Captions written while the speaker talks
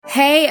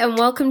Hey, and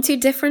welcome to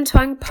Different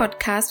Twang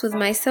Podcast with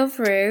myself,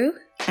 Rue.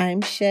 I'm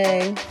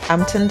Shay.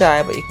 I'm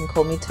Tendai, but you can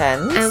call me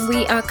Tens. And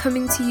we are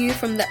coming to you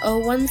from the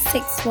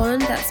 0161.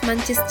 That's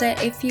Manchester,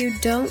 if you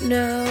don't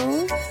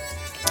know.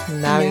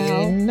 Now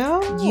you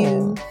know.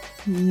 You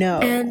know.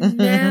 And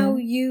now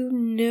you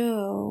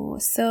know.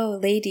 So,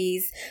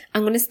 ladies,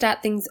 I'm going to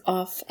start things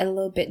off a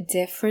little bit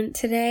different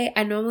today.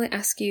 I normally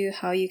ask you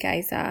how you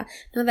guys are.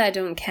 Not that I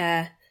don't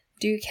care.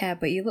 Do care,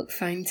 but you look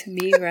fine to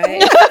me,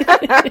 right?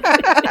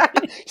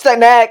 She's like,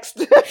 next.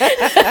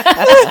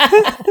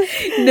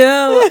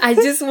 No, I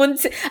just want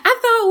to. I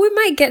thought we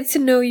might get to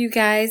know you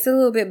guys a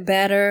little bit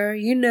better.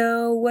 You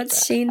know,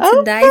 what's Shane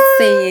Tendai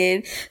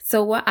saying?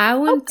 So, what I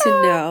want to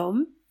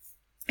know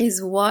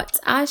is what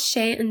are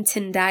Shane and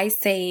Tendai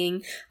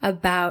saying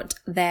about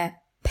their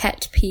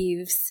pet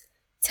peeves?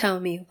 Tell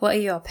me, what are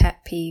your pet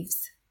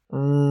peeves?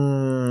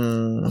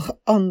 On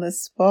the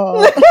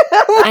spot.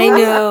 I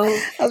know.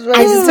 I was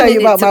ready to tell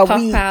you about my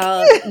week.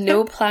 Out.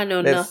 No plan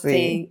or Let's nothing.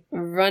 see.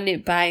 Run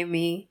it by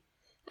me.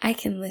 I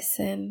can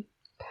listen.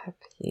 Pet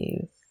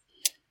peeve.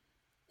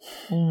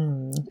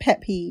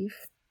 Pet peeve.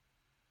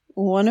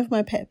 One of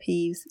my pet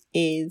peeves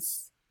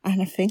is, and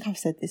I think I've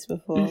said this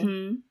before,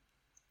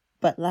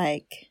 but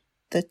like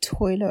the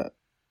toilet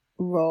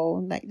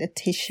roll, like the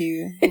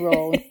tissue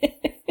roll,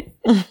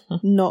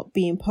 not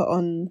being put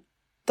on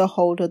the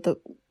holder,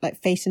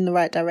 like facing the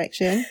right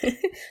direction.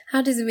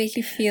 How does it make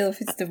you feel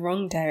if it's the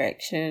wrong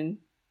direction?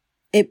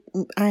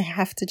 I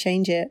have to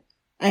change it.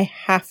 I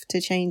have to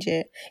change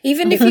it.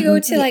 Even if you go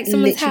to like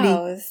someone's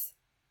house?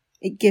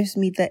 It gives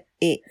me the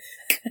ick.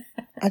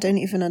 I don't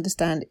even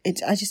understand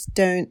it. I just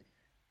don't.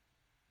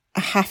 I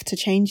have to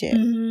change it.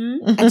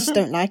 I just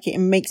don't like it. It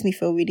makes me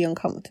feel really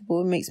uncomfortable.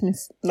 It makes me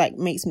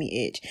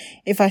itch.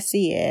 If I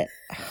see it,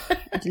 I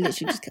literally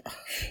just go.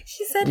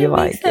 She said You it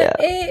makes like her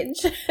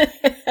itch.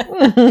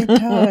 It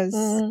does.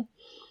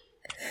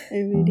 It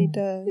really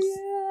does.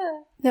 Yeah.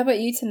 How about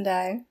you,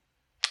 Tendai?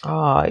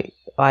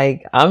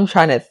 I'm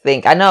trying to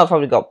think. I know I've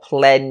probably got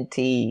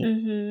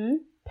plenty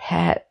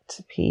pet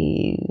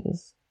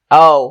peeves.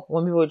 Oh,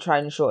 when people try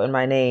and shorten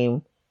my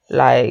name,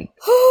 like,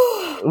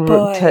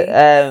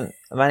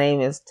 my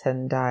name is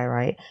Tendai,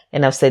 right?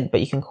 And I've said,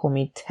 but you can call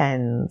me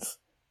Tens.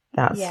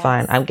 That's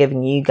fine. I'm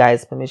giving you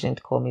guys permission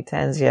to call me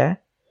Tens, yeah?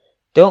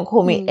 Don't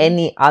call me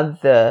any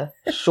other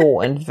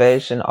shortened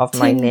version of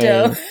my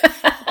name.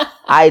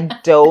 I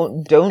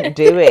don't do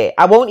it.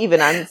 I won't even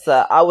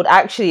answer. I would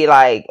actually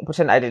like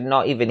pretend I did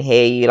not even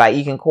hear you. Like,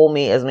 you can call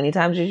me as many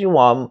times as you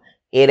want.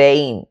 It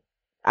ain't.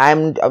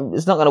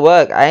 It's not gonna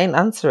work. I ain't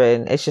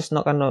answering. It's just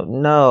not gonna.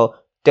 No,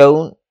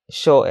 don't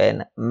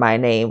shorten my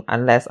name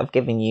unless I've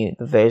given you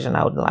the version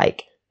I would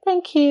like.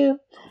 Thank you.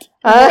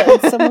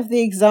 What are some of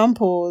the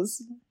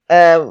examples?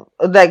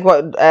 Like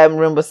what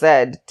Rumba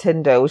said,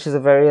 Tinder, which is a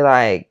very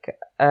like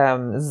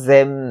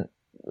Zim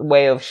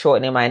way of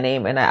shortening my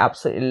name, and I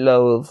absolutely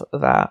loathe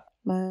that.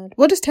 Mad.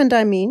 What does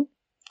Tendai mean?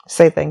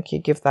 Say thank you,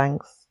 give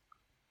thanks.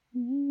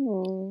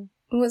 Ooh.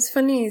 What's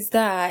funny is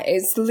that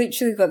it's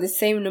literally got the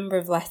same number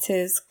of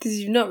letters because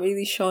you've not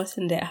really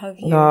shortened it, have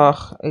you?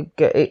 Oh,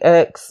 it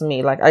irks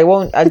me. Like,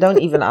 I don't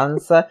even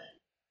answer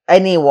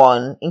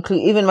anyone,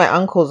 include even my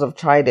uncles have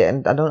tried it,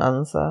 and I don't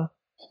answer.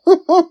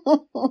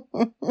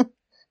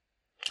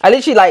 I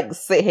literally like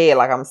sit here,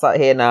 like I'm sat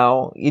here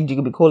now. You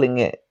could be calling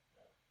it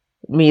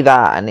me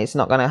that, and it's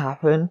not gonna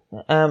happen.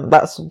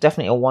 That's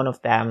definitely one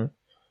of them.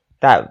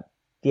 That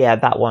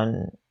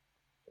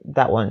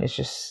one is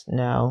just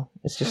no.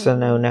 It's just a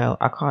no.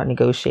 I can't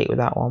negotiate with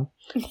that one.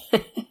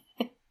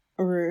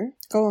 Rue,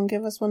 go on,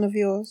 give us one of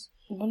yours.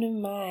 One of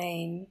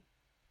mine.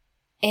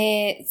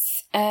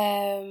 It's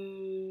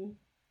I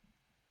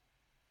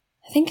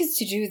think it's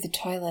to do with the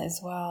toilet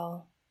as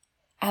well.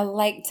 I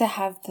like to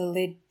have the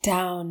lid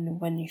down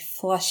when you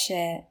flush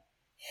it.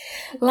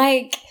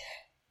 Like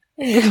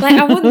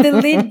I want the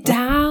lid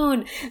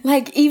down.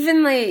 Like,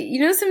 even like, you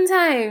know,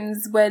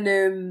 sometimes when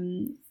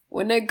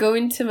I go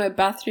into my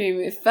bathroom,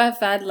 if I've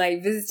had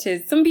like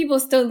visitors, some people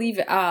still leave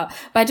it up,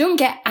 but I don't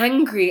get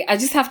angry. I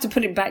just have to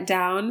put it back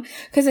down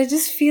because I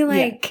just feel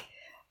like,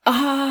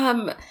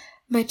 my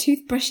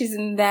toothbrush is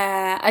in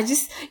there. I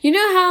just, you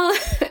know how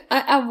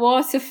at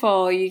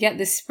waterfall you get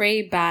the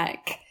spray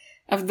back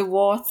of the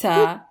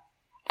water.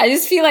 I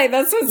just feel like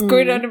that's what's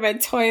going on in my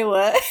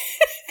toilet.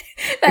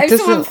 That if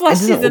someone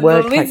flushes and the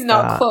lid's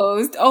not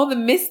closed, all the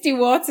misty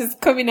water's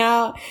coming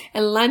out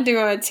and landing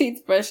on my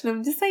toothbrush, and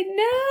I'm just like,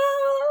 no.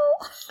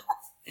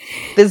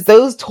 There's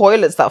those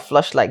toilets that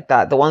flush like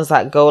that. The ones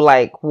that go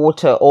like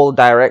water all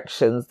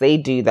directions. They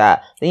do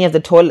that. Then you have the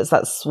toilets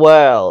that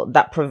swirl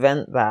that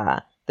prevent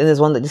that. Then there's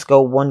one that just go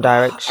one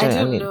direction. I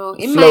don't know.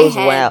 It flows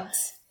well.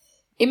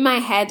 In my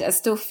head, I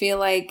still feel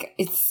like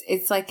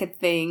it's like a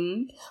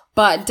thing,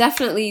 but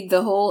definitely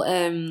the whole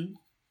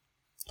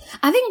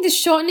I think the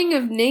shortening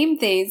of name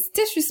things is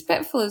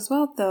disrespectful as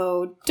well,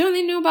 though. Don't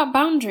they know about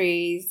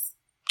boundaries?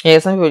 Yeah,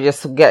 some people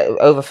just get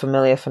over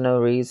familiar for no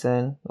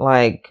reason.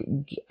 Like,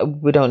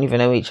 we don't even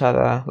know each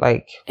other.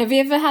 Like, have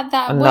you ever had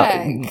that at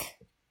work?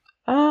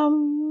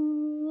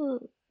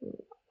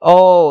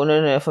 Oh,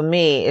 no. For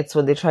me, it's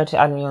when they try to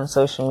add me on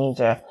social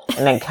media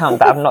and then count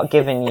that I've not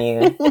given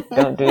you.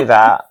 Don't do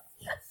that.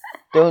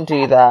 Don't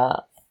do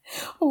that.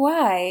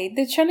 Why?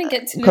 They're trying to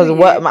get to know Because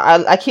you.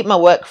 I keep my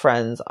work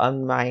friends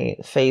on my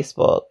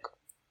Facebook.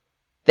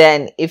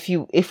 Then if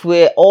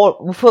we're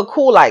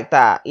cool like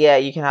that, yeah,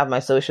 you can have my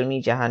social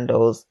media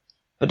handles.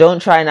 But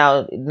don't try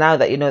now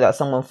that you know that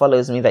someone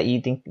follows me that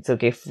you think it's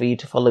okay for you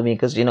to follow me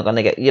because you're not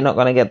gonna get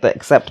the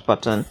accept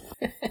button.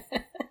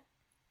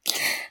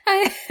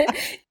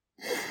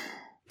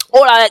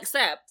 Or I'll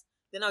accept.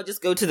 Then I'll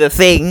just go to the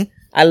thing.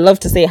 I love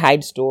to say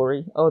hide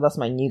story. Oh, that's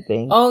my new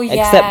thing. Oh,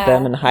 yeah. Accept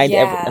them and hide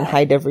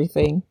hide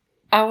everything.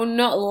 I will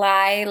not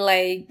lie,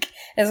 like,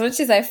 as much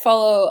as I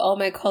follow all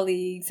my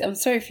colleagues, I'm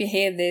sorry if you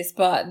hear this,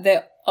 but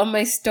they're on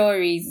my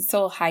stories, it's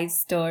all hide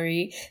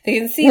story. They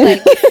can see,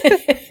 like...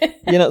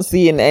 You're not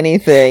seeing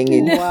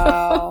anything. No.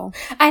 Wow.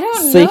 I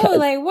don't know,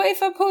 like, what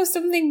if I post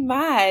something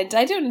mad?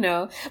 I don't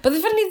know. But the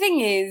funny thing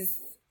is,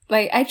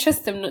 like, I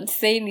trust them not to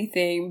say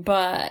anything,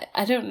 but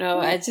I don't know,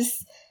 I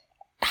just...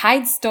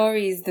 Hide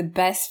story is the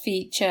best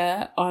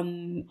feature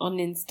on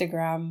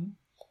Instagram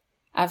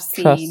I've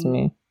seen. Trust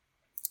me.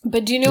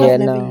 But do you know? I've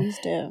never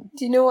used it.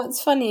 Do you know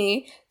what's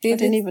funny? I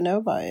didn't even know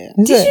about it.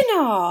 Did you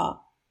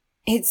not?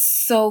 It's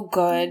so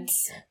good.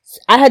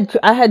 I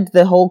had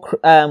the whole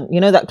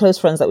that close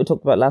friends that we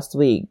talked about last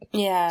week.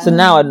 Yeah. So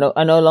now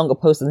I no longer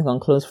post anything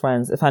on close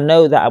friends. If I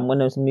know that I'm going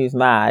to move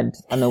mad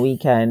on the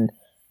weekend,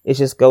 it's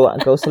just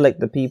go select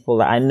the people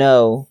that I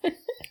know.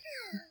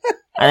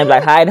 And I'm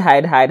like, hide.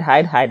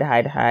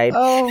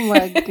 Oh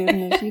my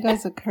goodness, you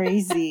guys are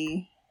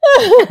crazy.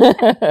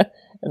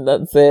 And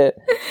that's it.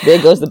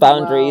 There goes the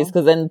boundaries.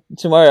 Because then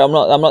tomorrow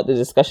I'm not the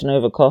discussion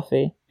over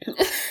coffee.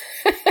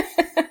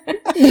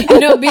 You're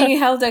not being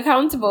held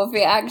accountable for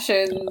your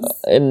actions.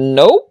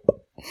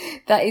 Nope.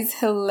 That is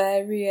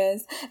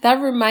hilarious.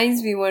 That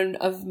reminds me when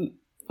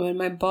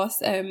my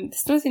boss,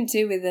 it's nothing to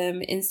do with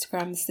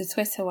Instagram, it's the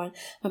Twitter one.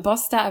 My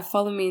boss started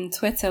following me on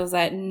Twitter. I was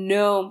like,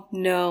 no,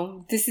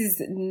 this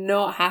is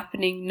not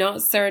happening.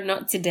 Not sir,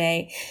 not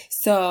today.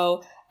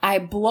 So I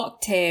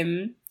blocked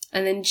him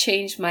and then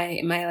changed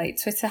my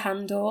like Twitter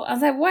handle. I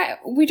was like, what?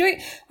 We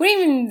don't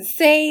even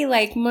say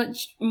like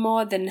much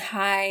more than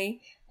hi.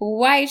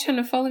 Why are you trying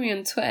to follow me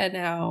on Twitter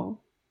now?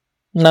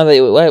 Now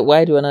that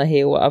why do I not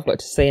hear what I've got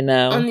to say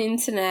now? On the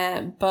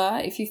internet,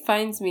 but if he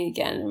finds me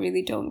again, I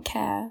really don't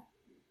care.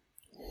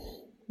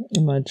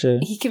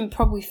 Imagine. He can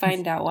probably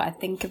find out what I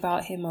think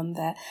about him on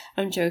there.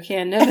 I'm joking.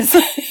 I never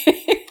say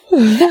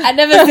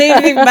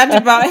anything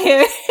bad about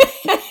him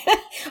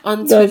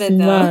on Twitter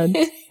though.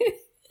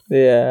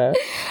 Yeah.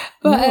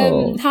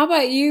 But how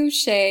about you,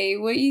 Shay?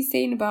 What are you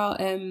saying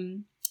about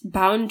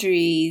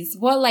boundaries?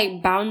 What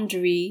like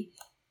boundary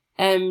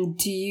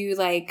do you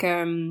like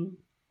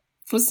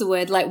what's the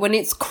word? Like when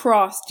it's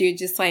crossed, you're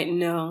just like,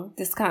 no,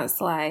 this can't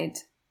slide.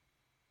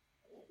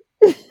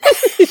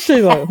 She's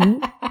like,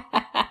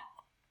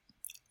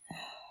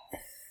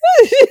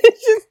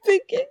 just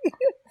thinking.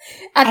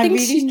 I think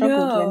really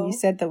struggled when you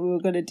said that we were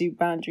going to do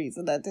boundaries,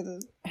 and I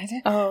didn't.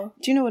 Oh,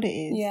 do you know what it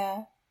is?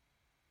 Yeah.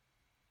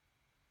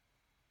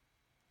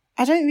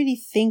 I don't really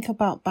think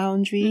about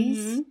boundaries.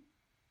 Mm-hmm.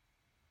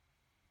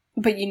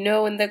 But you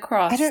know when they're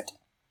crossed.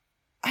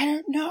 I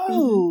don't know.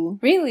 Mm-hmm.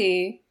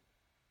 Really?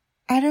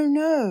 I don't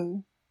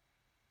know.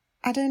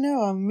 I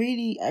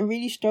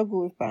really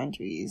struggle with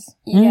boundaries.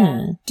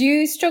 Yeah. Do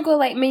you struggle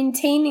like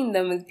maintaining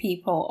them with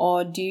people,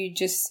 or do you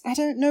just... I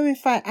don't know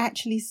if I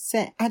actually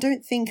I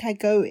don't think I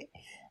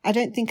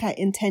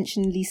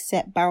intentionally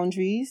set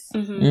boundaries.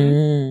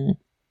 Mm-hmm.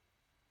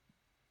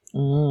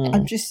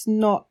 I'm just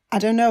not, I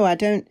don't know. I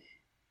don't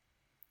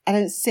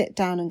sit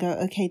down and go,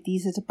 okay,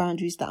 these are the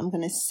boundaries that I'm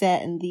going to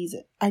set, and these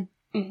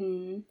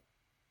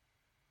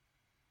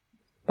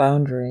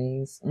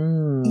boundaries.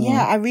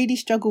 Yeah, I really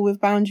struggle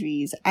with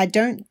boundaries. I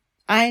don't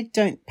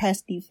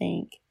personally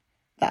think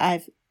that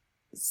I've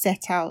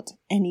set out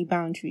any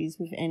boundaries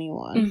with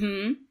anyone.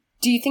 Mm-hmm.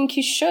 Do you think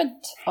you should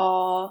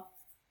or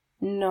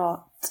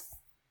not?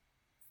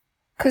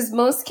 Because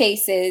most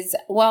cases,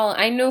 well,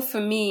 I know for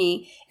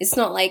me, it's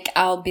not like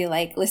I'll be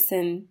like,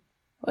 listen,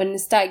 when you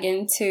start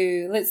getting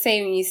to, let's say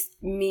when you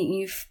meet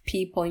new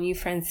people, new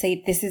friends,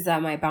 say, this is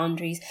my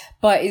boundaries.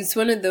 But it's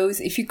one of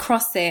those, if you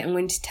cross it, I'm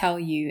going to tell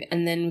you,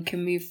 and then we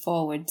can move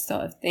forward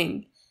sort of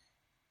thing.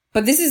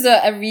 But this is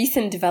a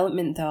recent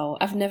development, though.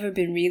 I've never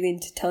been really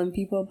into telling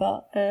people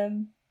about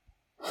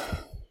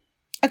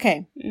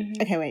Okay.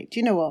 Mm-hmm. Okay, wait. Do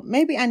you know what?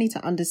 Maybe I need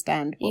to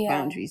understand what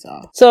boundaries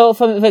are. So,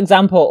 for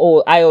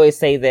example, I always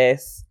say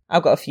this.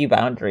 I've got a few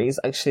boundaries.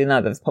 Actually,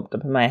 now that's popped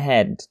up in my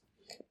head.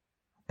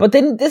 But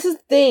then this is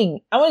the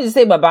thing. I want to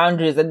say my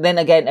boundaries, and then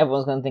again,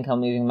 everyone's going to think I'm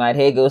moving mad.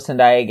 Here goes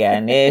Tendai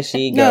again. Here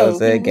she goes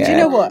again. Do you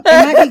know what? It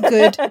might be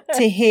good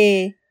to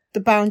hear the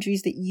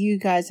boundaries that you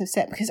guys have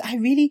set, because I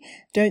really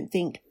don't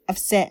think I've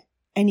set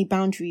any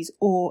boundaries,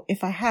 or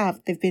if I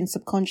have, they've been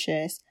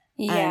subconscious.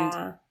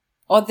 Yeah.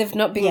 Or they've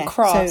not been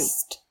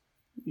crossed.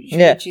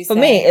 So, for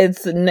me,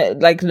 it's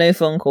no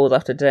phone calls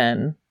after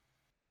 10.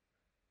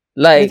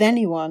 Like, with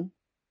anyone?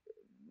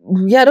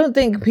 Yeah, I don't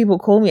think people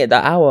call me at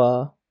that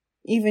hour.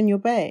 Even your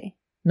bae?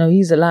 No,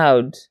 he's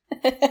allowed.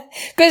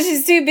 Because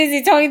she's too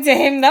busy talking to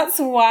him, that's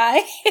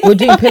why. We're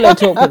doing pillow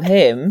talk with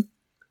him.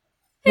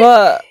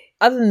 But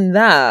other than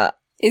that...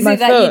 Is it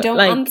that phone, you don't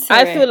answer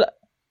I feel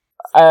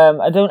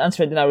I don't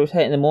answer it, then I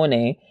return it in the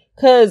morning.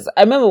 Because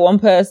I remember one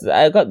person,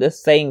 I got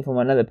this saying from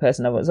another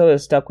person that was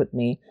always stuck with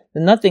me,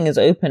 that nothing is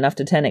open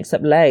after 10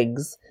 except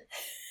legs.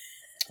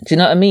 Do you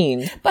know what I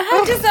mean? But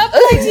how does that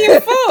apply to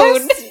your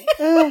phone?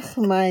 Oh,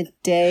 my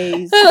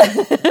days.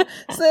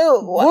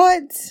 So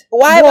what?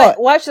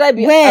 Why should I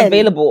be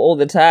available all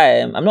the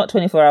time? I'm not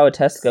 24-hour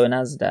Tesco and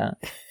Asda.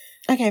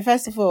 Okay,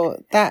 first of all,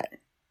 that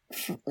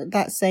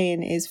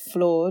saying is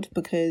flawed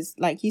because,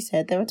 like you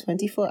said, there are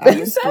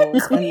 24-hour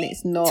stores and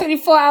it's not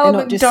 24-hour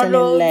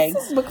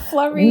McDonald's,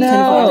 McFlurry,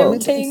 no,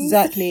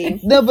 exactly.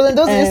 No, but then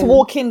those are just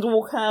walk-ins,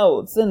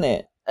 walk-outs, isn't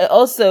it?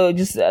 Also,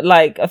 just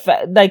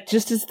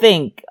just to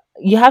think,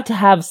 you have to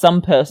have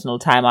some personal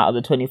time out of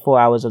the 24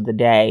 hours of the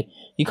day.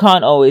 You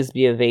can't always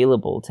be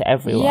available to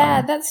everyone.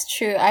 Yeah, that's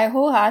true. I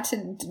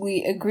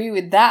wholeheartedly agree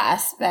with that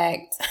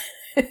aspect.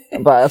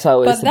 But that's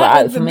how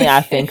for me,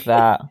 I think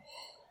that.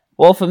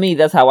 Well, for me,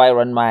 that's how I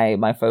run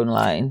my phone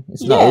line.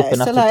 It's not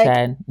open after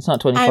 10. It's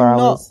not 24 hours. I'm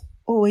not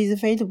always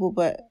available,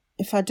 but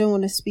if I don't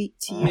want to speak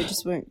to you, I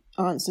just won't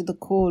answer the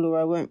call, or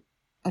I've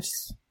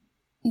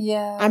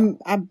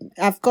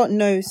got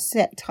no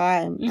set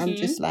time. Mm-hmm. I'm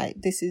just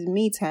like, this is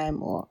me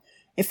time, or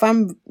if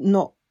I'm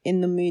not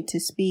in the mood to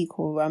speak,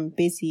 or I'm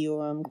busy,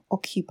 or I'm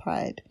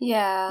occupied.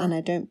 Yeah. And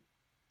I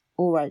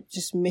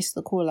just miss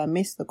the call. I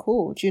miss the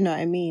call. Do you know what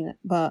I mean?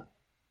 But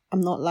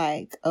I'm not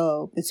like,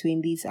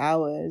 between these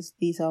hours,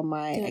 these are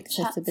my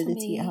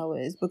accessibility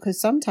hours. Because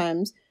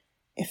sometimes,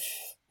 if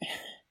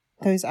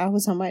those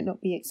hours I might not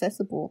be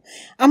accessible.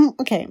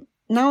 Okay,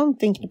 now I'm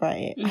thinking about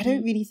it. Mm-hmm. I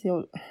don't really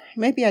feel,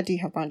 maybe I do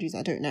have boundaries,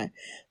 I don't know.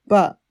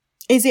 But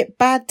is it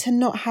bad to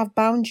not have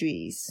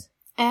boundaries?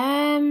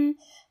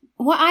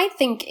 What I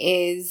think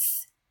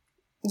is,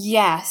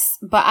 yes,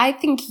 but I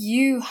think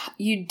you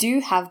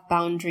do have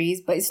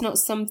boundaries, but it's not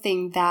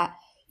something that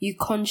you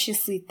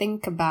consciously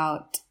think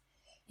about.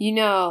 You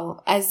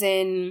know, as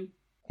in...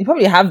 You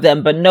probably have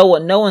them, but no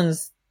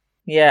one's...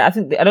 Yeah, I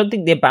don't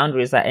think they're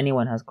boundaries that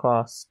anyone has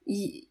crossed.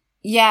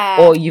 Yeah.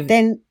 Or you've...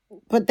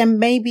 But then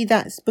maybe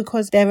that's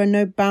because there are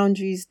no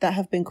boundaries that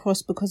have been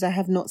crossed because I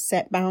have not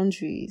set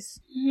boundaries.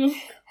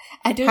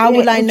 How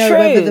will I know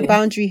whether the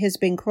boundary has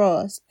been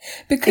crossed?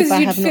 Because if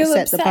I have not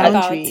set the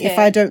boundary, if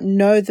I don't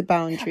know the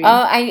boundary.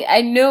 Oh,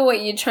 I know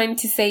what you're trying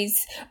to say,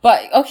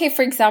 but okay,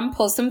 for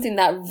example, something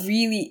that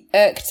really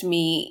irked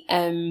me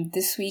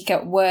this week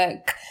at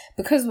work,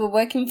 because we're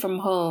working from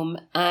home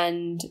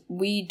and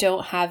we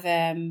don't have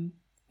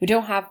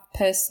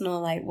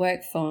personal like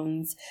work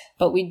phones,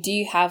 but we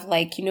do have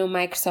like, you know,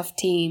 Microsoft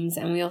Teams,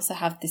 and we also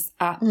have this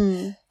app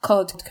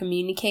called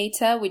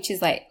Communicator, which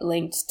is like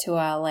linked to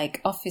our like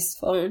office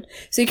phone.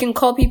 So you can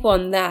call people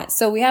on that.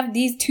 So we have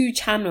these two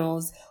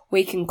channels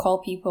where you can call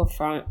people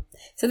from.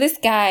 So this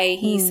guy,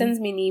 he sends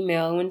me an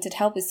email, wanted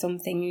help with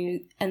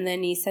something, and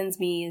then he sends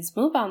me his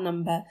mobile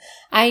number.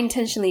 I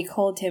intentionally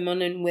called him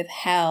on and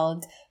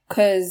withheld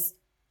because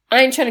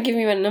I ain't trying to give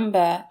you a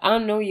number. I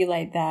don't know you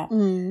like that.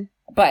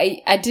 But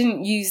I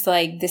didn't use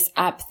like this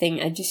app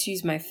thing. I just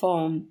used my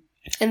phone.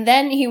 And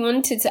then he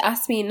wanted to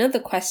ask me another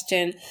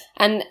question.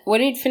 And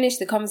when he'd finished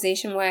the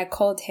conversation where I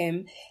called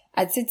him,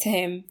 I'd said to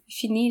him,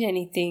 if you need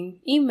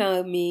anything,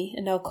 email me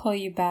and I'll call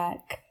you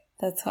back.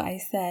 That's what I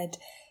said.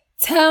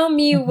 Tell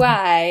me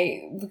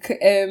why.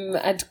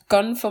 I'd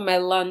gone for my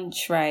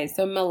lunch, right?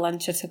 So my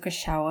lunch, I took a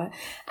shower.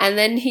 And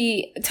then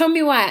tell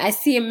me why. I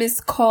see a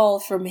missed call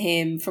from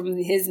him, from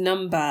his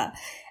number.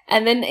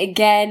 And then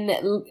again,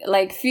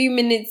 like maybe 20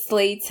 minutes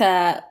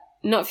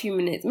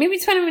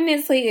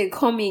later,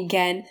 call me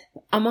again.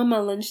 I'm on my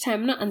lunchtime,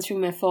 I'm not answering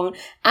my phone.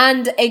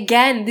 And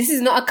again, this is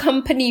not a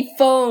company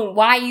phone.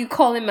 Why are you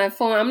calling my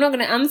phone? I'm not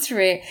going to answer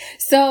it.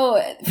 So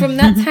from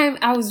that time,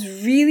 I was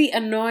really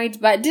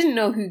annoyed, but I didn't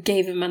know who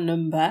gave him my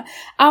number.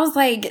 I was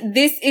like,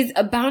 this is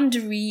a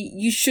boundary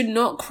you should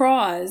not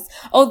cross.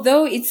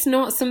 Although it's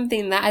not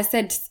something that I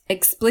said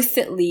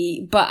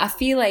explicitly, but I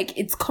feel like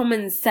it's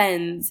common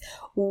sense.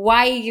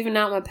 Why are you giving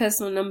out my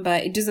personal number?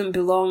 It doesn't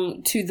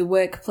belong to the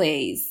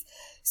workplace.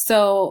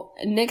 So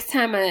next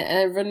time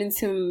I run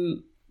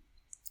into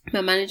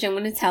my manager, I'm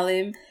going to tell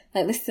him,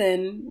 like,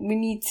 listen, we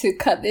need to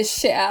cut this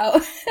shit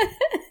out.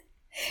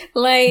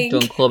 Like,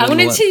 I'm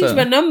going to change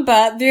my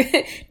number.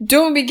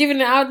 Don't be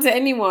giving it out to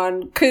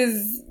anyone,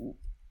 because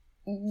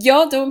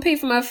y'all don't pay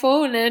for my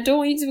phone and I don't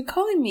want you to be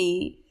calling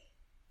me.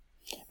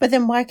 But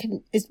then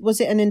was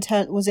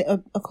it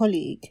a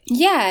colleague?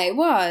 Yeah, it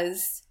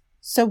was.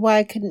 So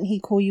why couldn't he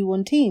call you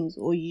on Teams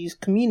or use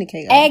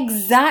Communicator?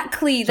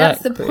 Exactly.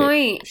 That's the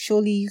point.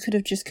 Surely you could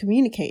have just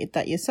communicated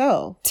that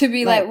yourself. To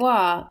be like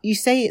what? You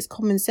say it's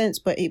common sense,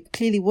 but it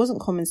clearly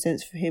wasn't common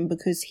sense for him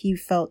because he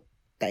felt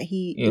that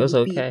it was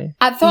okay.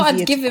 I thought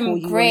I'd give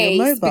him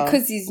grace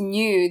because he's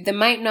new. They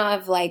might not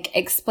have like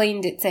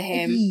explained it to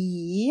him.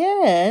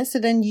 Yeah. So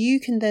then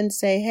you can then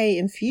say, hey,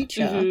 in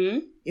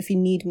future, if you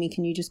need me,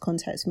 can you just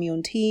contact me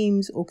on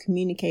Teams or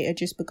Communicator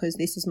just because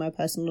this is my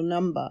personal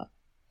number?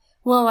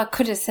 Well, I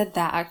could have said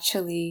that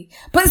actually.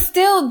 But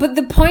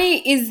the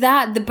point is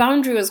that the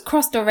boundary was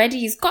crossed already.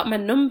 He's got my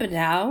number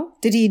now.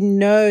 Did he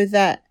know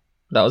that?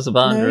 That was the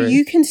boundary. No,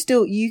 you can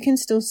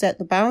still set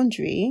the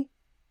boundary.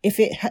 If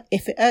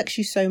it irks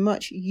you so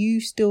much, you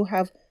still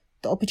have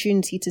the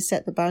opportunity to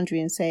set the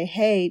boundary and say,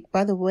 hey,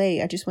 by the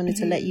way, I just wanted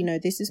to let you know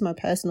this is my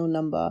personal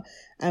number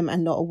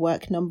and not a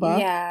work number.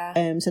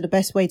 Yeah. So the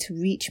best way to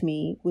reach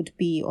me would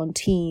be on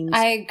Teams.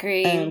 I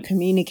agree.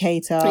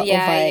 Communicator or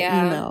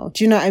via email.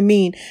 Do you know what I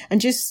mean? And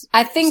just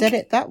set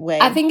it that way.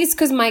 I think it's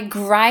because my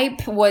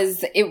gripe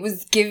was it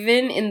was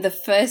given in the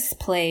first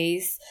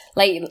place.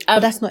 Like,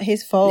 but that's not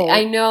his fault.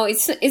 I know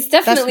it's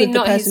definitely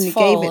not his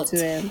fault. Gave it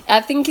to him.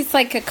 I think it's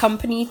like a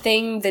company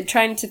thing. They're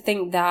trying to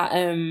think that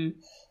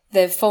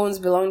the phones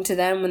belong to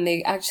them when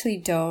they actually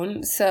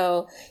don't.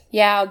 So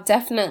yeah, I'll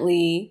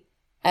definitely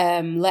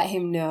let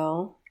him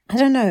know. I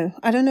don't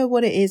know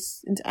what it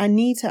is. I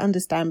need to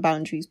understand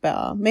boundaries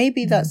better.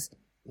 Maybe that's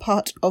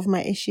part of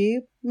my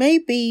issue.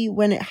 Maybe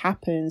when it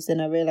happens,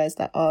 then I realize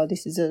that,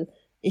 this is a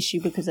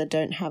issue because I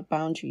don't have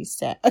boundaries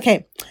set.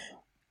 Okay.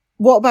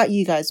 What about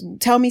you guys?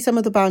 Tell me some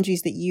of the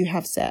boundaries that you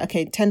have set.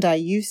 Okay,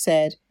 Tendai, you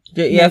said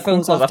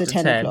phone calls after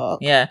 10 o'clock.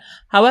 Yeah.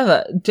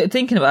 However,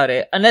 thinking about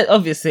it, and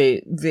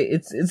obviously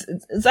it's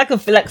like a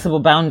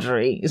flexible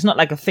boundary. It's not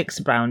like a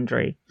fixed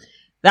boundary.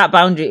 That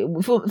boundary,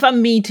 if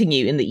I'm meeting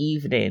you in the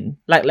evening,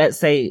 like let's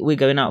say we're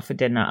going out for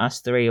dinner, us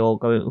three, or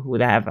going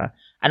whatever,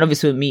 and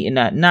obviously we're meeting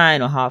at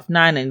 9 or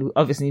 9:30, and we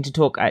obviously need to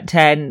talk at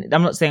 10.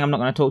 I'm not saying I'm not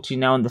going to talk to you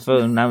now on the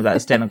phone now that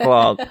it's 10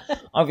 o'clock.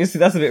 Obviously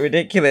that's a bit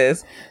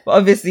ridiculous. But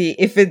obviously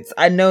if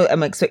I know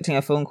I'm expecting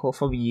a phone call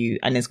from you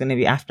and it's going to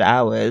be after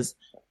hours,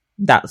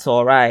 that's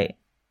all right.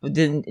 But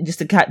then just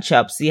to catch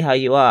up, see how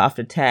you are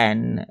after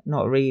 10,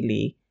 not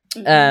really.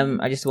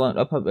 I just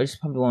probably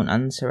won't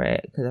answer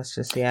it because that's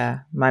just,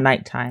 my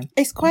nighttime.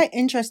 It's quite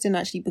interesting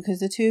actually because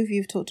the two of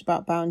you have talked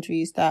about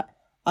boundaries that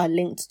are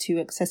linked to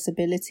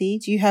accessibility.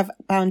 Do you have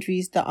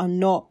boundaries that are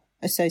not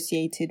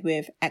associated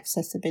with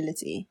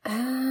accessibility?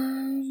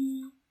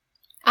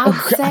 I'll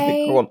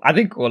say I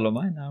think all of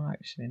mine are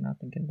actually, now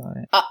thinking about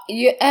it.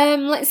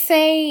 Let's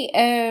say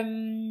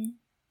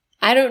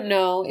I don't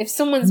know if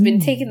someone's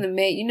been taking the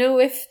mick. You know,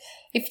 if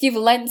you've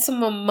lent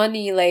someone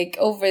money like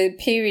over a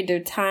period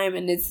of time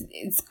and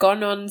it's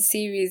gone on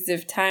series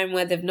of time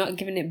where they've not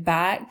given it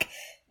back,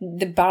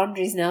 the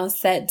boundary's now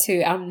set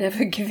to I'm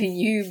never giving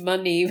you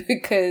money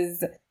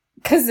because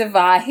of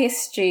our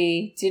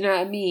history. Do you know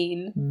what I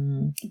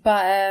mean?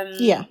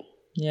 But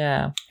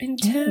yeah. In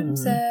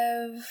terms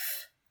of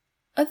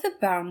other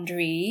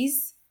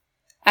boundaries,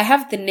 I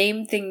have the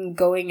name thing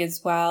going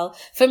as well.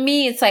 For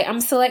me, it's like I'm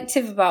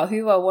selective about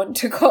who I want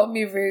to call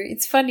me Rue.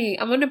 It's funny.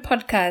 I'm on a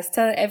podcast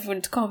telling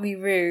everyone to call me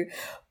Rue.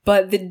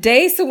 But the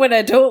day someone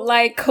I don't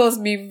like calls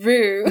me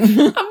Rue,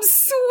 I'm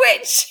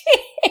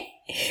switching.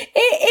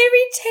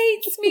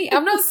 It irritates me.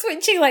 I'm not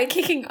switching like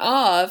kicking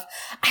off.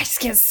 I just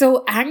get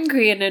so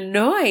angry and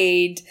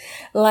annoyed.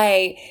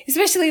 Like,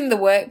 especially in the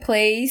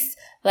workplace.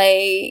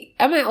 Like,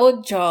 at my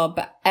old job,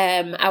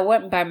 I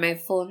went by my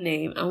full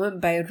name. I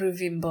went by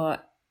Ruvimbot.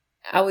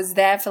 I was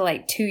there for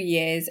like 2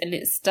 years and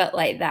it stuck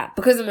like that.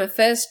 Because of my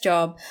first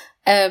job,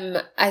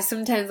 I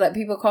sometimes let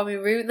people call me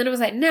Rue. And then I was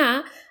like,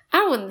 nah,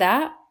 I want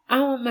that. I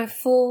want my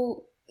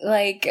full,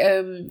 like,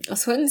 I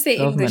was going to say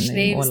English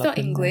name. It's not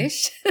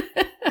English.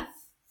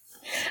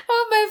 I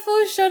want my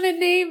full Shona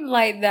name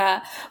like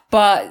that.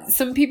 But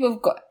some people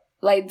have got,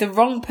 like, the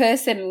wrong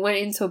person went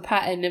into a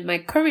pattern in my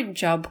current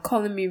job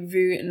calling me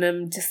Rue. And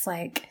I'm just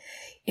like,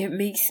 it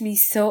makes me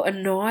so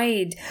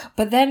annoyed.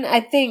 But then I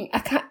think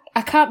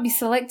I can't be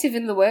selective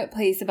in the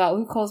workplace about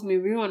who calls me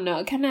Rue or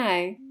not, can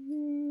I?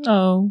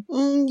 No.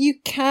 You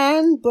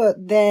can, but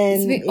then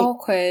it's a bit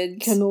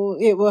awkward.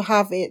 It will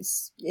have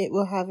its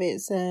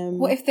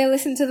what if they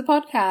listen to the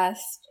podcast?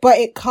 But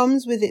it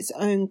comes with its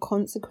own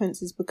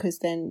consequences because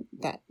then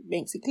that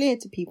makes it clear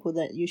to people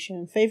that you're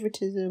showing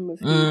favoritism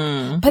with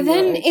But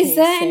then is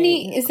there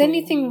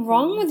anything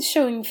wrong with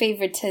showing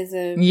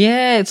favoritism?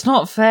 Yeah, it's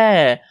not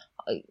fair.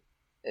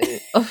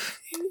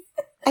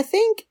 I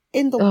think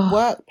in the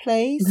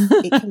workplace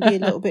it can be a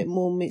little bit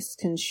more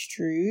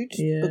misconstrued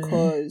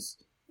because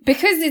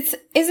is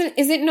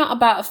it not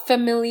about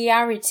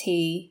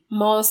familiarity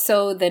more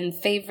so than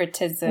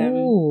favoritism?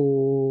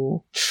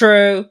 Ooh,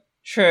 true.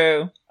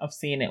 I've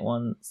seen it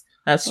once.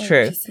 That's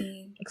true.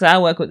 Because I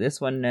work with this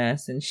one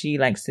nurse and she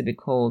likes to be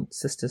called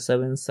Sister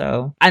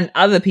So-and-so. And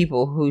other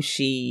people who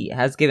she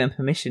has given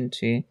permission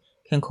to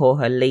can call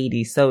her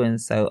Lady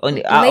So-and-so.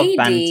 Only out of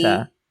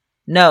banter.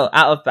 No,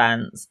 out of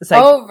bands. It's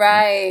like,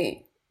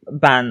 right.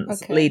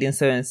 Bands, Okay. Lady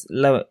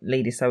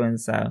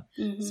So-and-so.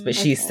 But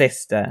she's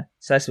sister.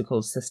 So that's what we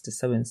call Sister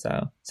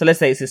So-and-so. So let's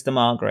say Sister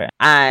Margaret.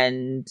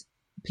 And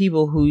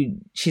people who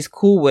she's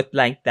cool with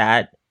like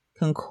that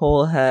can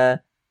call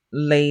her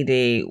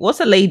Lady. What's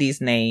a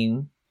lady's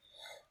name?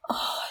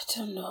 Oh, I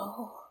don't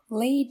know.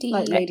 Lady.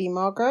 Like Lady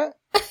Margaret?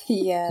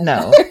 Yeah.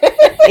 No.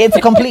 It's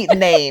a complete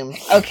name.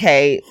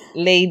 Okay.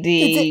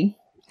 Lady.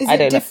 I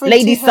don't know.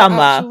 Lady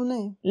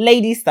Summer.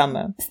 Lady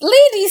Summer.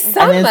 Lady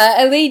Summer?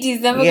 A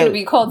lady's never going to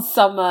be called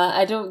Summer.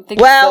 I don't think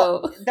so.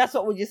 Well, that's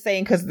what we're just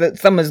saying because the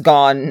summer's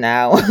gone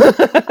now.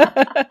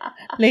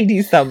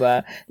 Lady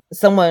Summer.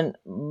 Someone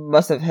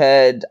must have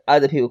heard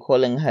other people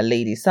calling her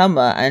Lady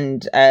Summer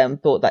and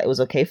thought that it was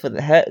okay for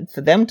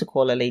them to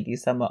call her Lady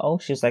Summer. Oh,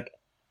 she was like,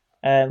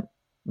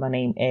 my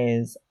name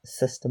is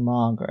Sister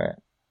Margaret.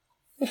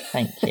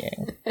 Thank you.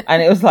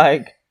 And it was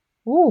like,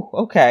 ooh,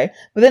 okay.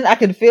 But then I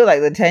could feel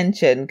like the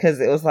tension because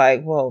it was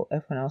like, well,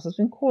 everyone else has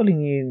been calling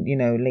you, you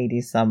know,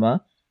 Lady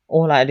Summer.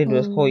 All I did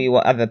was call you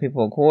what other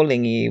people are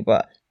calling you.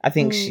 But I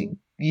think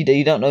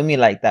you don't know me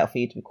like that for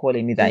you to be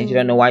calling me that. You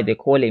don't know why they're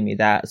calling me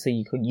that. So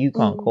you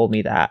can't call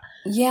me that.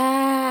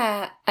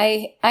 Yeah,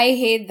 I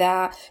hate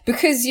that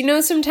because, you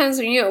know, sometimes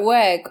when you're at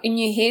work and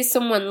you hear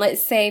someone,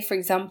 let's say, for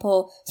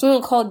example,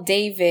 someone called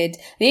David,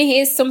 then you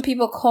hear some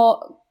people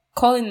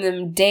calling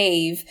them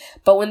Dave,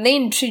 but when they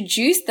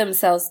introduced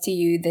themselves to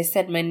you, they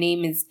said, my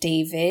name is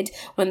David.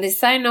 When they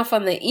signed off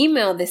on the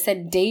email, they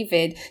said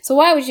David. So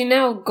why would you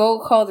now go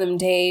call them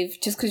Dave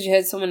just because you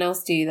heard someone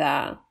else do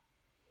that?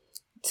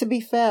 To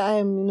be fair, I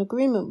am in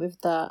agreement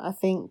with that. I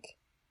think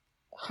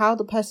how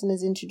the person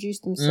has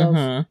introduced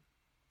themselves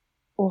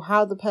or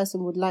how the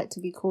person would like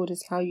to be called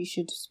is how you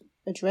should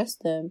address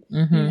them.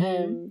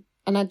 And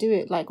I do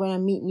it like when I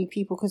meet new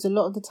people because a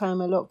lot of the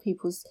time, a lot of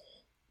people's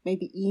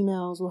maybe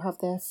emails will have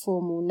their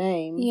formal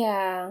name.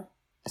 Yeah.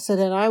 So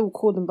then I will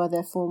call them by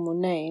their formal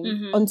name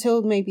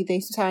until maybe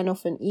they sign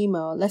off an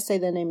email. Let's say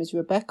their name is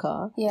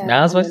Rebecca. Yeah.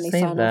 I was about to say that. They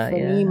sign off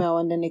an email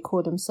and then they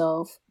call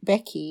themselves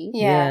Becky.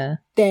 Yeah.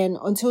 Then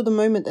until the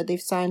moment that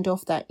they've signed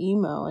off that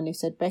email and they've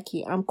said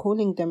Becky, I'm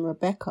calling them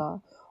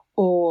Rebecca.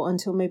 Or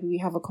until maybe we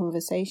have a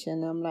conversation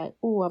and I'm like,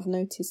 oh, I've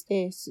noticed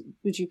this.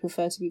 Would you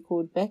prefer to be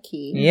called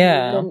Becky?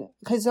 Yeah.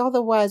 Because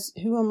otherwise,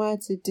 who am I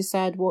to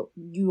decide what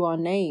you are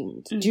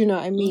named? Do you know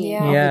what I mean?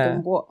 Yeah. Other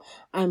than what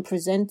I'm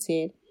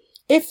presented.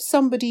 If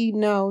somebody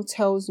now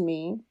tells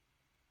me,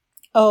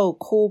 oh,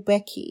 call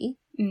Becky,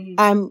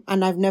 and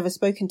I've never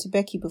spoken to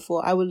Becky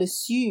before, I will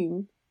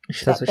assume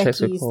that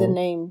Becky is the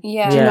name.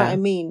 Yeah. Do you know what I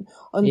mean?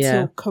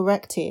 Until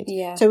corrected.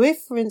 Yeah. So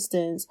if, for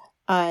instance,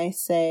 I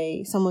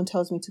say, someone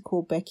tells me to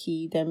call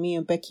Becky, then me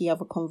and Becky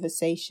have a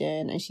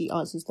conversation and she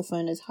answers the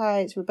phone as, hi,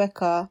 it's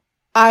Rebecca.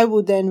 I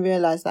will then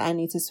realise that I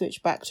need to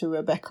switch back to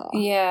Rebecca.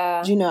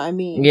 Yeah. Do you know what I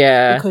mean?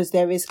 Yeah. Because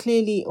there is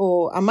clearly,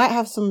 or I might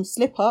have some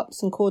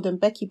slip-ups and call them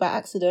Becky by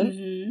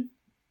accident.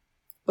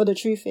 But the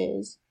truth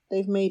is,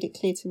 they've made it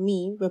clear to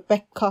me,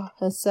 Rebecca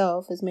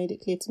herself has made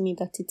it clear to me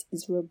that it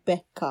is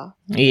Rebecca.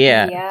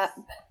 Yeah. Yeah.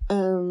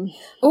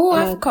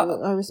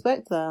 I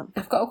respect that.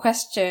 I've got a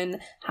question.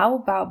 How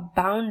about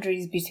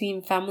boundaries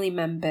between family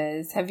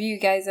members? Have you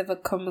guys ever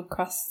come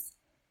across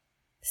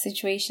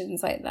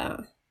situations like that?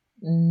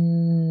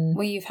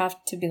 Where you've had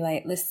to be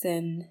like,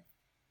 listen,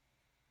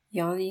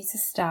 y'all need to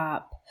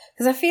stop.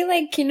 Because I feel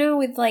like, you know,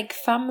 with like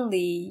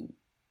family,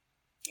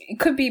 it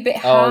could be a bit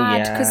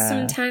hard because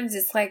sometimes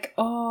it's like,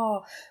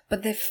 oh,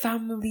 but they're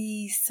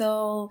family,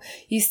 so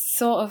you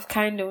sort of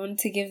kind of want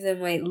to give them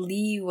like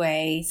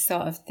leeway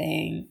sort of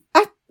thing.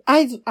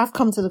 I've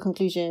come to the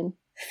conclusion,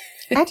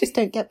 I just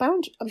don't get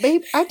boundaries.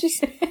 Babe, I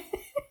just...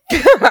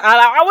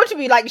 I want to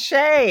be like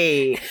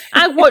Shay.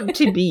 I want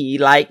to be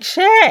like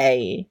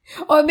Shay.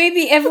 Or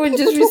maybe everyone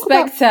just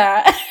respects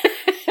her.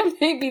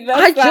 Maybe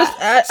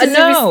that's she's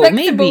no, a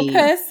respectable maybe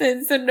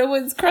person, so no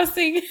one's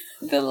crossing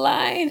the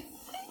line.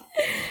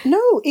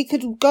 No, it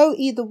could go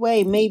either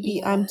way.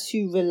 Maybe I'm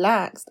too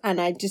relaxed and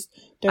I just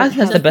don't. I think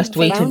that's the best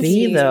way to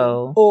be,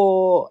 though.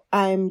 Or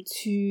I'm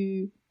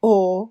too,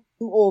 or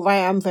I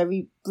am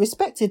very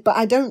respected, but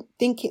I don't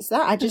think it's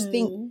that. I just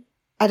think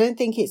I don't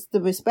think it's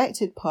the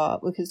respected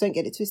part, because don't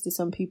get it twisted.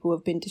 Some people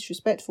have been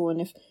disrespectful,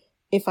 and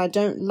if I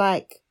don't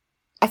like,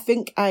 I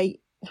think I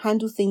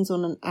handle things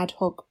on an ad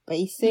hoc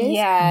basis.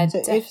 Yeah,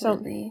 so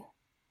definitely.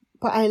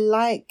 But I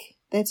like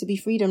there to be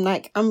freedom.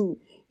 Like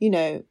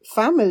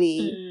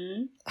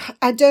family.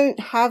 I don't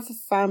have a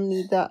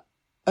family that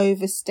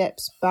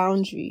oversteps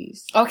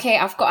boundaries. Okay,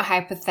 I've got a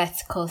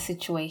hypothetical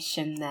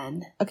situation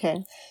then.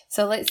 Okay.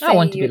 So let's say I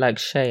want to be like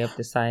Shay, I've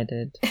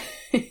decided.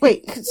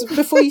 Wait,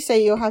 before you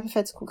say your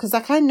hypothetical, because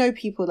like I know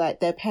people like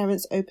their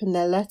parents open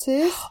their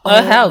letters.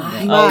 Oh hell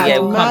no. Oh yeah,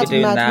 we can't be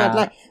doing that. Mad.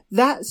 Like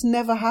that's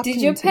never happened.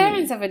 Did your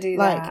parents ever do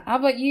that? How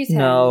about you, Tens?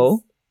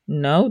 No.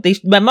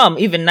 My mum,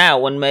 even now,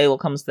 when mail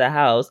comes to the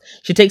house,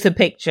 she takes a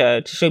picture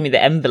to show me the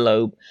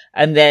envelope,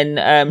 and then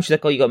she's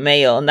like, "Oh, you got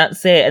mail," and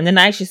that's it. And then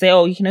I actually say,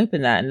 "Oh, you can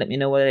open that and let me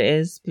know what it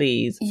is,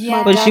 please."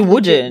 Yeah, but she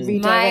wouldn't.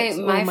 My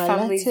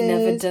family's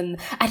never done.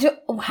 I don't.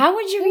 How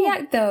would you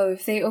react though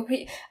if they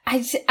open? I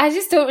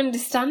just don't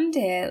understand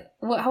it.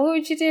 How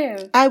would you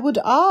do? I would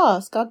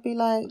ask. I'd be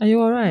like, "Are you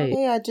all right?"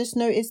 Hey, I just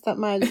noticed that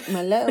my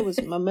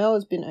mail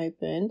has been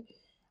opened.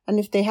 And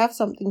if they have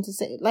something to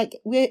say, like,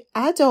 we're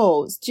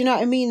adults, do you know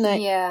what I mean?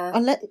 Like,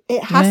 unless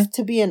it has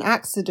to be an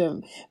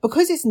accident,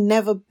 because it's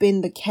never been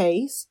the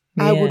case.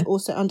 Yeah. I would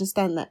also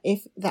understand that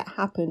if that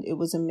happened, it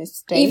was a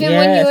mistake. Even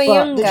when you were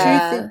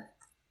younger.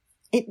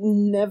 It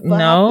never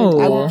No.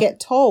 happened. I would get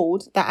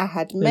told that I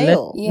had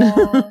mail. Yeah.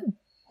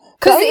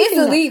 Because it is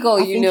that illegal, I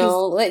you think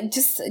know. Like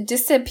just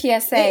a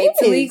PSA.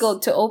 It's is. illegal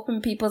to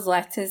open people's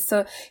letters. So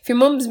if your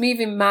mum's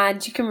moving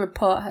mad, you can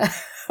report her.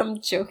 I'm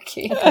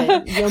joking.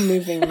 Okay, you're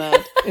moving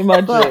mad.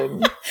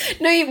 Imagine.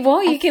 No, you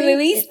can think at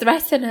least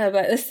threaten her.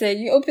 But listen,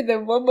 you open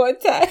them one more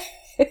time.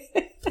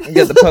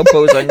 Get the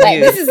popos on Like,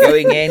 you this is-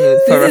 going in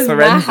with for this a is my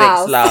forensics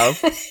house.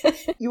 love.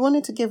 You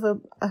wanted to give a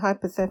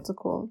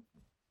hypothetical.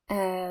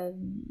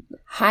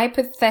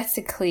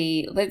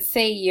 Hypothetically, let's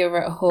say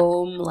you're at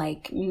home,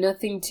 like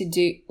nothing to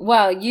do.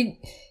 Well, you're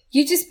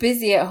just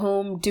busy at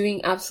home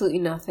doing absolutely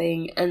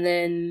nothing, and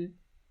then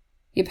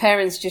your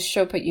parents just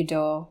show up at your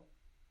door.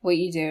 What are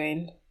you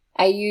doing?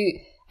 Are you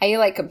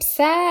like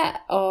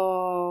upset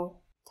or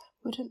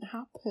Wouldn't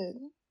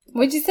happen.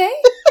 what'd you say?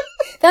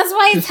 That's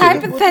why it's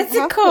Wouldn't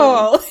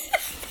hypothetical.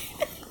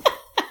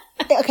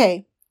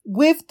 Okay,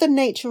 with the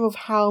nature of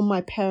how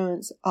my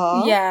parents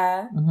are,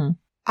 Yeah. Mhm.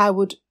 I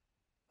would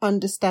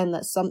understand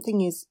that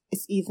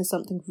it's either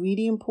something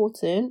really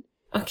important,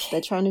 Okay.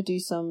 they're trying to do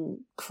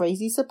some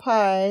crazy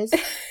surprise.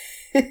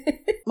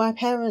 My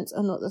parents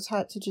are not the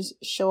type to just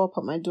show up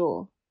at my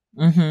door.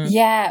 Mhm.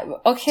 Yeah.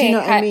 Okay. Do you know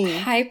what I mean?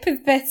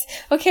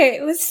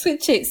 Okay, let's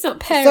switch it. It's not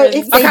parents.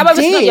 if Okay, they how about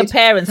if it's not your did,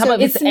 parents? How so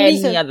about if it's it's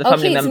me- any other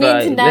family Okay, it's member?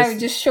 me and Tandari Let's-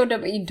 just showed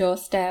up at your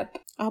doorstep.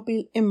 I'll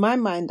be, in my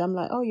mind, I'm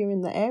like, oh, you're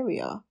in the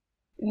area.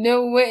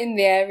 No, we're in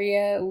the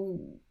area.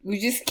 We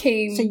just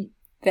came So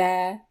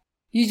there.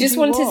 You just do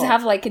wanted to what?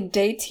 have like a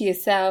day to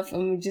yourself,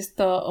 and we just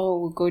thought, oh,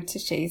 we'll go to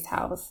Shay's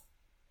house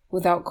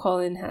without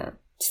calling her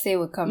to say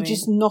we're you coming.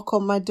 just knock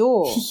on my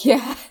door.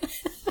 Yeah.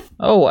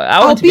 Oh, I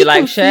I'll want to be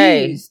like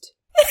Shay. confused.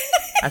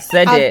 I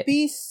said it.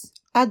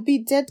 I'd be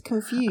dead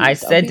confused. I I'd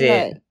said be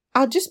it. like,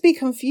 I'll just be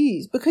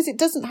confused because it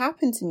doesn't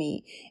happen to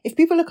me. If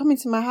people are coming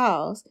to my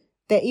house,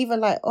 they're either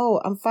like,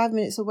 oh, I'm 5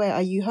 minutes away.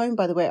 Are you home,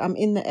 by the way? I'm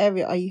in the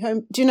area. Are you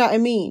home? Do you know what I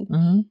mean?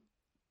 Mm-hmm.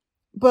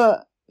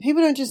 But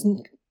people don't just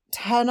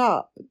turn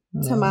up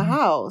to my No.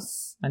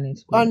 house I need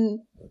to be.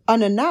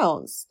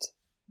 unannounced.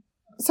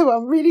 So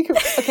I'm really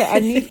okay. I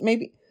need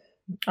maybe.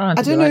 want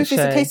I to be don't know like if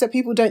it's a Shay. case that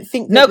people don't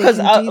think that No, they because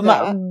can do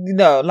that.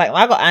 no, like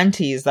I got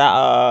aunties that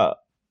are.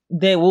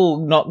 They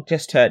will not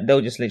just turn.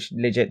 They'll just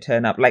legit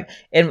turn up. Like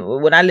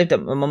when I lived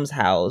at my mum's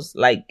house,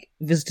 like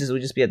visitors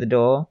would just be at the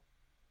door,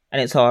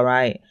 and it's all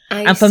right.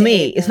 And for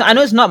me, it's not. I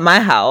know it's not my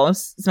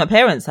house; it's my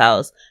parents'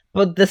 house.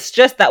 But the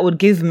stress that would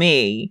give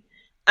me,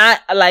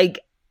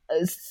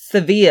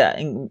 severe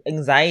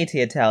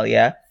anxiety. I tell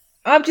you,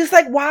 I'm just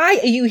like, why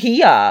are you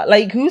here?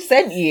 Like, who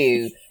sent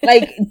you?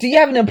 Like, do you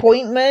have an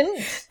appointment?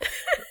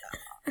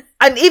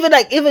 And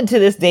even to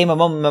this day, my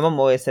mom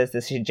always says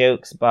this. She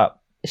jokes, but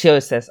she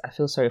always says, "I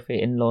feel sorry for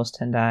your in-laws,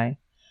 Tendai,"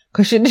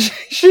 because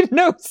she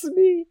knows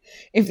me.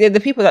 If they're the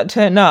people that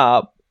turn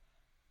up,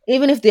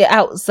 even if they're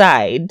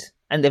outside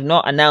and they've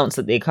not announced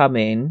that they come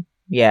in,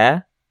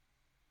 yeah,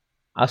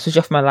 I'll switch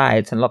off my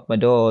lights and lock my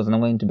doors, and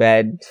I'm going to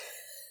bed.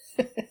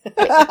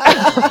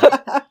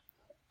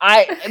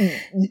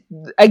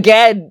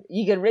 Again,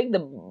 you can ring the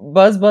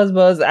buzz.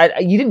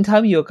 You didn't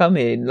tell me you were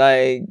coming,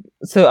 like,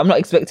 so I'm not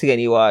expecting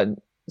anyone.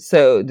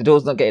 So the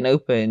door's not getting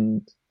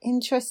opened.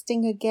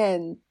 Interesting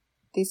again.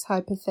 This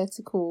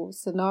hypothetical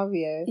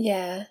scenario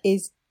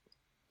is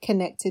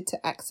connected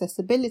to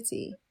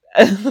accessibility.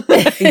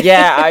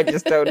 Yeah, I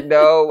just don't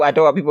know. I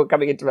don't want people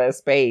coming into my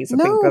space.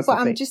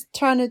 I'm just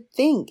trying to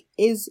think.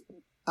 Is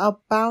our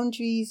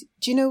boundaries?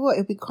 Do you know what?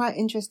 It'd be quite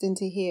interesting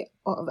to hear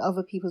of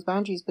other people's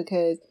boundaries,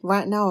 because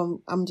right now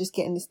I'm just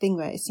getting this thing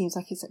where it seems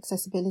like it's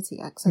accessibility,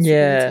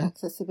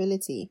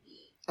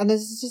 and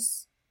there's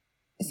just,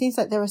 it seems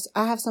like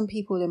I have some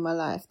people in my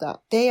life that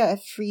they are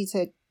free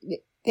to.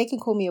 They can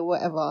call me at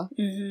whatever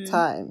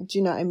time. Do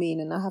you know what I mean?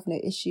 And I have no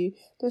issue.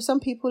 There are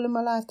some people in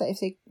my life that if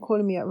they're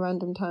calling me at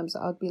random times,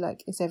 I'd be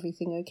like, is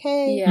everything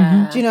okay?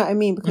 Yeah. Do you know what I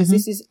mean? Because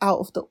this is out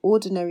of the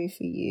ordinary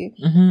for you.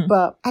 Mm-hmm.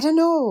 But I don't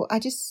know. I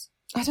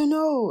don't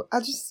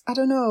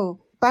know.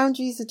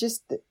 Boundaries are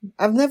just,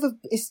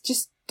 it's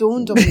just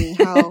dawned on me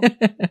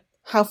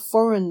how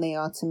foreign they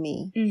are to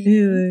me.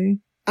 Really?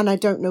 And I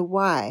don't know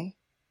why.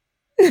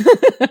 Is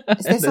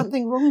there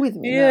something wrong with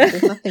me? Yeah. No,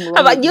 there's nothing wrong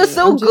But with you're me.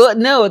 so good.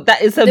 No,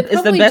 that is it's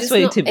the probably best just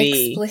way not to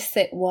be.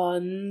 Explicit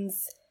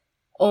ones,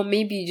 or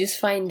maybe you just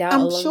find out. I'm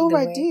along sure the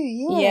I way. do.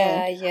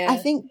 Yeah.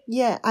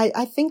 Yeah.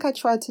 I think I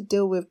try to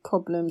deal with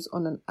problems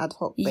on an ad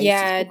hoc basis.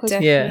 Yeah, because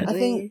definitely. I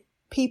think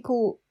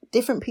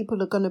different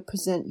people are going to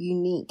present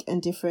unique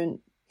and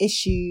different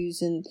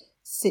issues and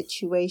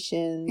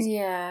situations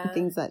and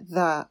things like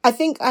that. I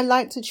think I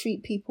like to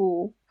treat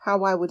people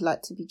how I would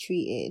like to be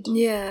treated.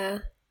 Yeah.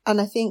 And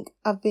I think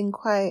I've been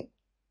quite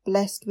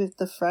blessed with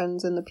the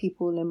friends and the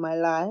people in my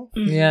life.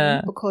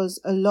 Yeah. Because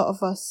a lot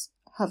of us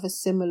have a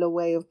similar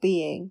way of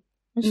being.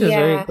 Which is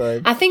very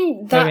good. I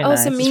think that Very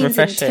also nice. It's means in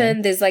refreshing.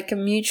 turn there's like a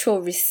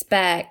mutual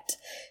respect.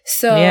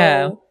 So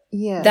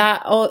Yeah.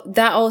 that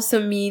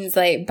also means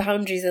like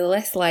boundaries are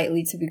less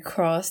likely to be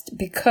crossed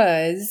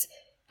because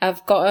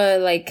I've got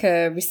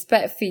a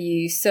respect for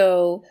you.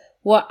 So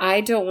what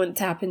I don't want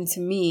to happen to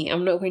me,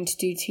 I'm not going to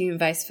do to you and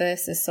vice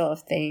versa sort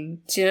of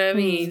thing. Do you know what I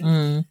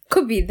mean?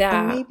 Could be that.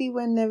 And maybe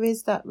when there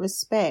is that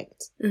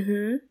respect,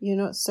 you're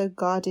not so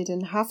guarded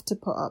and have to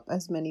put up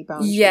as many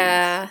boundaries.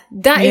 Yeah,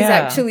 that is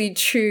actually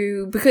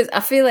true, because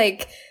I feel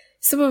like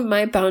some of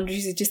my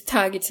boundaries are just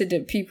targeted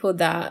at people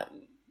that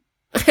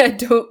I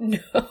don't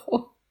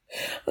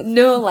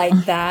know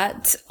like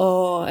that,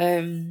 or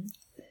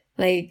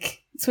like,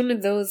 it's one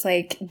of those,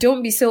 like,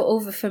 don't be so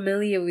over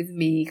familiar with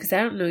me because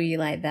I don't know you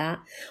like that.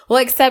 Well,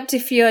 except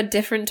if you're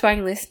different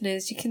twang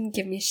listeners, you can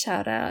give me a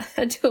shout out.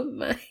 I don't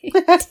mind.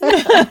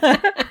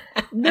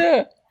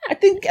 No, I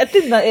think that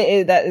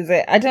that is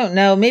it. I don't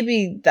know.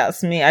 Maybe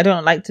that's me. I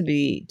don't like to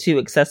be too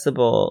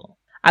accessible.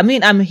 I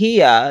mean, I'm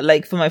here,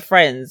 like, for my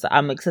friends,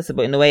 I'm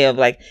accessible in the way of,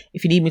 like,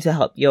 if you need me to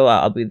help you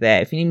out, I'll be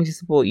there. If you need me to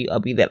support you,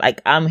 I'll be there.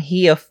 Like, I'm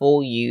here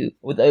for you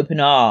with open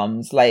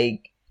arms.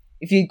 Like,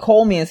 if you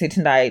call me and say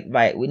tonight,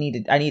 right,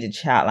 I need a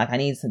chat, like, I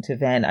need to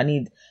vent,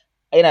 I'm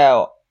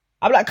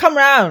like, come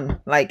round.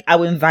 Like, I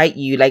will invite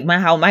you. Like, my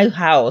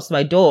house,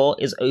 my door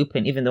is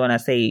open, even though when I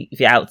say, if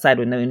you're outside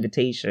with no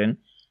invitation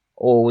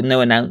or with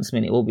no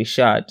announcement, it will be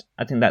shut.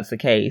 I think that's the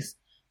case.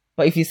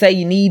 But if you say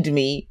you need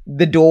me,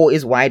 the door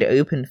is wide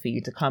open for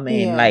you to come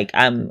in. Yeah. Like,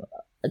 I'm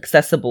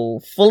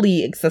accessible,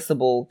 fully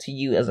accessible to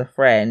you as a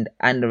friend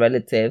and a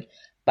relative.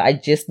 But I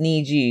just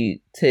need you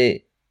to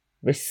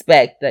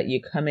respect that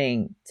you're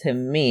coming to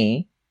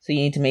me. So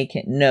you need to make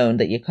it known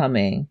that you're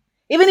coming.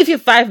 Even if you're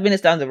 5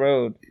 minutes down the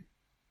road.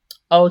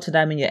 Oh,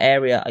 today I'm in your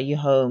area. Are you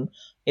home?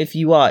 If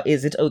you are,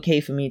 is it okay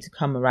for me to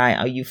come around?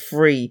 Are you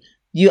free?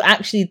 You're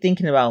actually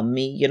thinking about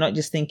me. You're not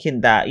just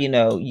thinking that, you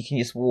can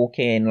just walk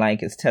in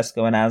like it's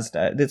Tesco and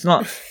Asda. There's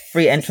not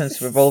free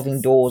entrance, revolving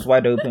doors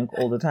wide open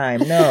all the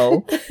time.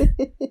 No.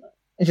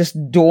 It's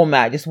just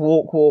doormat. Just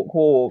walk.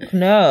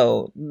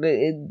 No.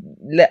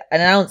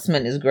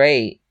 Announcement is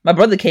great. My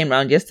brother came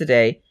around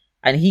yesterday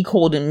and he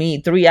called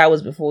me 3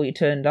 hours before he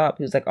turned up.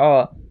 He was like,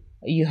 oh, are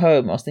you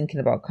home? I was thinking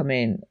about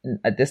coming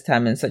at this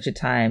time and such a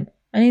time.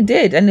 And he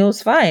did, and it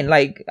was fine.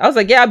 Like, I was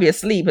like, yeah, I'll be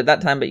asleep at that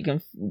time, but you can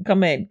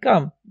come in.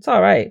 Come. It's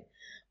all right.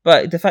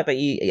 But the fact that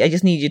I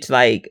just need you to,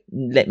 like,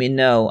 let me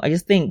know. I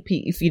just think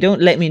if you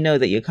don't let me know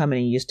that you're coming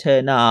and you just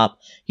turn up,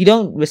 you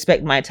don't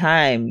respect my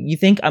time. You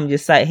think I'm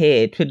just sat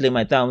here twiddling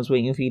my thumbs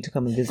waiting for you to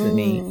come and visit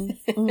me.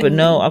 But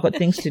no, I've got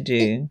things to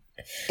do.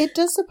 It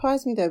does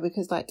surprise me, though,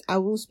 because, like, I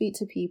will speak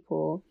to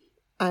people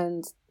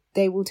and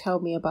they will tell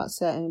me about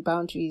certain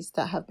boundaries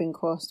that have been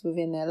crossed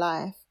within their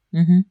life.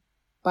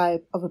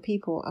 By other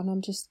people,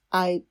 and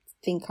I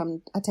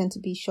tend to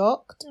be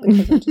shocked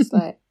because I'm just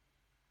like,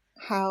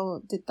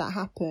 how did that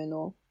happen,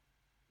 or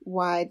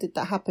why did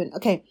that happen?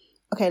 Okay,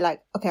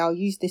 I'll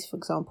use this for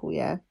example.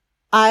 Yeah,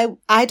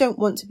 I don't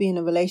want to be in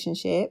a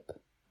relationship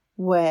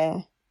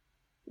where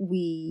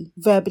we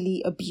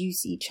verbally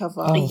abuse each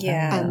other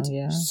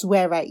and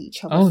swear at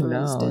each other, for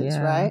instance,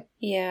 right?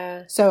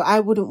 Yeah. So I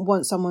wouldn't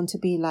want someone to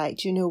be like,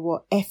 do you know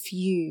what, F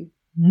you.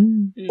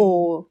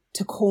 Or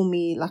to call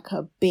me like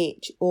a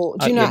bitch, or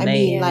do you know what I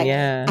mean? Like,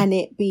 and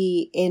it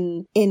be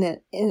in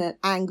an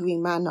angry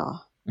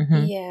manner.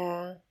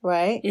 Yeah.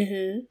 Right?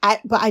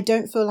 But I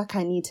don't feel like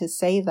I need to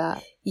say that.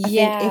 I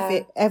think if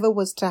it ever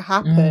was to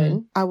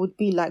happen, I would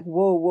be like,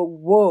 whoa.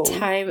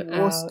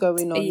 What's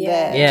going on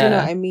there? Yeah. Do you know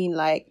what I mean?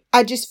 Like,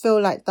 I just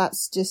feel like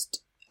that's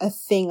just a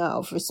thing out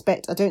of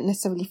respect. I don't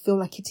necessarily feel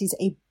like it is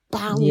a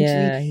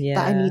boundary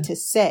that I need to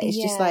set. It's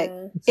just like,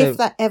 if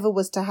that ever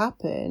was to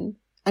happen,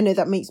 I know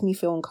that makes me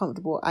feel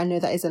uncomfortable. I know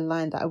that is a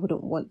line that I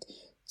wouldn't want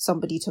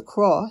somebody to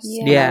cross.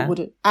 Yeah.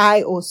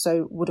 I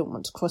also wouldn't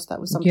want to cross that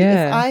with somebody.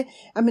 If I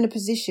am in a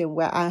position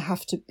where I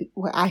have to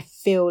where I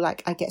feel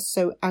like I get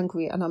so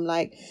angry and I'm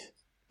like,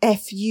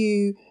 F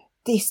you,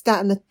 this, that,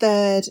 and the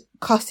third,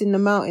 cussing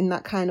them out in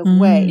that kind of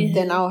way,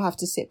 then I'll have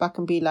to sit back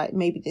and be like,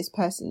 maybe this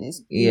person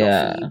is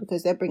not for you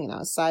because they're bringing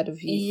out a side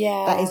of you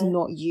that is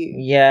not you.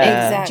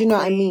 Yeah. Exactly. Do you know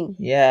what I mean?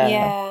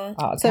 Yeah.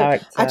 So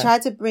character.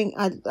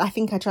 I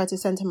think I try to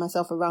center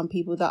myself around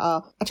people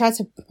I try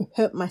to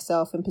put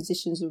myself in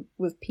positions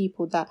with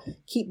people that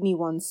keep me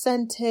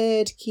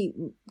one-centered,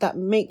 that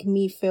make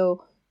me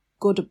feel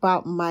good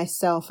about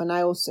myself, and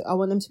I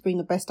want them to bring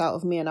the best out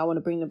of me, and I want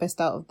to bring the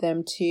best out of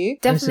them too.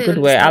 Definitely. It's a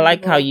good way. I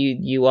like how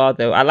you are,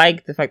 though. I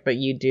like the fact that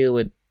you deal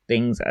with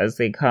things as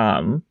they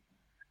come,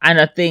 and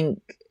I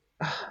think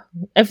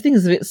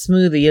everything's a bit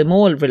smoother. You're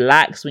more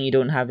relaxed when you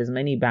don't have as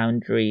many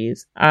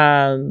boundaries.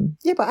 Yeah,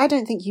 but I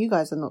don't think you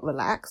guys are not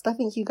relaxed. I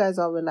think you guys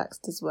are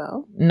relaxed as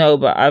well. No,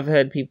 but I've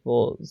heard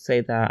people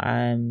say that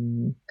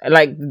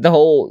like the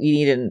whole you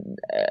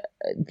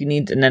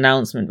need an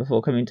announcement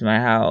before coming to my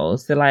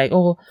house. They're like,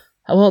 oh,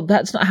 well,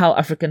 that's not how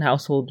African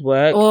households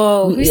work.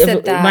 Oh, who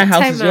said that? My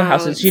house is your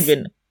house. It should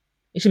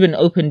be an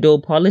open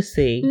door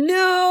policy.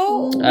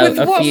 No, with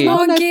what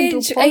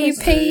mortgage are you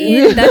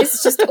paying? That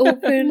is just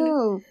open.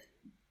 No.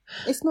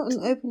 It's not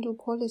an open door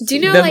policy. Do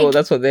you know,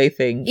 that's what they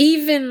think.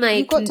 Even like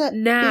you've got to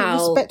now,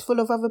 be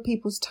respectful of other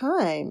people's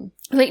time.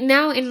 Like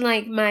now in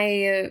like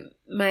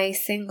my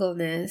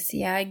singleness,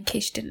 in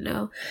case you didn't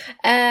know,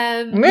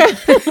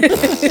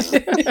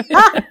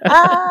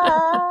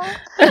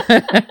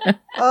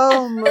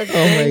 Oh my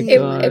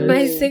God. In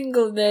my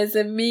singleness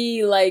and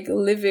me like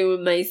living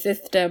with my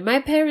sister, my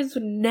parents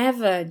would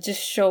never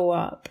just show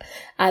up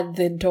at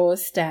the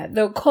doorstep.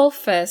 They'll call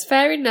first.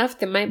 Fair enough,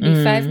 they might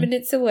be 5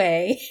 minutes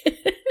away.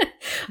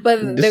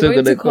 But they're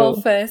going to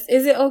call first.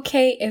 Is it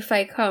okay if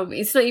I come?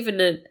 It's not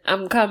even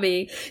I'm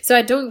coming. So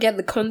I don't get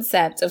the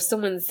concept of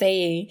someone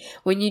saying,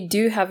 when you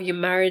do have your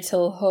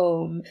marital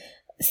home,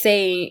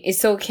 saying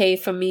it's okay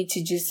for me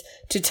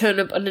to turn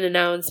up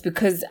unannounced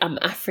because I'm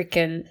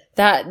African.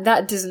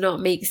 That does not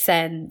make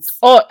sense.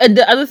 Oh, and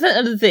the other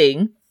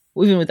thing,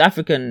 even with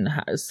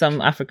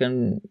some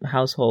African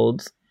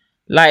households,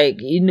 like,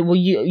 you know,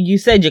 you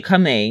said you're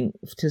coming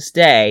to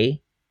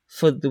stay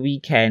for the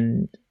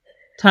weekend.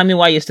 Tell me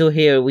why you're still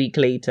here a week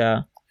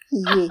later.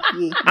 Yeah.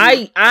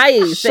 I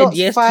said Shots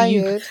yes fired. to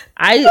you.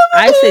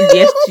 I said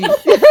yes to you.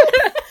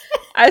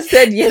 I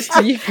said yes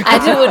to you. I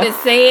didn't want to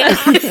say it.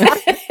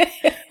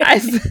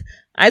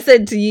 I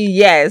said to you,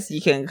 yes, you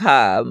can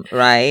come,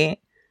 right?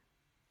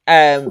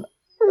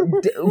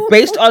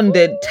 Based on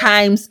the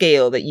time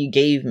scale that you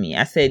gave me,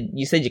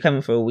 you said you're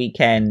coming for a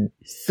weekend.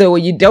 So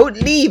when you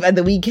don't leave at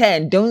the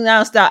weekend, don't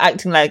now start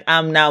acting like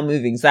I'm now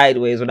moving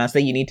sideways when I say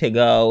you need to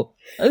go.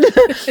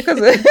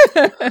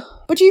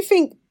 But do you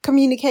think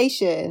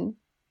communication,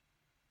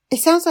 it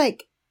sounds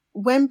like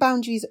when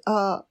boundaries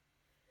are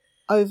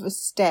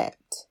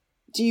overstepped,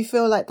 do you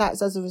feel like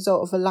that's as a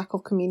result of a lack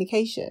of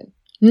communication?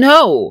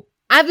 No.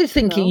 I was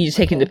thinking you're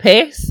taking the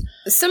piss.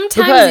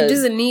 Sometimes it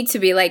doesn't need to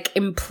be like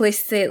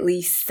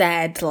implicitly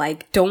said,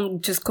 like,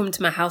 don't just come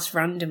to my house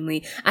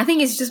randomly. I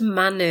think it's just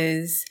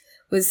manners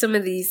with some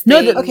of these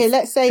things. No, okay,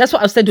 let's say that's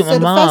what I've said with my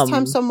mom. So the first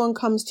time someone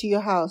comes to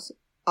your house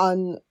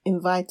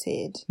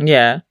uninvited,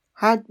 yeah,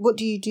 what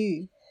do you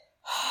do?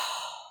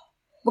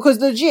 Because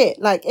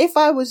legit, like, if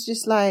I was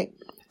just like,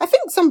 I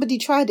think somebody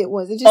tried it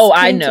once. They just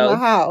came to my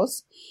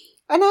house,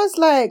 and I was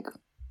like,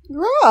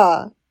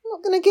 "Rah, I'm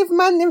not gonna give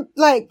man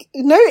like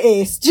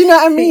notice." Do you know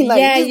what I mean?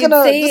 Like, he's gonna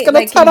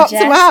like turn up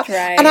to my house.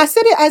 Right? And I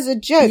said it as a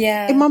joke.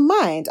 Yeah. In my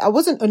mind, I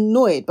wasn't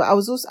annoyed, but I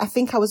was also, I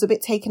think I was a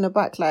bit taken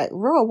aback. Like,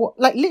 "Rah, what?"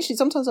 Like, literally,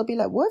 sometimes I'll be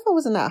like, "What if I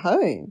wasn't at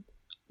home?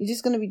 You're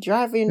just gonna be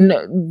driving?"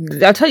 No,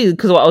 I'll tell you,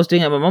 because what I was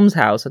doing at my mum's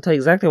house. I'll tell you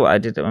exactly what I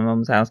did at my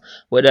mum's house.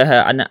 Whether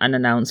her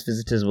unannounced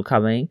visitors were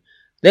coming,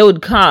 they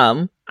would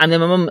come, and then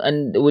my mum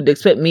would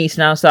expect me to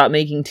now start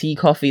making tea,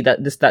 coffee, that,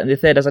 and the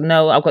third. I was like,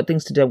 no, I've got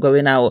things to do. I'm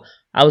going out.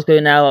 I was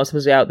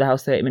supposed to be out the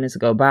house 30 minutes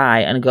ago. Bye,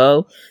 and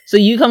go. So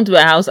you come to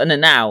my house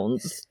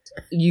unannounced.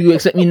 You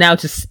expect me now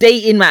to stay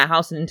in my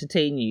house and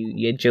entertain you.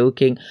 You're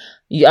joking.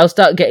 I'll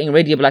start getting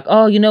ready. I'll be like,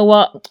 oh, you know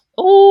what?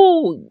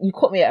 Oh, you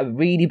caught me at a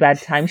really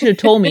bad time. You should have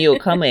told me you were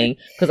coming,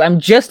 because I'm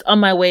just on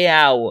my way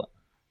out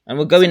and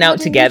we're going out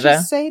together. You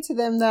just say to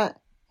them that,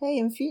 hey,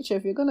 in future,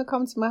 if you're going to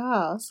come to my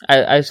house,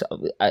 I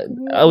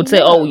would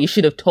say, oh, you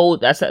should have told.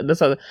 That's what you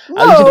should have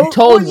what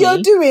told me.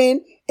 You're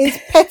doing is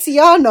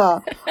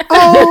Petiana.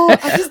 Oh,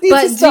 I just need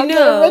to start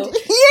getting ready.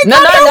 No,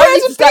 I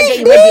need to start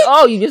getting ready.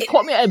 Oh, you just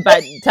caught me at a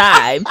bad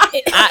time.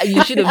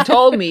 You should have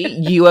told me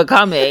you were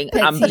coming.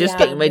 I'm just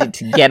getting ready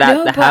to get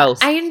out the house.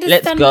 I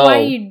understand why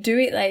you do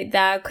it like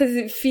that, because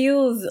it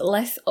feels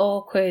less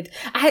awkward.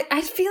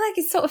 I feel like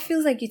it sort of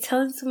feels like you're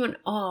telling someone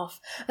off.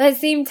 At the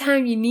same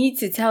time, you need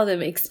to tell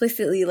them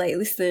explicitly, like,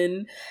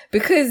 listen,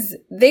 because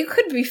they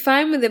could be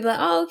fine with it, like,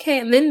 oh, okay,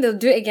 and then they'll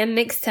do it again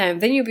next time.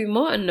 Then you'll be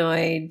more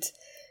annoyed.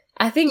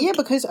 I think... Yeah,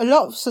 because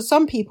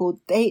some people,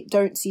 they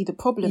don't see the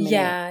problem in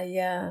it.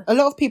 Yeah. A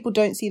lot of people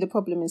don't see the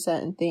problem in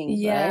certain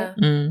things, right?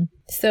 Mm.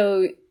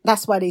 So...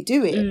 That's why they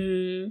do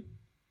it.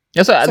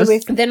 That's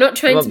what they're not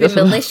trying to be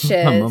malicious.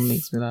 My mum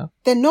makes me laugh.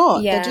 They're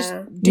not. Yeah. They're just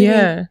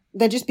doing...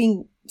 They're just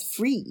being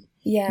free.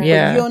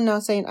 Yeah. But you're now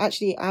saying,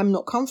 actually, I'm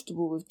not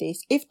comfortable with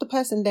this. If the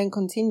person then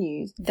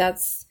continues...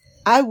 That's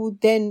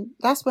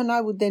when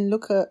I would then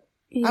look at...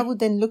 I would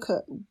then look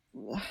at...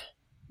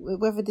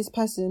 whether this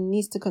person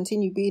needs to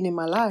continue being in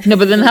my life. No,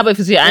 but then how about if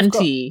it's your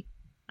auntie?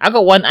 I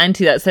got one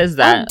auntie that says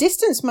that. I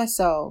distance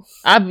myself.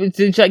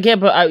 Yeah,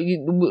 but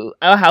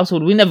our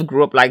household, we never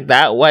grew up like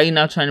that. Why are you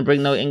now trying to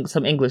bring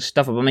some English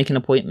stuff about making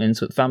appointments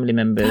with family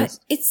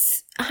members? But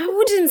I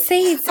wouldn't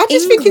say it's I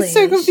just think it's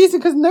so confusing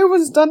because no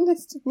one's done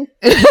this to me.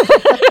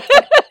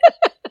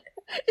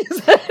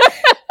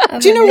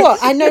 Do you know what?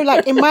 I know,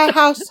 like, in my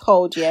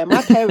household,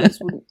 my parents,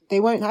 they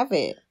won't have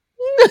it.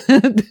 They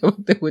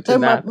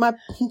wouldn't.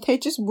 They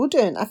just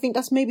wouldn't. I think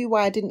that's maybe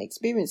why I didn't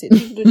experience it.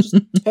 They would just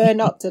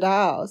turn up to the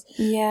house.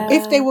 Yeah.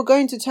 If they were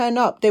going to turn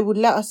up, they would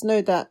let us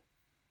know that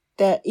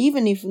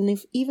even if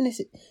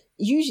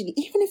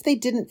they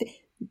didn't,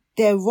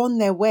 they're on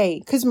their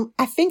way. Because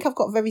I think I've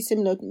got very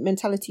similar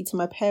mentality to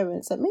my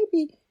parents. That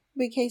maybe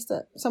be a case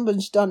that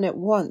someone's done it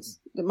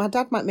once. My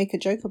dad might make a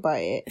joke about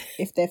it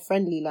if they're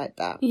friendly like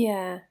that.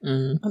 Yeah.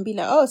 And be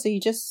like, oh, so you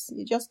just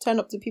turn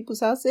up to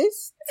people's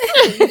houses?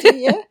 You do,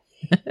 yeah.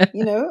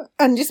 You know,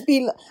 and just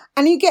be like,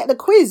 and you get the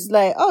quiz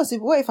like, oh, so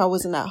what if I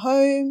wasn't at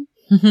home?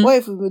 What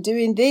if we were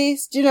doing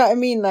this? Do you know what I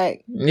mean?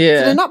 Like, Yeah.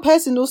 so then that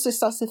person also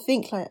starts to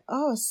think like,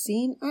 oh,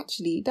 see,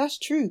 actually, that's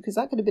true, because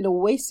that could have been a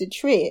wasted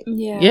trip.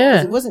 Yeah.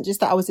 Yeah. It wasn't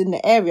just that I was in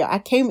the area. I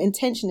came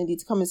intentionally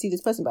to come and see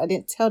this person, but I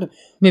didn't tell them.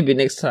 Maybe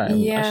next time.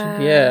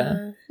 Yeah.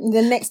 And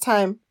then next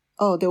time,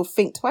 oh, they'll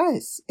think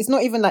twice. It's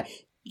not even like,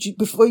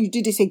 before you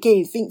do this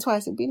again, think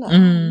twice. It'll be like,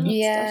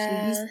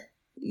 Yeah.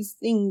 These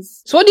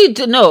things. So what do you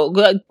do? No,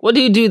 what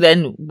do you do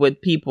then with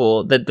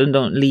people that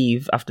don't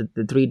leave after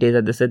the 3 days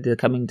that they said they're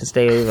coming to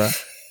stay over?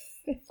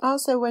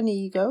 Also, when are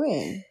you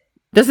going?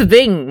 That's the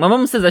thing. My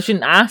mom says I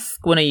shouldn't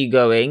ask when are you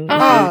going. They're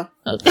not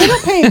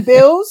paying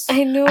bills.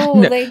 I know.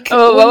 No. Like,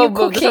 Oh, when well, you're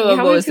cooking, some of how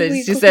my many mom people are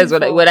you she cooking says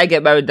for? when I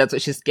get married, that's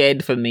what she's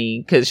scared for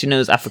me because she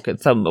knows Africa.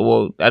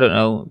 Well, I don't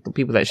know, the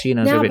people that she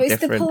knows are No, a but bit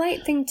it's the different.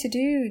 polite thing to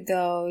do,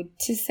 though,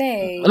 to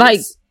say.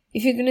 Like,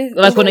 if you're gonna,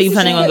 like when are you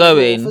planning on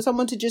going? For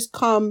someone to just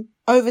come,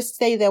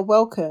 overstay their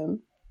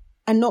welcome,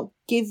 and not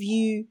give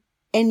you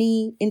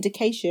any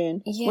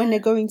indication when they're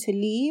going to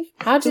leave.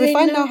 How do so they if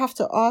I know? now have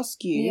to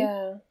ask you,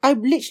 Yeah.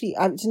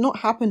 it's not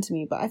happened to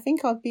me, but I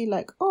think I'd be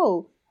like,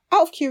 oh,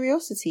 out of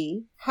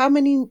curiosity, how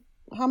many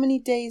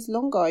days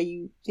longer are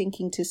you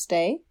thinking to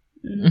stay?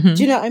 Mhm.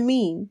 Do you know what I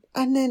mean?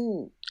 And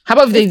then How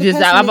about if they the just?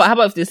 person How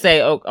about if they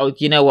say, "Oh,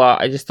 you know what?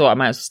 I just thought I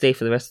might as well stay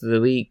for the rest of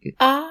the week."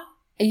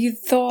 You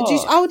thought.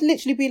 I would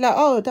literally be like,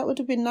 oh, that would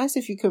have been nice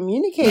if you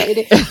communicated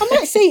it. I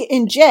might say it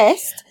in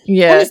jest.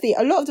 Yeah. Honestly,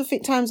 a lot of the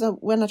times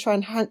when I try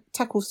and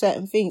tackle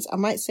certain things, I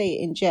might say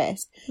it in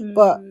jest.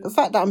 But the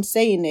fact that I'm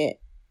saying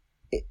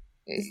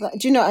it's like,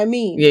 do you know what I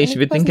mean? Yeah, you And should if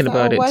be the thinking person's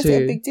about like, it why is it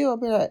too. a big deal? I'll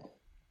be like,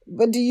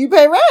 but do you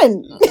pay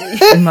rent?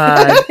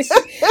 Mad.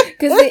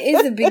 Because it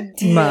is a big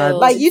deal. Mad.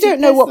 Like, you It's your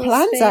don't know what personal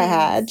plans I space.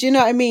 had. Do you know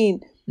what I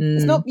mean?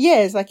 It's Mm. not,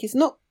 it's like, it's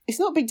not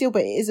a big deal,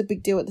 but it is a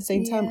big deal at the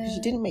same time because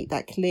you didn't make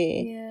that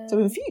clear. Yeah. So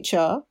in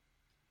future,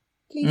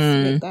 please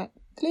make that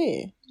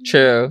clear.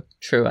 True.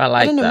 I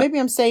like I don't know, that. maybe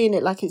I'm saying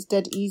it like it's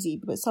dead easy,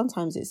 but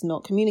sometimes it's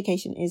not.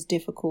 Communication is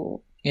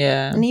difficult.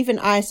 Yeah, And even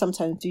I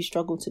sometimes do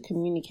struggle to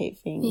communicate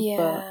things.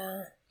 But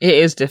it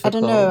is I difficult.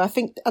 don't know. I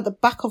think at the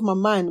back of my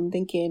mind, I'm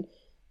thinking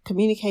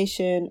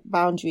communication,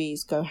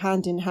 boundaries go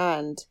hand in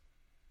hand.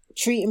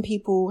 Treating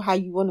people how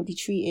you want to be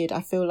treated,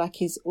 I feel like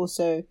is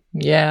also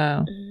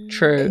Yeah,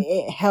 true.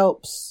 it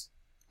helps.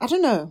 I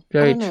don't know.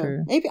 Very I don't know.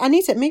 true. Maybe I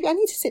need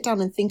to sit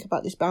down and think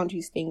about this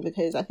boundaries thing,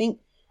 because I think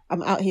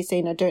I'm out here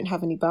saying I don't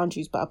have any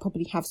boundaries, but I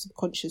probably have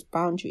subconscious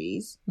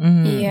boundaries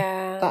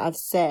that I've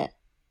set.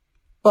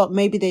 But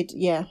maybe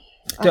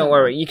Don't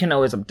worry, you can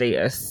always update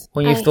us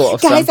when you've thought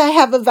of guys, some. I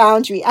have a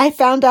boundary. I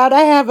found out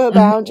I have a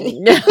boundary.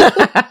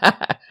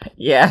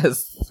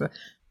 Yes.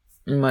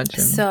 Imagine.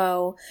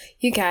 So,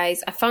 you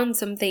guys, I found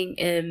something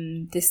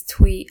in this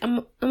tweet.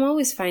 I'm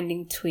always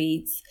finding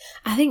tweets.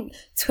 I think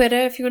Twitter,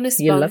 if you want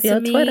to You love sponsor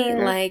your me,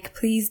 Twitter. like,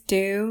 please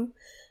do.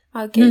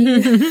 I'll get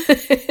you.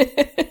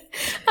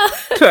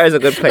 Twitter is a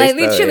good place. Like,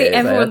 literally though,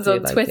 everyone's I on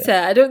feel like Twitter.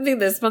 I don't think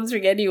they're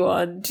sponsoring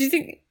anyone. Do you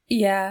think?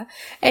 Yeah.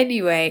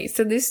 Anyway,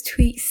 so this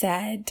tweet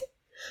said,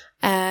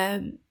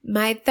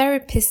 my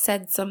therapist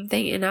said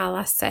something in our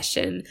last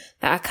session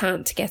that I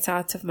can't get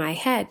out of my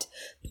head.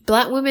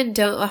 Black women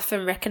don't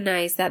often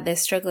recognize that they're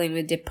struggling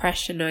with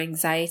depression or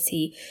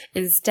anxiety.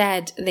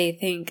 Instead, they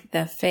think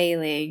they're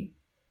failing.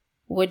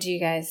 What do you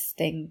guys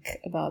think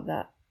about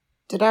that?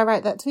 Did I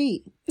write that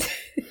tweet?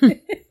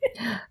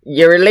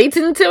 You're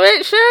relating to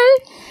it,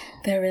 Shay?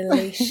 The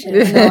relation.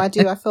 No, I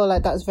do. I feel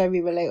like that's very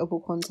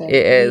relatable content.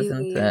 It is,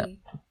 isn't it?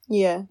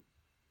 Yeah.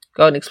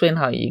 Go and explain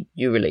how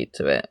you relate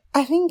to it.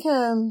 I think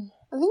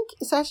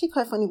it's actually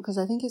quite funny because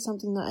I think it's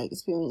something that I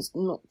experienced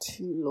not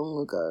too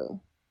long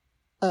ago.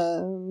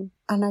 And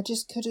I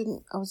just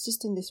I was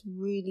just in this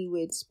really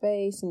weird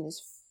space, in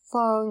this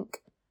funk,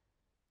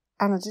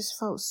 and I just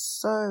felt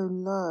so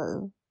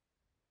low.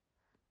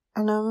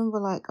 And I remember,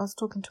 like, I was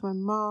talking to my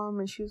mom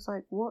and she was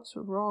like, what's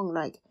wrong?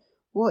 Like,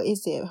 what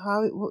is it?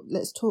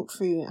 Let's talk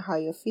through how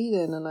you're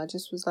feeling. And I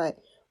just was like,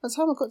 by the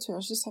time I got to it, I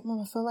was just like,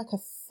 Mom, I feel like a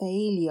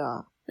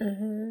failure.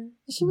 And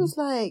she was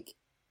like,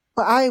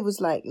 but I was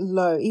like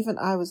low. Even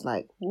I was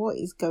like, what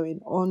is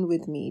going on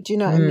with me? Do you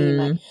know what I mean?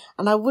 Like,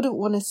 and I wouldn't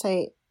want to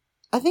say,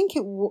 I think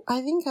there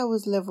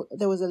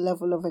was a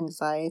level of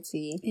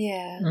anxiety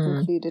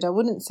included. I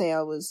wouldn't say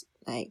I was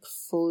like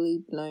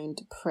fully blown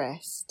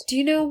depressed. Do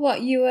you know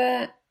what you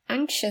were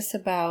anxious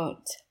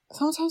about?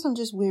 Sometimes I'm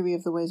just weary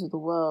of the ways of the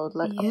world.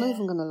 Like, I'm not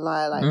even going to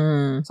lie.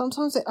 Like,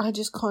 sometimes I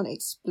just can't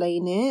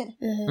explain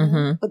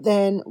it. But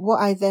then what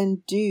I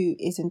then do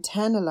is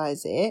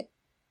internalize it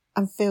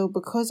and feel,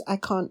 because I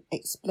can't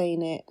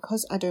explain it,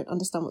 because I don't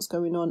understand what's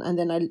going on. And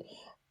then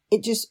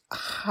it just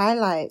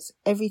highlights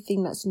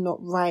everything that's not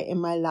right in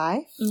my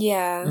life.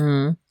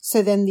 Yeah.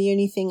 So then the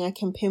only thing I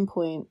can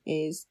pinpoint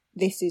is,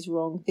 this is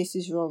wrong, this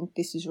is wrong,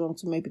 this is wrong.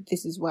 So maybe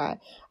this is why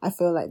I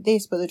feel like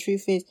this. But the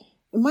truth is,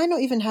 it might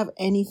not even have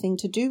anything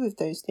to do with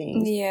those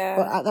things. Yeah.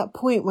 But at that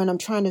point when I'm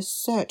trying to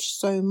search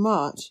so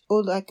much,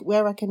 or like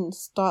where I can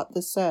start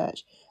the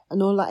search,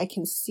 and all that I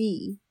can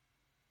see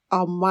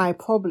are my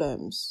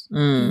problems.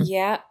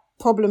 Yeah.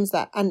 problems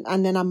that,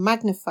 and then I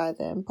magnify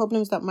them,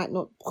 problems that might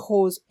not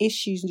cause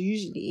issues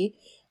usually.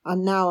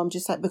 And now I'm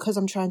just like, because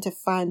I'm trying to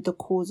find the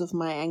cause of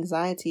my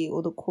anxiety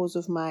or the cause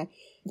of my,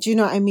 do you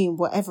know what I mean?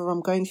 Whatever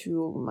I'm going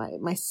through, or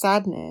my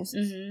sadness,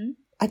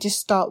 I just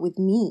start with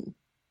me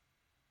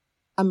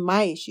and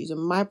my issues and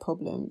my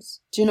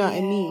problems. Do you know what I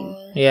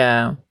mean?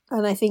 Yeah.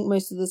 And I think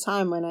most of the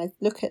time when I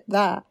look at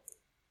that,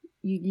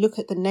 you look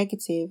at the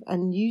negative,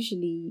 and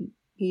usually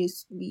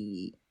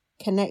we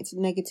connect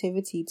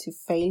negativity to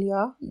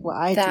failure. What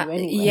I do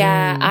anyway.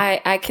 Yeah,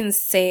 I can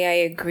say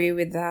I agree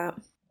with that.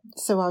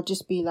 So I'll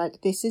just be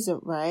like, this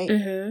isn't right.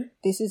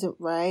 This isn't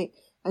right.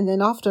 And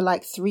then after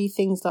like 3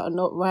 things that are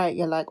not right,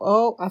 you're like,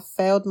 oh, I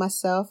failed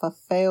myself. I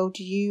failed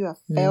you. I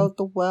failed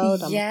the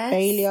world. I'm a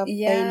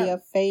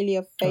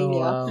failure. Oh,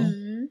 wow.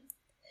 And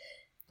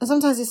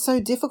sometimes it's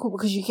so difficult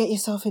because you get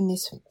yourself in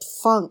this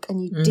funk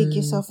and you dig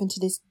yourself into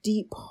this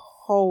deep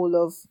hole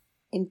of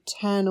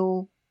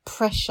internal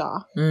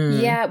pressure.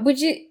 Yeah. Would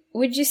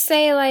you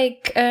say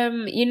like,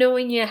 you know,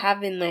 when you're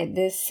having like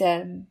this,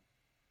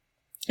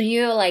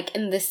 you're like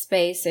in this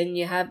space and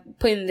you have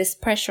putting this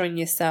pressure on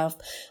yourself,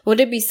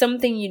 would it be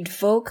something you'd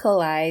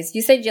vocalize?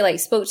 You said you like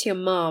spoke to your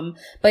mom,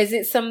 but is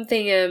it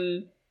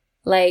something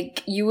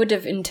like you would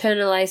have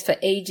internalized for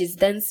ages,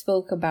 then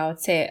spoke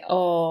about it,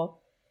 or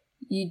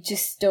you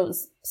just don't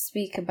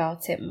speak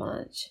about it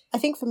much? I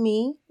think for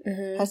me,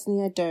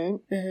 personally, I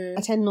don't.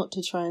 I tend not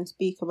to try and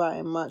speak about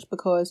it much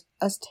because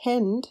I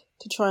tend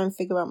to try and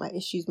figure out my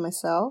issues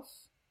myself.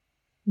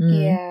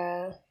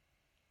 Yeah.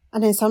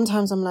 And then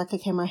sometimes I'm like,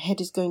 okay, my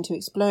head is going to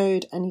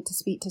explode. I need to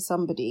speak to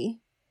somebody.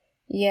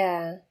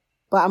 Yeah.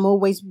 But I'm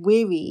always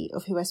weary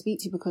of who I speak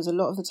to because a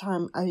lot of the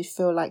time I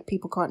feel like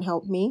people can't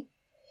help me.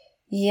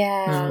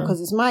 Yeah. Because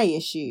it's my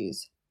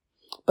issues.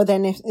 But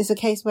then if it's a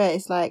case where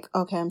it's like,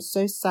 okay, I'm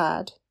so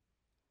sad,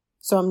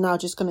 so I'm now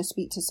just going to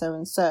speak to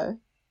so-and-so,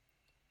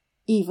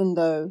 even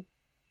though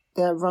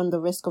they run the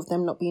risk of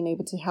them not being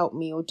able to help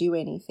me or do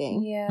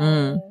anything.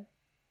 Yeah.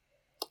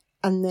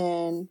 And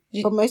then,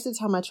 but most of the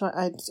time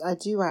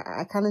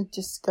I kind of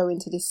just go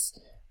into this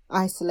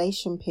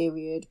isolation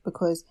period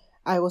because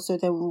I also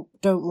then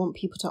don't want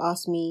people to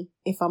ask me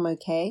if I'm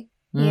okay.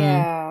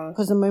 Yeah.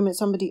 Because the moment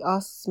somebody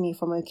asks me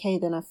if I'm okay,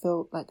 then I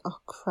feel like, oh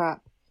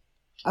crap,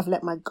 I've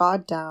let my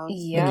guard down.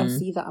 Yeah. They can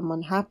see that I'm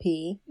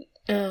unhappy.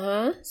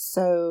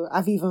 So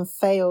I've even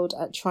failed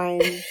at trying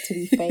to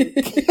be fake.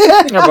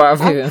 I've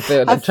even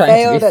failed at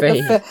trying to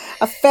be fake.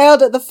 I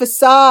failed at the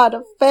facade.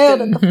 I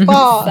failed at the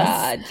farce.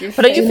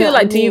 But don't you feel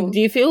like, do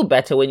you feel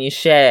better when you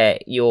share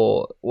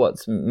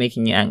what's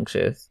making you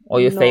anxious or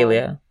your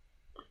failure?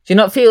 Do you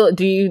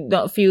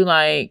not feel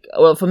like,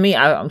 well, for me,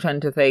 I'm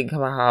trying to think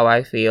about how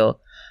I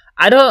feel.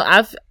 I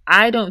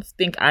don't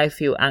think I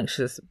feel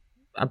anxious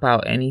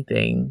about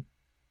anything,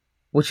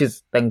 which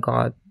is, thank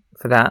God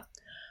for that.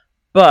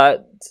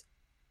 But,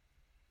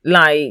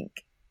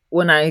 like,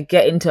 when I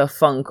get into a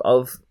funk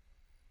of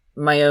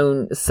my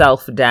own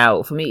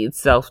self-doubt, for me, it's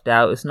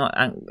self-doubt. It's not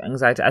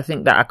anxiety. I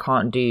think that I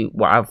can't do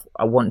what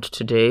I want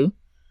to do.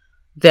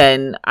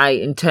 Then I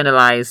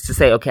internalize to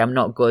say, okay, I'm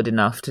not good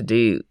enough to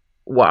do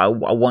what I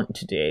want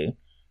to do.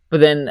 But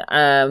then,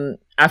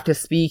 after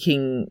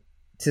speaking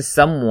to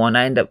someone,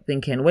 I end up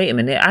thinking, wait a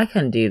minute, I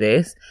can do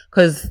this.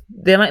 Because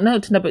they're like, no,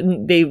 but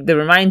they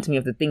remind me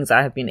of the things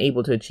I have been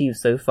able to achieve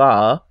so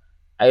far.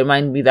 It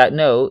remind me that,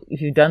 no, if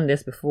you've done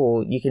this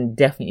before, you can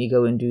definitely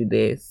go and do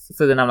this.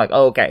 So then I'm like,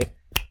 oh, okay,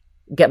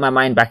 get my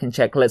mind back in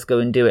check. Let's go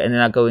and do it. And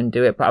then I go and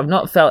do it. But I've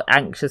not felt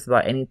anxious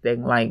about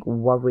anything, like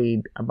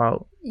worried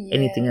about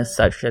anything as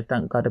such, I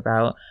thank God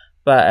about.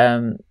 But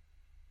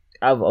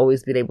I've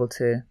always been able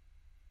to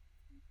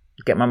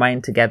get my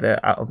mind together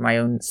out of my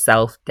own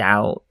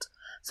self-doubt.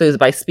 So it's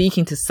by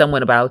speaking to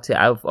someone about it,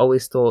 I've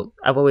always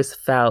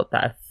felt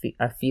that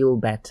I feel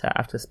better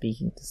after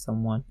speaking to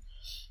someone.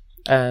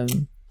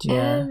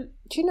 Yeah.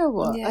 Do you know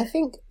what? I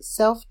think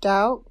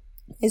self-doubt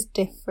is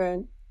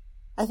different.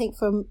 I think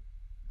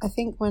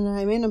when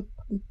I'm in a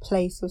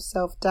place of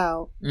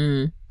self-doubt,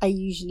 I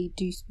usually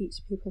do speak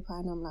to people about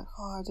it, and I'm like,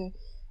 oh, I don't,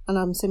 and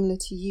I'm similar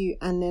to you.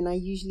 And then I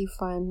usually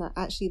find that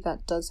actually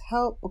that does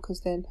help,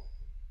 because then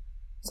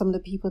some of the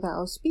people that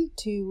I'll speak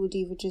to would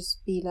either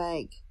just be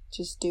like,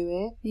 just do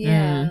it.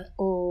 Yeah.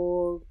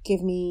 Or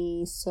give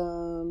me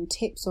some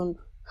tips on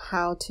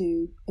how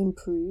to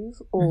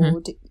improve,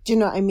 or do you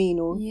know what I mean?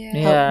 Or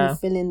help me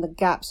fill in the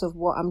gaps of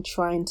what I'm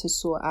trying to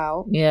sort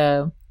out.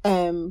 Yeah.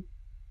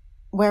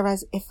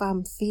 Whereas if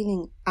I'm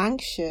feeling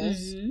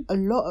anxious,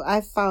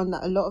 I've found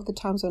that a lot of the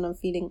times when I'm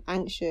feeling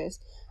anxious,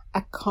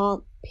 I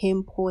can't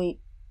pinpoint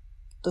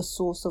the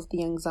source of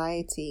the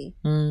anxiety.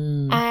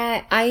 And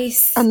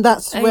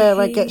that's where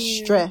I get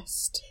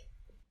stressed,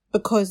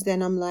 because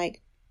then I'm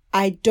like,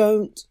 I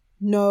don't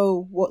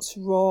know what's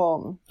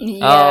wrong.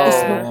 Yeah.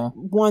 It's not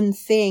one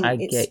thing.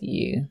 It's get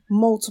you.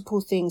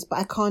 Multiple things, but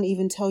I can't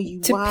even tell you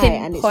to why.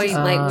 Pinpoint, and it's just,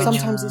 like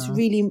sometimes it's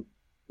really,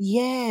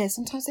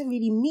 sometimes they're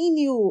really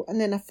menial,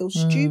 and then I feel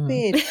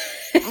stupid.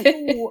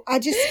 I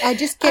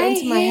just get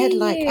into my head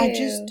like,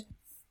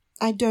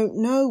 I don't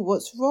know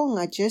what's wrong.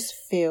 I just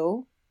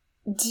feel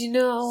Do you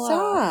know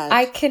Sad.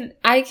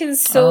 I can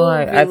so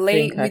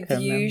relate I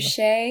with you,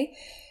 Shay,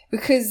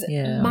 because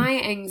Yeah.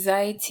 my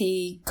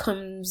anxiety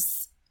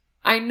comes.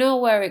 I know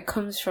where it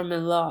comes from a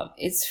lot.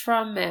 It's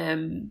from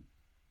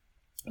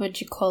what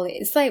do you call it?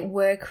 It's like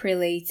work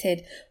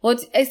related. Well,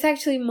 it's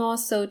actually more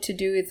so to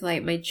do with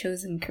like my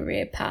chosen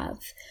career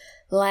path,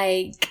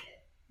 like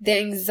the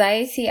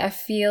anxiety I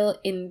feel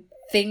in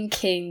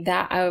thinking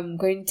that I'm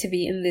going to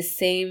be in the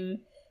same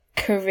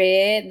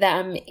career that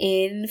I'm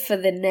in for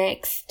the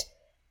next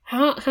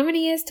how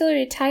many years till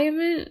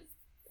retirement?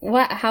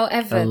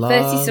 However,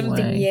 30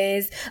 something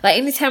years. Like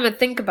anytime I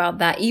think about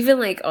that, even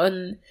like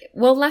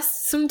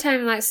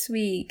sometime last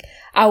week,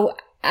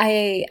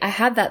 I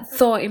had that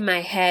thought in my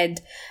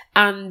head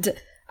and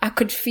I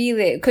could feel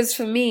it. Because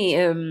for me,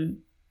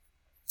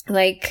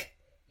 like,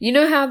 you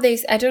know how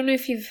I don't know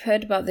if you've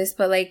heard about this,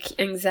 but like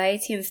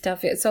anxiety and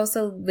stuff, it's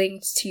also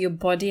linked to your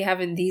body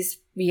having these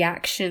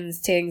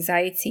reactions to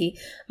anxiety.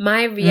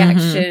 My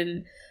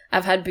reaction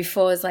I've had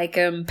before is like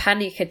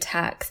panic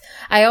attacks.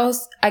 I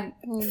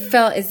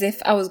felt as if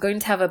I was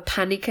going to have a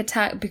panic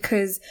attack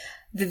because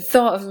the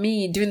thought of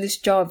me doing this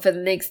job for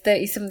the next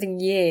 30 something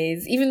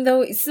years, even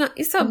though it's not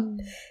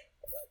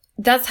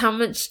that's how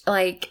much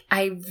like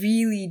I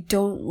really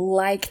don't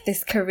like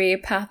this career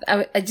path.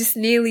 I just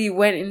nearly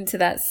went into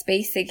that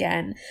space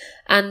again.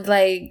 And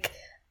like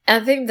I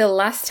think the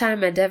last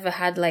time I'd ever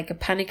had like a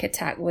panic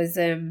attack was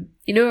around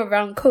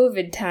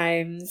COVID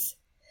times.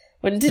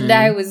 When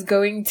Tadai was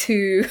going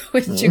to,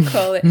 what do you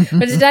call it?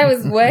 When Tadai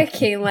was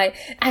working, like,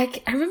 I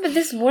remember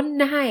this one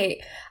night,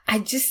 I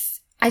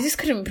just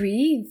couldn't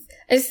breathe.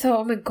 I just thought,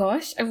 oh my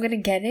gosh, I'm gonna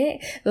get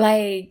it.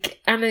 Like,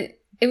 and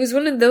it was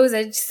one of those,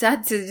 I just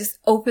had to just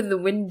open the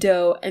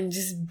window and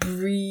just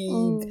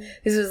breathe.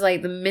 This was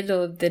like the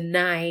middle of the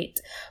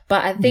night.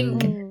 But I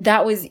think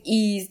that was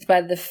eased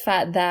by the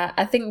fact that,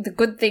 I think the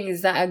good thing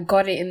is that I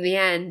got it in the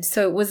end,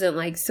 so it wasn't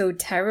like so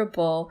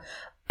terrible.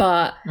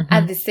 But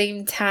at the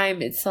same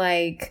time, it's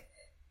like,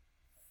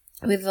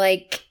 with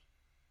like,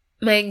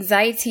 my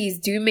anxieties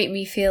do make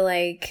me feel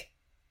like,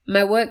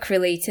 my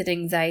work-related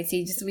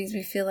anxiety just makes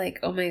me feel like,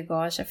 oh my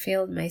gosh, I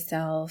failed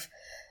myself.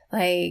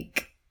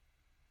 Like,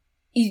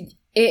 it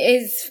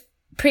is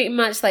pretty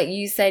much like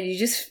you said,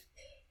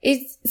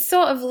 it's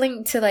sort of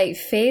linked to like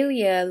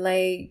failure.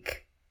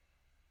 Like,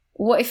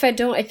 what if I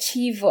don't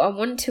achieve what I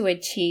want to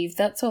achieve?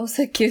 That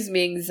also gives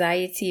me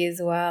anxiety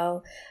as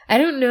well. I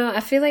don't know.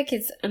 I feel like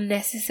it's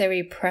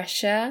unnecessary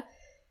pressure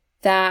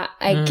that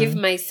I give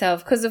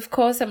myself. Because of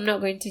course I'm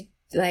not going to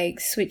like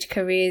switch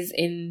careers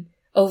in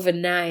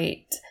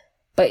overnight.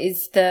 But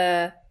it's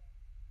the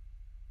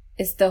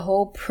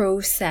whole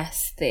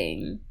process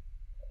thing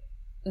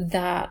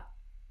that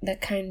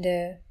kind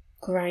of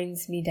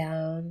grinds me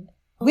down.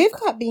 With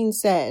that being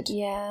said,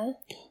 yeah,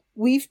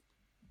 we're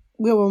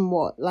on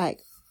what,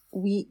 like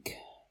week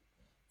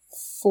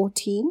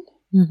 14?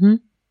 I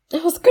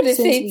was going to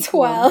say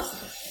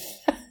 12.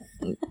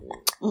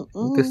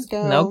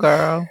 No,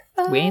 girl.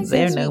 We ain't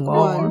there no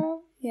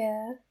more.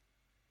 Yeah.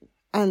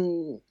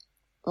 And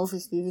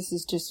obviously this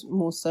is just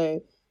more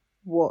so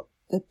what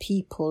the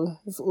people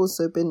have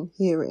also been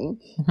hearing.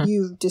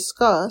 You've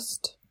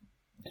discussed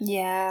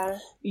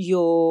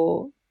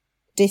your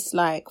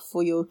dislike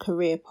for your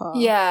career path.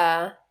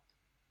 Yeah.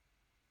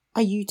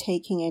 Are you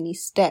taking any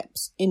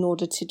steps in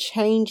order to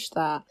change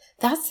that?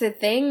 That's the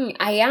thing.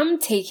 I am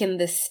taking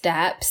the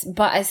steps,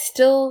 but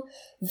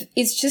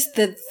it's just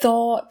the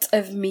thought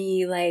of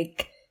me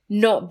like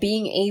not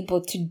being able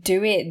to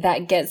do it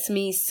that gets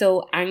me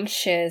so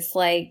anxious.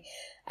 Like,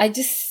 I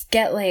just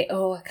get like,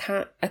 oh,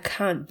 I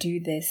can't do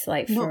this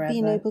like forever. Not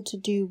being able to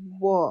do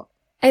what?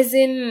 As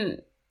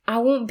in, I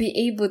won't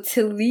be able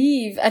to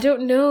leave. I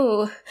don't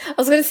know. I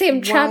was going to say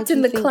I'm trapped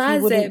in the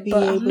closet,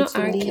 but I'm not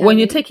arguing. When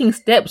you're taking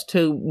steps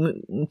to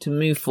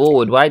move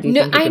forward, why do you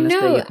think you're going to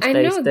stay still? I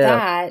know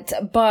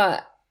that,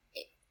 but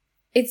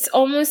it's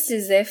almost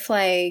as if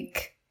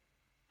like,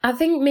 I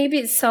think maybe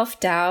it's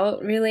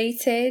self-doubt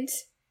related.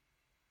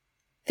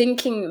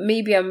 Thinking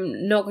maybe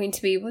I'm not going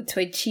to be able to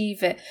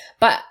achieve it.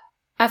 But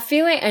I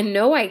feel like I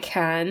know I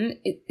can.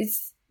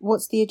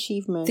 What's the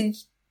achievement?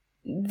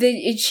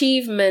 The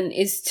achievement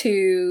is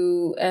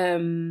to,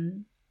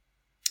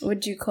 what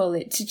do you call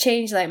it? To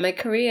change like my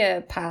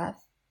career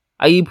path.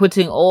 Are you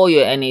putting all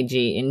your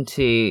energy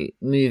into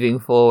moving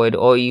forward,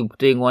 or are you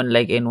doing one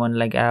leg in, one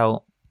leg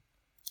out?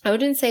 I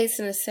wouldn't say it's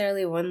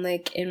necessarily one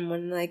leg in,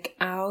 one leg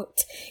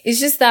out. It's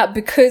just that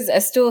because I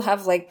still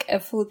have like a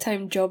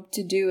full-time job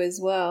to do as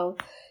well.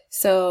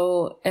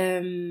 So,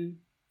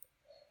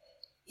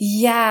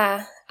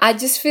 yeah, I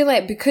just feel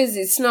like because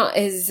it's not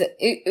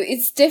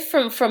it's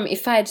different from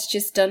if I had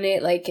just done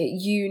it like at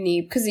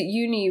uni, because at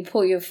uni you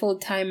put your full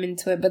time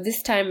into it, but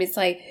this time it's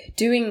like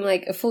doing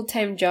like a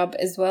full-time job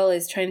as well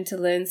as trying to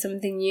learn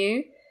something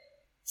new.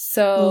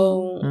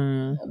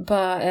 So,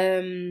 but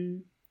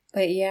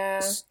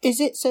yeah.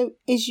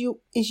 Is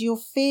your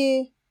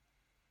fear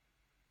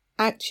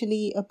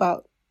actually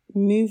about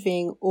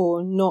moving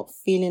or not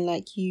feeling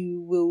like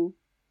you will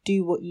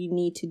do what you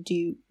need to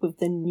do with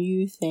the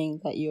new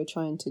thing that you're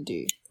trying to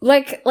do.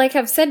 Like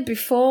I've said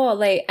before,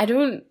 like,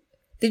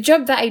 the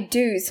job that I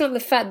do, it's not the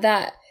fact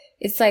that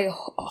it's like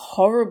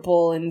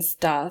horrible and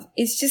stuff.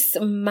 It's just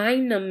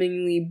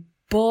mind-numbingly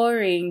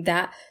boring.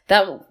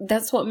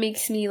 That's what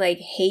makes me like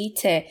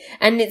hate it.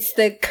 And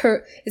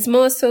it's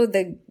more so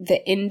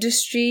the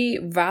industry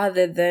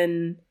rather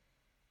than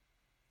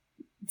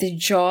the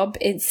job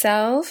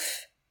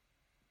itself.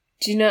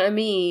 Do you know what I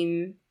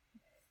mean?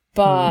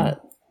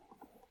 But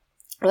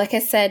like I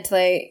said,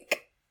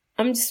 like,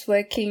 I'm just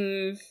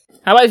working.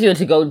 How about if you were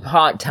to go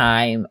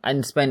part-time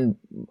and spend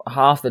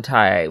half the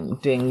time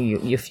doing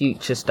your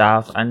future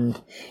stuff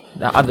and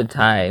the other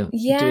time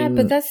doing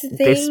but that's the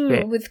this thing.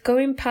 bit? With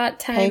going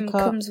part-time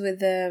comes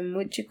with,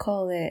 what do you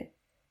call it?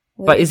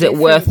 But is it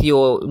worth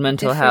your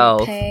mental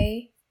health?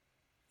 Pay?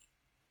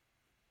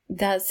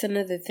 That's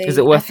another thing. Is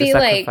it worth I feel the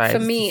like, sacrifice? for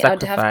me,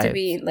 I'd have to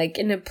be, like,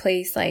 in a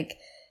place, like,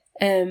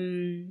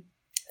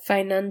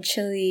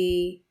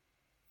 financially...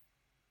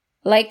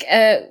 Like,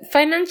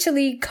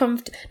 financially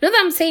comfortable. Not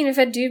that I'm saying if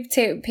I do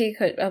take a pay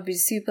cut, I'll be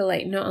super,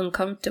 like, not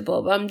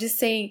uncomfortable. But I'm just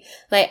saying,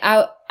 like,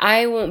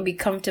 I won't be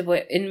comfortable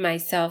in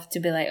myself to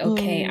be like,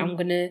 okay, I'm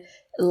gonna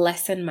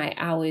lessen my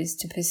hours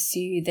to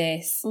pursue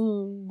this.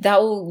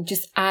 That will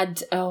just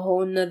add a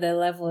whole nother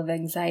level of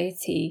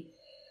anxiety.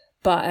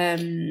 But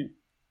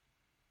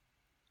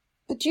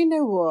you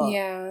know what?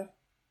 Yeah.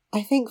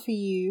 I think for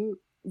you,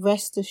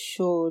 rest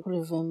assured,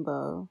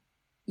 Rivimbo,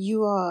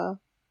 you are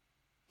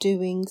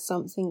doing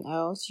something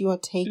else. You are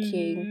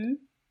taking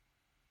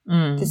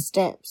the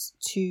steps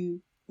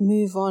to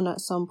move on at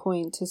some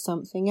point to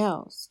something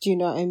else. Do you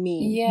know what I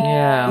mean?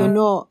 Yeah. You're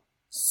not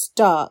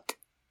stuck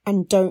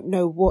and don't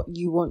know what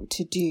you want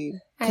to do.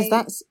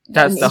 Because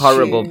that's the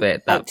horrible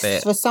bit,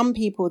 bit. For some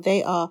people,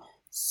 they are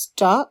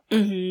stuck.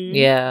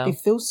 Yeah. They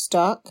feel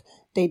stuck.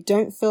 They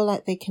don't feel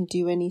like they can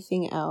do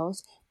anything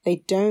else.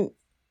 They don't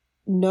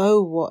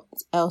know what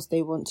else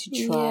they want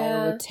to try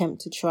or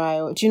attempt to try,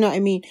 or do you know what I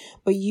mean?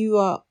 But you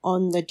are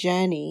on the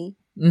journey.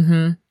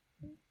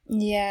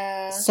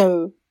 Yeah.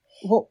 So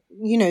what,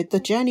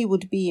 the journey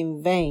would be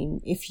in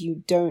vain if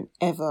you don't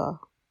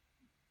ever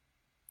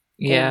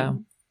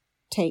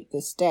take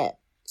the step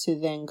to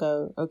then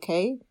go,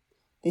 okay,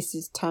 this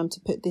is time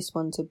to put this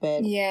one to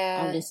bed.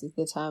 Yeah. And this is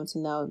the time to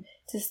now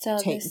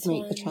start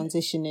make the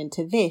transition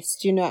into this.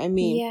 Do you know what I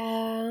mean?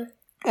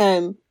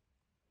 Yeah.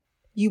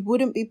 You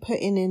wouldn't be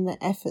putting in the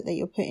effort that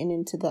you're putting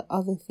into the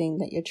other thing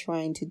that you're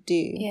trying to do.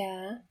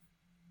 Yeah.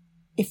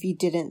 If you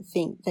didn't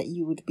think that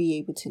you would be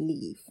able to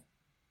leave.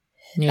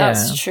 Yeah.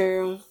 That's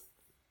true.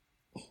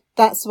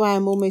 That's why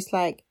I'm almost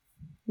like,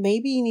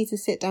 maybe you need to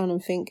sit down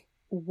and think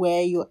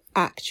where your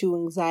actual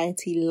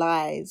anxiety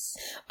lies.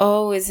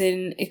 Oh, as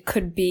in, it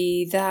could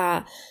be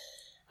that.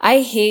 I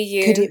hear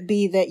you. Could it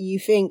be that you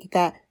think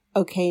that,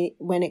 okay,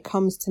 when it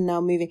comes to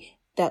now moving,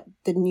 that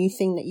the new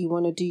thing that you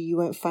want to do, you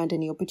won't find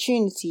any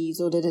opportunities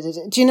or do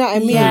you know what I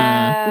mean?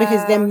 Yeah.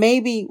 Because then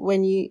maybe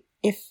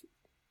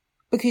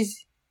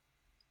because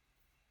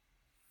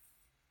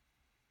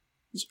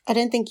I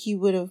don't think you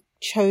would have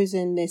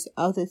chosen this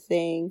other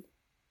thing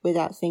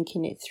without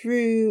thinking it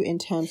through in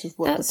terms of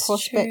what the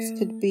prospects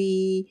could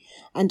be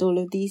and all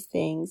of these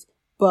things.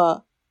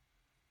 But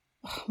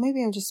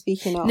maybe I'm just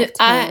speaking out of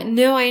turn.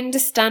 I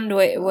understand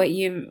what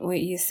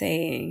you're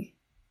saying.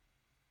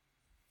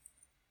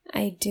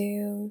 I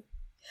do.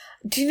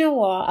 Do you know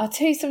what? I'll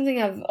tell you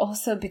something I've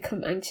also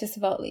become anxious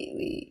about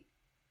lately.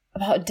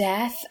 About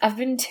death. I've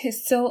been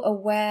so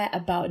aware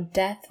about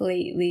death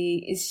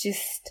lately. It's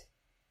just...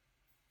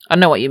 I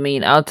know what you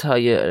mean. I'll tell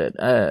you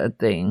a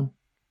thing.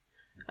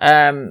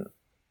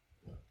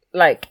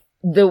 Like,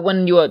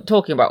 when you were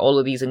talking about all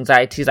of these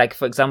anxieties, like,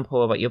 for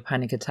example, about your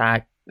panic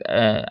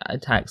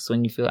attacks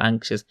when you feel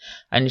anxious,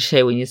 and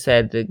Shay, when you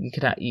said that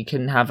you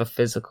can have a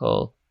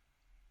physical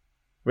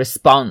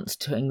response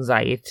to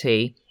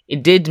anxiety,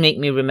 it did make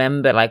me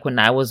remember, like, when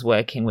I was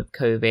working with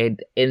COVID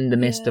in the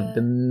midst of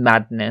the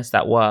madness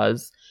that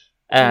was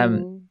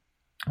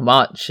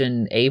March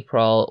and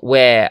April,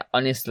 where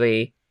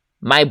honestly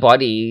my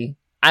body,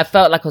 I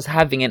felt like I was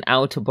having an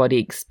outer body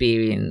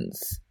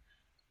experience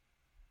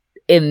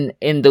in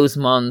those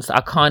months.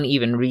 I can't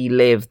even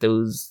relive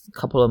those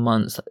couple of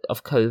months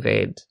of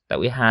COVID that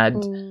we had.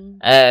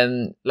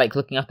 Like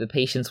looking after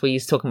patients, where you're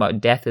talking about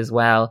death as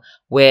well,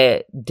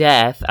 where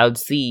death, I would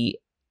see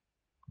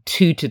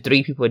 2 to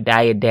 3 people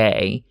die a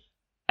day,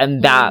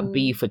 and that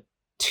be for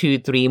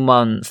 2-3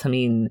 months. I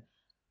mean,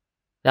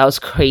 that was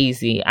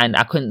crazy, and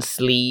I couldn't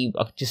sleep.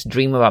 I could just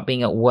dream about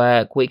being at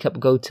work, wake up,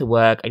 go to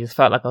work. I just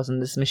felt like I was in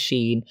this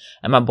machine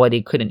and my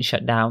body couldn't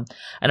shut down.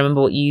 And I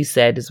remember what you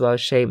said as well,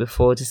 Shay,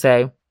 before, to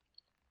say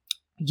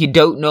you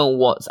don't know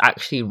what's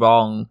actually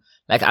wrong.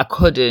 Like, I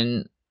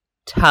couldn't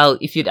tell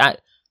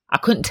I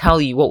couldn't tell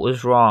you what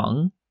was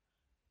wrong,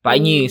 but I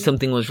knew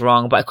something was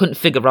wrong, but I couldn't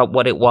figure out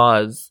what it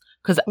was.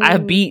 Because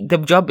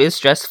the job is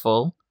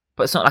stressful,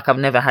 but it's not like I've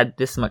never had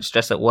this much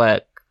stress at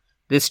work.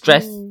 The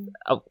stress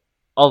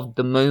of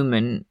the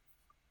moment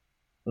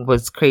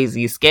was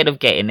crazy. You're scared of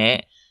getting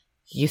it.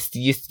 You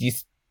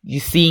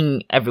you're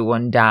seeing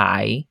everyone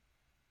die,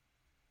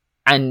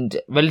 and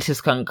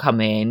relatives can't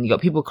come in. You got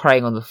people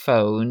crying on the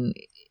phone.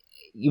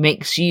 It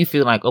makes you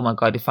feel like, oh my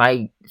God, if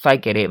I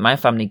get it, my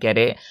family get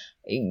it.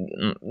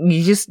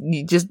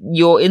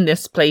 You're in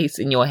this place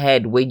in your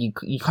head where you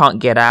can't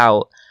get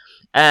out.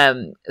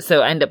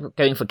 So I ended up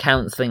going for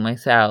counselling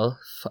myself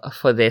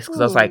for this,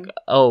 because I was like,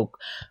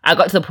 I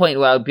got to the point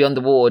where I'd be on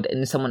the ward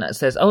and someone that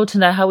says, oh,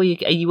 tonight, how are you?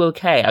 Are you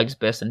okay? I just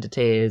burst into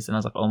tears, and I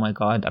was like, oh my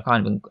God, I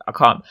can't.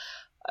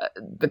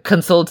 The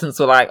consultants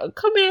were like, oh,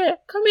 come here,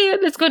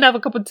 let's go and have a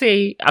cup of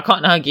tea. I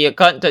can't hug you, I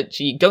can't touch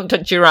you, don't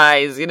touch your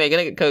eyes, you're gonna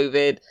get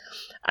COVID.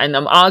 And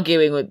I'm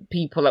arguing with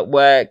people at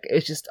work.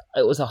 It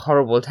was a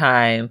horrible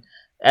time.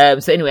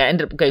 So anyway, I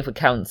ended up going for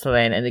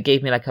counselling, and they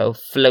gave me like a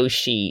flow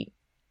sheet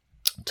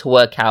to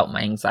work out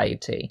my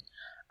anxiety.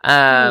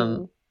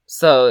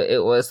 So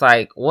it was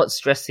like, what's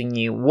stressing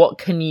you? What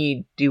can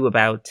you do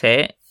about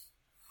it?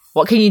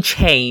 What can you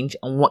change,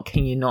 and what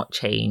can you not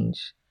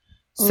change?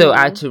 So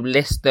I had to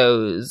list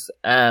those.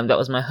 That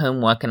was my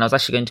homework, and I was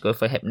actually going to go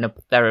for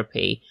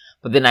hypnotherapy,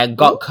 but then I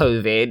got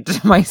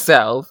COVID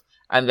myself,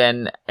 and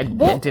then I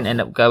didn't end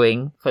up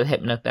going for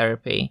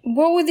hypnotherapy.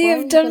 What would you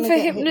have done for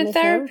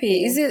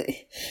hypnotherapy? Is it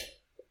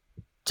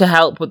to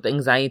help with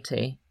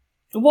anxiety?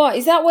 What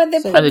is that? Where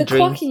they put the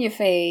clock in your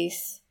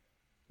face?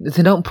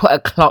 They don't put a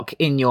clock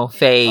in your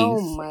face.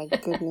 Oh my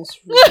goodness!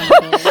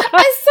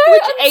 I saw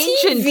it on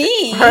ancient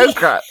TV.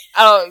 program.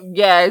 Oh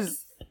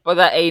yes, but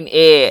that ain't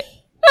it.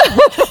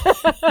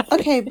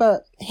 Okay,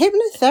 but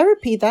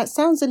hypnotherapy, that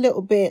sounds a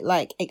little bit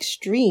like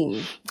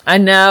extreme. I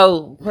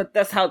know, but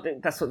the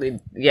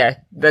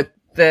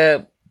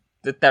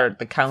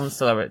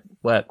counselor at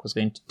work was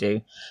going to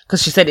do,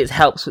 because she said it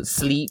helps with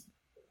sleep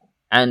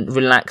and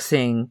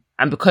relaxing,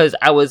 and because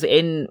I was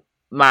in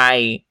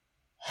my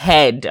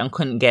head and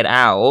couldn't get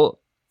out,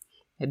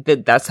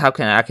 that's how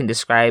I can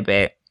describe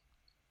it.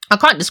 I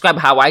can't describe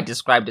how I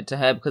described it to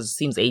her, because it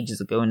seems ages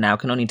ago now. I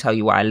can only tell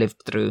you what I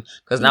lived through,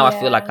 because now I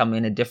feel like I'm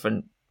in a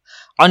different...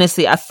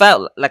 Honestly, I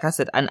felt, like I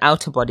said, an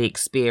out-of-body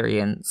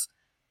experience.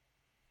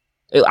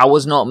 I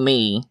was not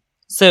me.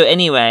 So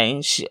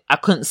anyway, I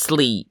couldn't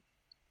sleep.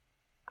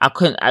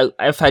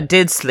 If I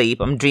did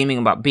sleep, I'm dreaming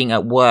about being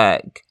at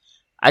work.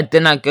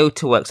 Then I go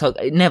to work, so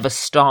it never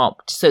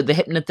stopped. So the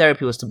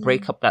hypnotherapy was to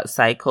break up that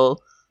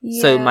cycle,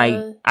 so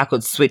I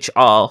could switch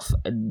off,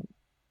 and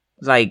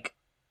I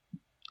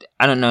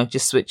don't know,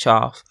 just switch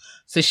off.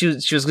 So she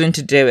was going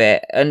to do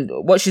it, and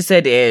what she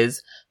said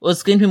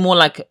was going to be more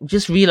like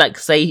just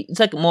relaxation. It's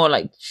like more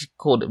like, she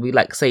called it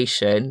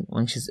relaxation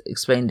when she's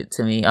explained it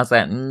to me. I was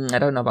like, I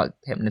don't know about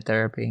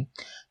hypnotherapy.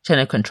 Trying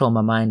to control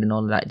my mind and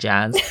all of that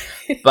jazz.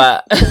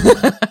 But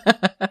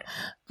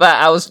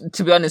I was,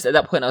 to be honest, at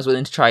that point I was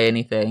willing to try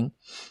anything.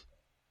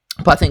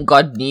 But I think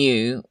God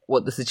knew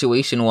what the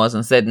situation was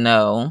and said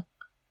no.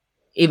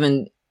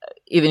 Even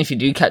if you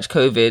do catch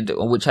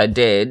COVID, which I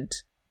did,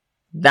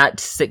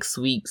 that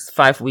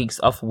 5 weeks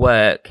off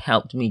work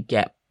helped me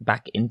get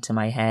back into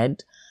my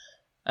head,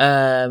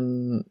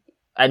 and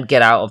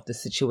get out of the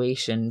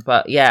situation.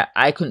 But yeah,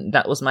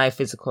 that was my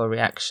physical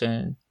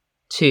reaction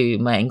to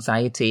my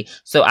anxiety.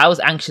 So I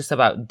was anxious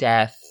about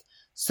death.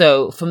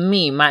 So for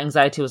me, my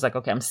anxiety was like,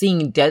 okay, I'm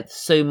seeing death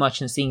so much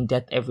and seeing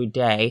death every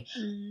day.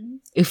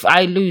 If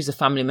I lose a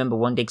family member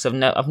one day, because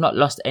I've not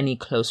lost any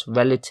close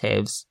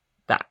relatives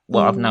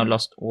I've now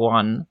lost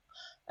one.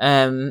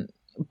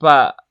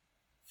 But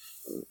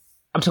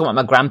I'm talking about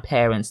my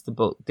grandparents.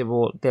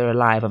 They're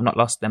alive. I've not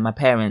lost them. My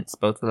parents,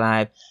 both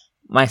alive.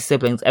 My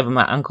siblings,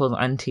 my uncles,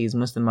 aunties,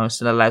 most of them are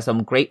still alive. So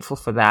I'm grateful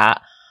for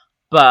that.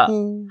 But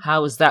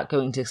how is that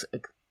going to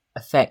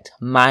affect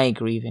my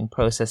grieving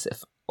process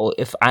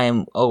if I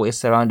am always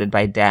surrounded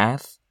by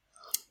death?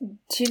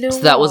 Do you know? So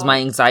that was my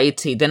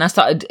anxiety. Then I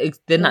started.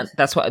 Then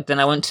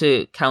I went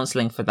to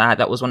counselling for that.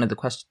 That was one of the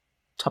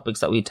topics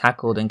that we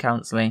tackled in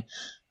counselling,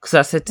 because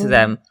I said to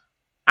them,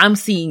 I'm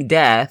seeing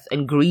death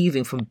and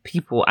grieving from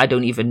people I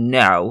don't even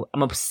know.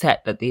 I'm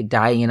upset that they're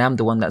dying, and I'm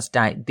the one that's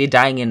dying. They're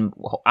dying, and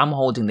I'm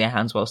holding their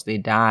hands whilst they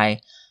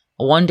die.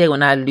 One day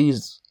when I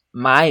lose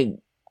my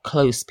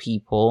close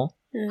people,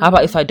 how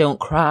about if I don't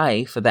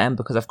cry for them,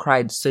 because I've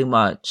cried so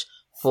much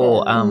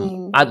for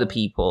other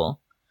people?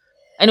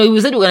 Anyway,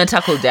 we said we were going to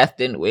tackle death,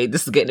 didn't we?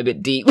 This is getting a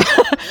bit deep.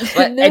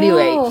 But no,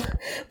 anyway,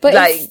 but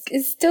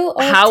it's still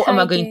all how am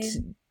I going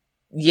to...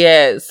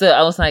 Yeah, so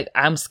I was like,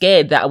 I'm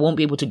scared that I won't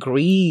be able to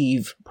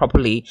grieve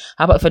properly.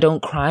 How about if I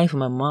don't cry for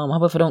my mom? How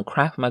about if I don't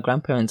cry for my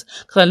grandparents?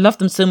 Because I love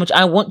them so much.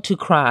 I want to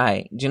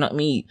cry. Do you know what I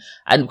mean?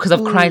 And because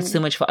I've cried so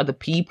much for other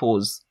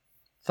people's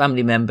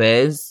family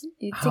members,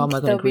 how am I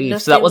going to grieve?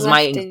 So that was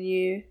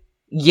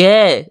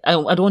yeah, I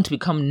don't want to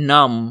become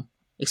numb,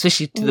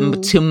 especially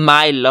to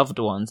my loved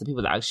ones, the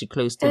people that are actually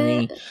close to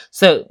me.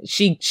 So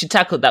she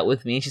tackled that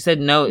with me. She said,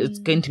 no, it's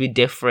going to be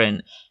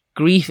different.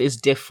 Grief is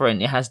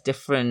different. It has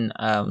different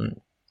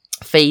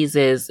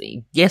phases.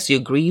 Yes, you're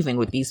grieving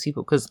with these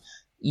people because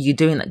you're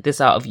doing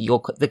this out of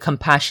the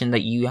compassion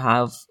that you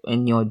have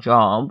in your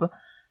job.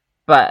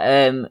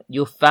 But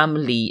your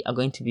family are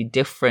going to be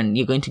different.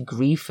 You're going to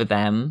grieve for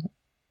them,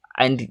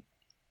 and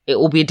it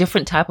will be a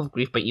different type of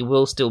grief, but you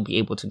will still be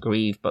able to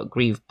grieve, but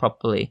grieve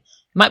properly.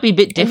 It might be a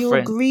bit different.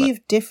 And you'll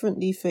grieve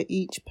differently for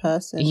each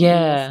person in your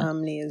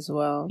family as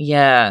well.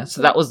 Yeah,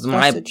 so that's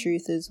the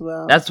truth as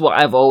well. That's what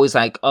I've always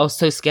like. I was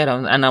so scared, I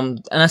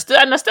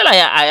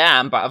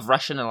am, but I've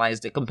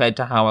rationalized it compared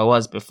to how I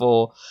was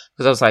before,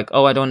 because I was like,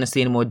 oh, I don't want to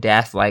see any more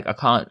death. Like, I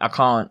can't,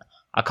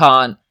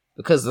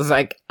 because it's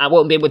like I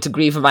won't be able to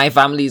grieve for my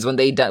families when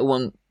they die.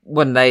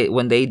 When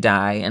they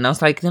die, and I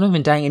was like, they're not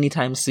even dying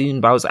anytime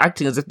soon, but I was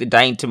acting as if they're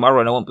dying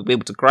tomorrow and I won't be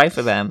able to cry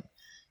for them.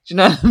 Do you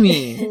know what I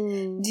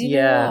mean? Do you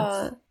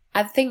know what?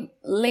 I think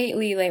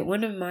lately, like,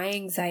 one of my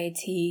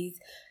anxieties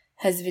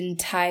has been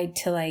tied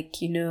to,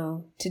 like, you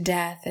know, to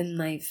death and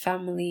like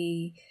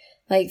family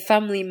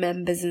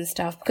members and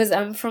stuff, because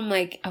I'm from,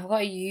 like, I've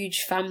got a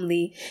huge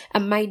family,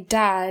 and my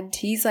dad,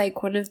 he's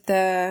like one of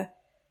the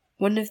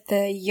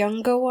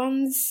younger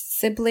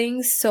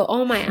siblings, so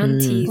all my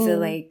aunties are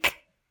like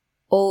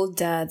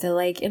older, they're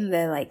like in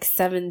their like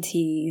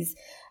 70s,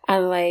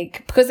 and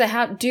like, because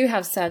I do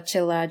have such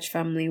a large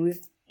family,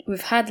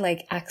 we've had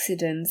like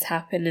accidents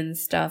happen and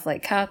stuff,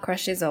 like car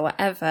crashes or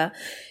whatever,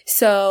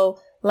 so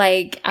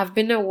like I've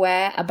been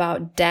aware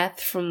about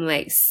death from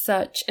like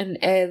such an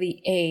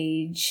early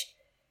age,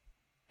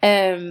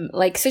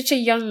 like such a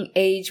young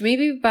age,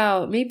 maybe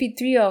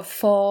 3 or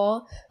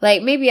 4,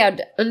 like maybe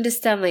I'd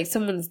understand like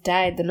someone's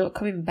died, they're not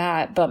coming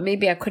back, but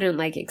maybe I couldn't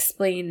like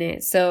explain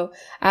it, so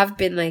I've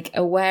been like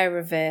aware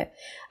of it,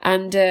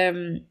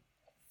 and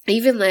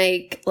even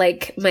like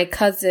my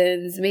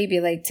cousins,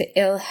 maybe like to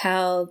ill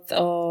health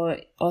or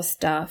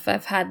stuff,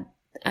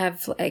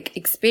 I've like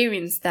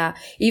experienced that,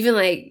 even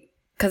like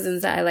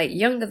cousins that are like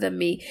younger than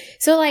me,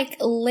 so like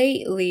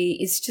lately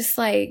it's just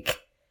like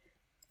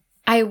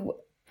I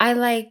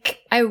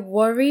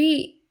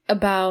worry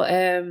about,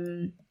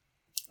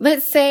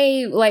 let's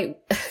say,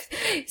 like,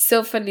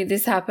 so funny,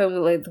 this happened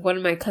with like one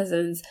of my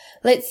cousins.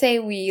 Let's say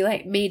we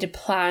like made a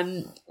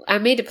plan. I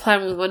made a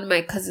plan with one of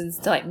my cousins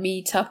to like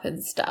meet up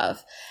and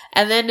stuff.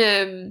 And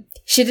then,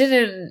 she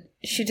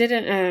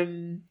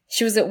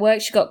was at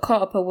work, she got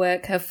caught up at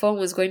work, her phone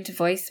was going to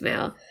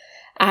voicemail.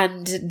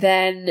 And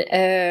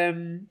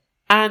then,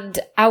 and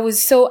I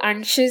was so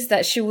anxious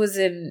that she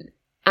wasn't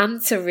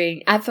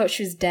answering. I thought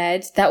she was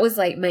dead. That was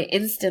like my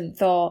instant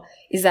thought,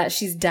 is that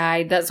she's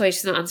died. That's why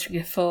she's not answering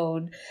her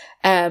phone.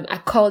 I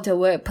called her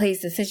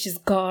workplace and said she's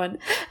gone.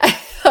 I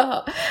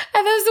thought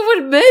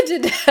someone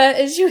murdered her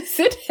and she was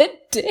in a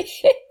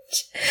ditch.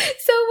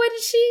 So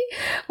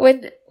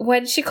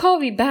when she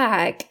called me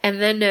back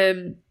and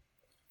then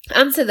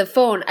answered the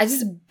phone, I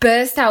just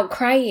burst out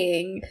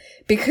crying,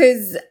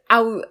 because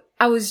I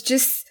was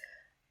just,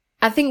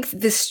 I think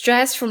the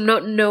stress from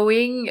not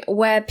knowing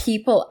where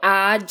people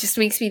are just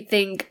makes me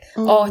think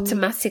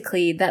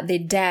automatically that they're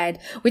dead,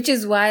 which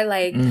is why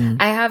like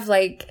I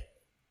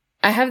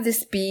have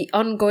this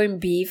ongoing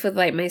beef with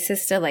like my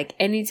sister. Like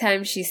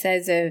anytime she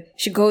says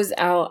she goes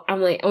out,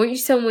 I'm like, I want you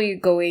to tell me where you're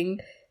going,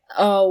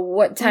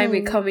 what time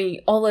you're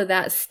coming, all of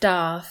that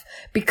stuff,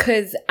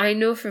 because I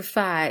know for a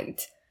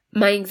fact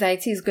my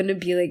anxiety is going to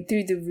be like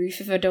through the roof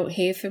if I don't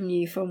hear from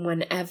you from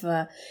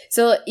whenever.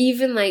 So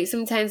even like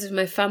sometimes with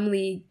my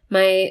family,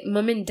 my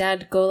mum and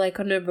dad go like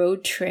on a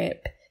road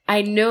trip,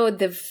 I know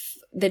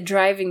they're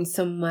driving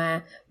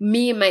somewhere.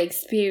 Me, in my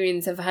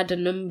experience, I've had a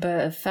number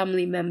of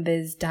family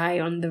members die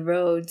on the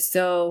road.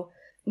 So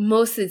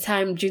most of the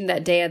time during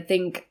that day, I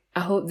think, I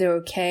hope they're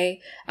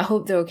okay. I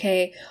hope they're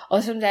okay.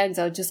 Or sometimes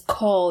I'll just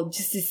call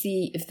just to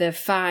see if they're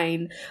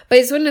fine. But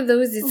it's one of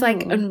those, it's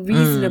like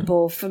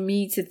unreasonable for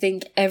me to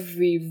think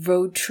every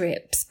road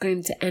trip's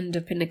going to end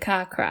up in a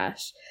car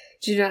crash.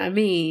 Do you know what I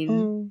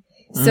mean?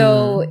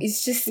 So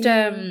it's just,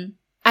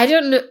 I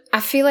don't know. I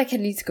feel like I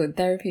need to go to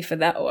therapy for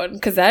that one,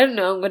 because I don't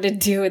know how I'm going to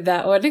deal with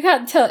that one. I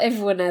can't tell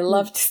everyone I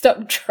love to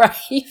stop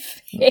driving.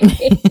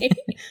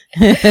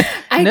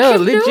 No,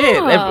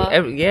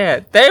 legit. Yeah,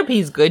 therapy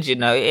is good. You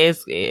know, it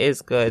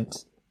is good.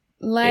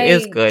 Like, it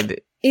is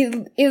good.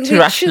 It to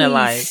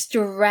rationalize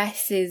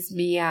stresses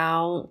me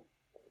out.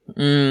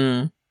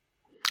 And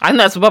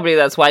that's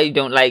why you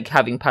don't like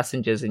having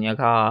passengers in your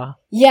car.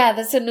 Yeah,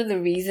 that's another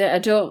reason I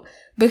don't,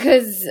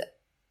 because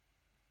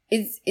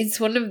it's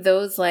one of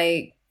those,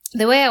 like,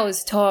 the way I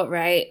was taught,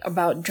 right,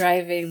 about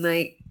driving,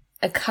 like,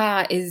 a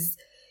car is,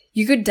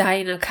 you could die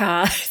in a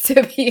car,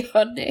 to be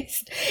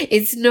honest.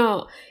 It's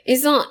not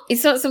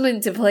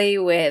something to play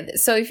with.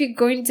 So if you're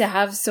going to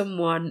have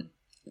someone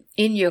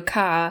in your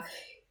car,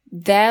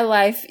 their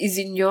life is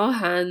in your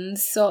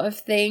hands, sort of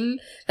thing.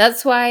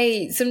 That's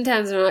why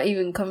sometimes I'm not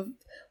even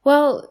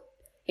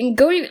in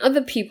going in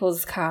other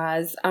people's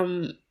cars,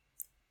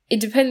 it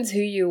depends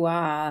who you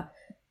are,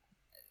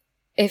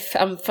 if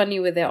I'm funny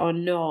with it or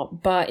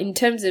not. But in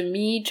terms of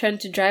me trying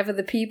to drive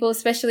other people,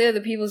 especially other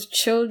people's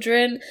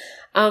children,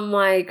 I'm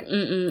like,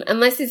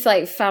 unless it's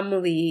like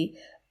family.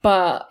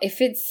 But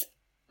if it's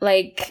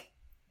like,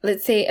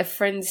 let's say a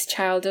friend's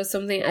child or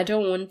something, I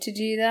don't want to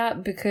do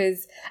that,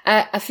 because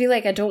I feel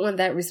like I don't want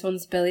that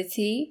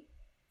responsibility,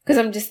 because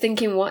I'm just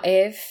thinking, what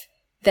if,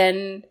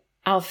 then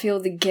I'll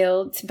feel the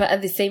guilt. But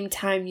at the same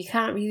time, you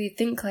can't really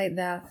think like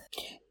that.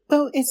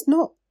 Well,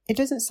 it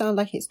doesn't sound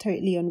like it's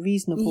totally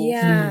unreasonable for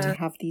you to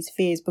have these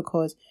fears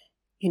because,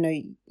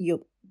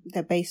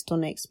 they're based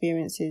on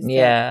experiences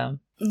that,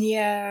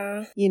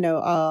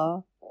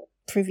 are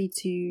privy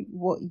to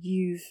what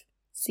you've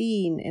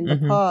seen in the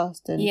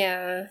past and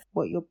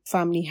what your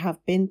family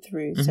have been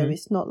through. So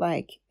it's not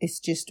like it's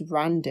just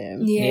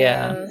random.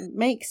 It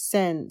makes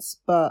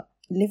sense, but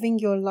living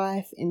your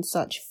life in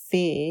such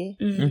fear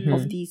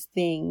of these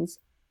things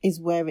is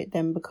where it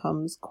then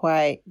becomes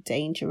quite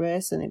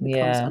dangerous and it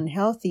becomes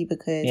unhealthy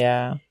because,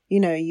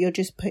 you're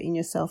just putting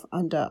yourself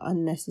under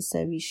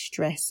unnecessary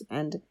stress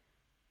and,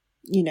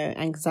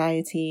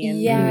 anxiety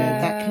and,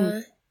 that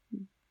can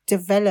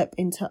develop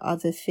into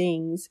other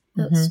things.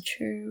 That's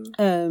true.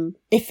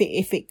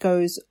 If it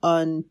goes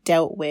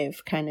undealt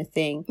with kind of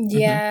thing.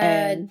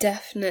 Yeah,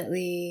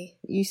 definitely.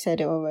 You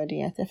said it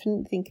already. I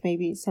definitely think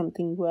maybe it's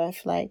something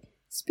worth like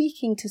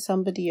speaking to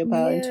somebody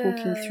about and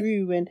talking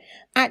through and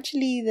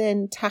actually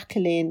then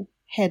tackling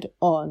head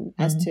on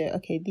as to,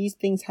 okay, these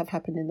things have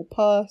happened in the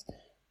past.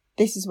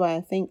 This is why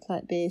I think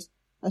like this.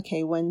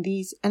 Okay,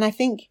 and I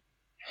think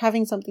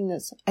having something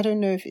that's, I don't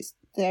know if it's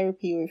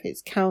therapy or if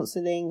it's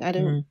counseling. I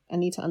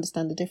need to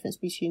understand the difference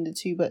between the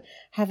two, but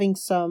having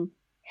some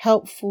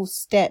helpful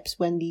steps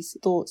when these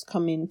thoughts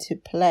come into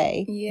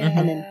play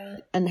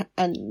and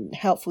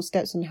helpful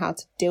steps on how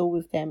to deal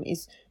with them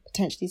is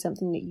potentially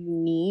something that you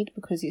need,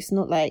 because it's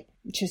not like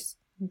just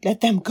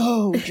let them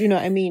go. Do you know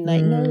what I mean?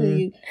 Like, no,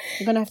 you're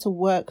going to have to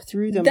work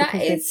through them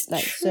because they're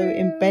like so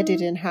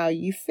embedded in how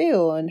you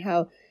feel and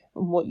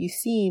what you've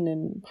seen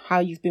and how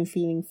you've been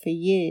feeling for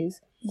years.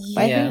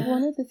 But I think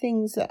one of the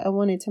things that I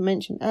wanted to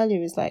mention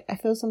earlier is like, I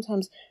feel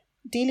sometimes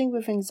dealing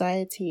with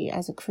anxiety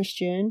as a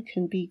Christian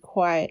can be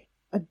quite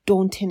a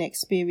daunting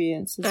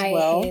experience as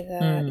well. I hear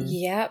that.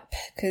 Yep,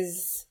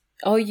 because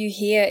all you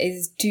hear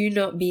is do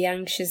not be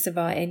anxious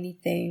about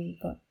anything.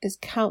 But there's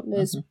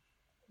countless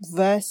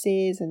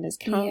verses and there's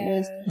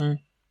countless,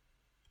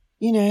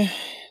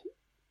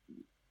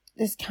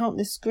 there's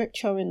countless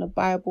scripture in the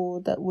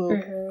Bible that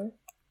will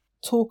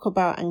talk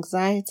about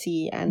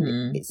anxiety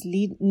and its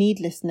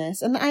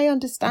needlessness. And I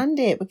understand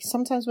it because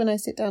sometimes when I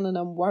sit down and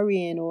I'm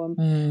worrying or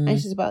I'm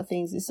anxious about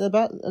things, a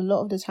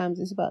lot of the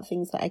times it's about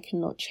things that I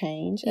cannot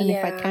change. And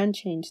if I can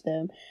change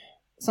them,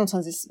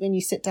 sometimes it's when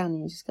you sit down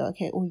and you just go,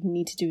 okay, all you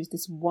need to do is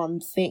this one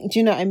thing. Do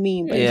you know what I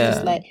mean? But it's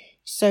just like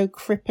so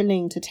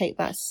crippling to take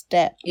that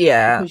step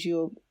because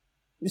you're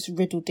just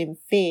riddled in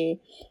fear.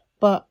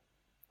 But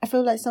I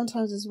feel like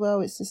sometimes as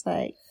well, it's just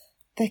like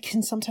there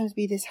can sometimes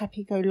be this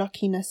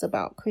happy-go-luckiness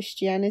about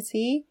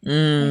Christianity.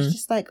 It's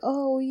just like,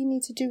 oh, all you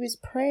need to do is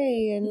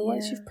pray. And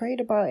once you've prayed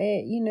about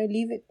it,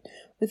 leave it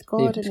with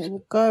God and it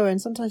will go.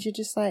 And sometimes you're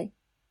just like,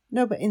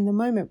 no, but in the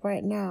moment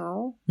right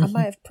now, I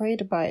might have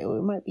prayed about it, or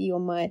it might be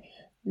on my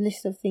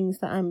list of things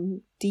that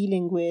I'm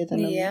dealing with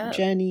and I'm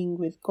journeying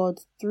with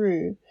God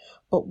through.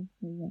 But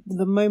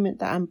the moment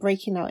that I'm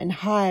breaking out in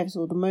hives,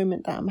 or the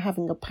moment that I'm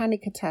having a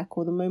panic attack,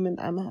 or the moment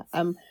that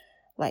I'm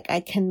like,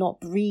 I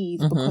cannot breathe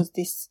because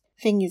this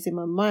thing is in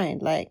my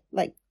mind, like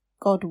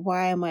God,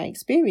 why am I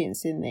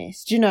experiencing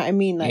this? Do you know what I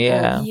mean? Like,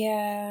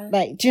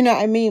 like, do you know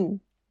what I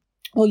mean?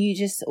 Or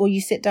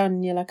you sit down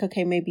and you're like,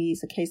 okay, maybe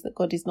it's a case that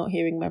God is not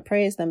hearing my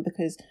prayers then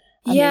because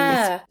I'm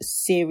in this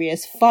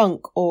serious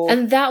funk,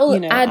 and that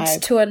will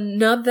add to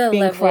another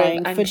level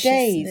of anxiousness. For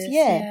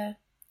days.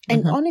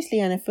 And honestly,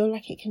 and I feel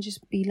like it can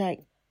just be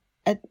like,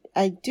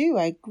 I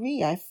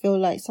agree. I feel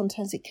like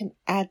sometimes it can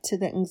add to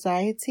the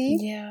anxiety.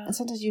 Yeah. And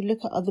sometimes you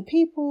look at other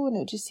people and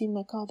it'll just seem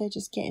like, oh, they're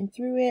just getting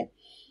through it.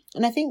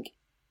 And I think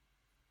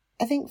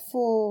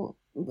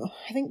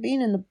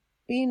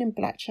being in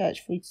Black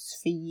church for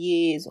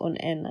years on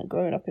end, like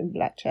growing up in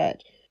Black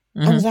church,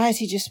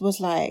 anxiety just was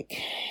like,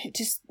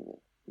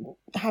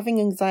 having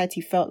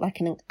anxiety felt like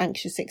an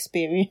anxious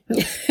experience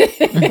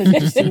because it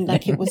just seemed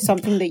like it was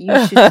something that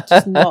you should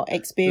just not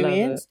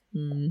experience.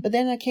 But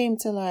then I came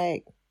to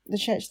like the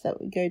church that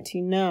we go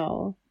to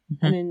now,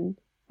 and then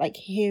like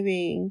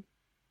hearing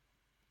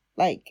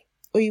like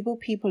Oyibo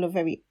people are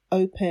very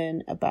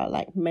open about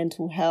like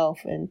mental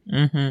health and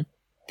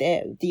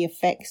the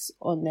effects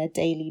on their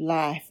daily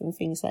life and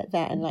things like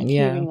that, and like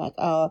hearing like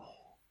our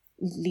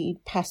lead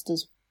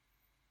pastors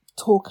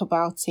talk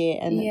about it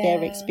and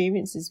their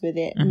experiences with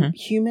it and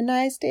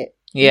humanized it.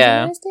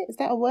 Humanized it? Is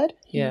that a word?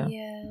 Yeah.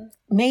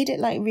 Made it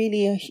like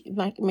really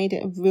made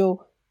it a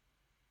real.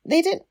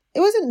 It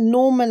wasn't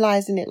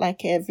normalizing it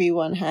like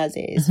everyone has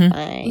it. It's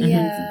fine. Easy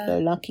go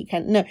lucky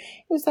kind. No, it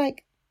was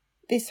like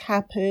this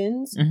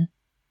happens,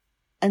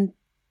 and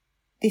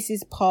this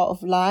is part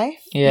of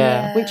life.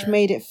 Yeah. Which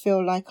made it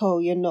feel like, oh,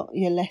 you're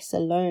less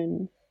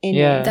alone in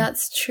it.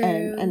 That's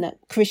true. And that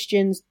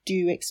Christians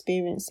do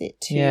experience it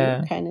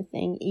too, kind of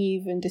thing.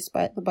 Even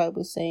despite the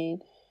Bible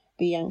saying,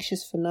 be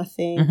anxious for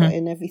nothing, but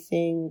in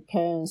everything, pray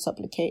and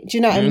supplicate. Do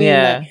you know what I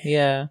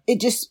mean? It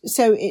just,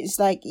 so it's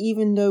like,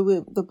 even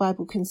though the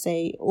Bible can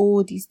say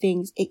all these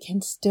things, it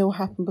can still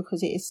happen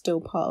because it is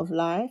still part of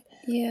life.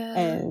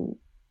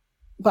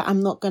 But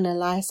I'm not going to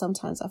lie,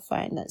 sometimes I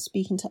find that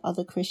speaking to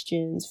other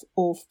Christians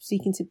or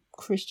speaking to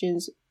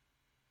Christians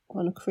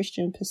on a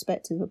Christian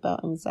perspective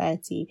about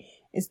anxiety,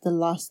 is the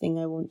last thing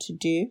I want to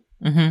do.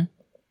 Mm-hmm.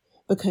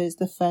 Because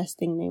the first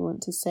thing they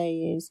want to say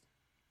is,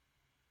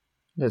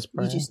 let's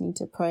pray. You just need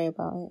to pray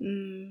about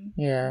it.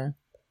 Yeah.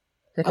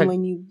 And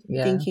when you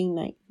thinking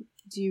like,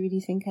 do you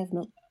really think I've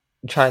not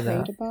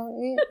prayed about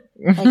it?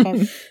 Like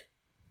I've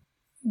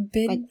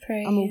been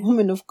praying. I'm a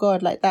woman of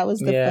God. Like that was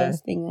the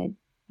first thing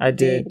I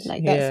did.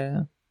 Like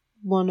that's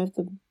one of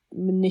the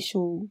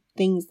initial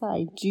things that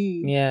I do.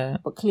 Yeah.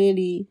 But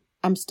clearly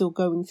I'm still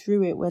going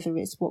through it, whether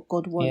it's what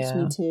God wants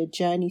me to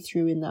journey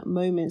through in that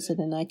moment so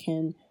then I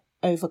can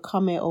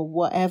overcome it or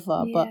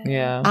whatever. But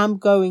I'm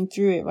going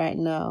through it right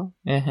now.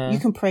 You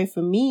can pray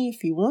for me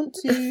if you want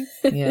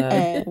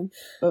to.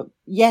 But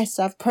yes,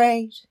 I've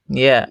prayed.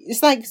 Yeah.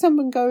 It's like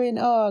someone going,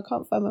 oh, I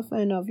can't find my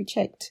phone. Have you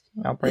checked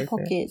your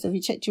pockets? Have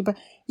you checked your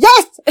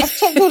yes, I've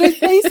checked all those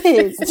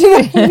places. Do you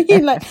know what I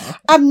mean? Like,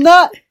 I'm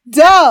not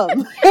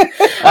dumb.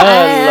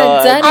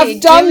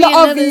 I've done the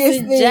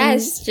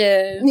obvious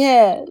thing.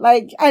 Yeah,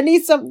 like I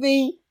need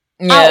something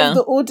out of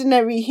the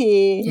ordinary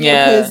here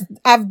because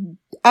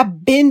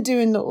I've been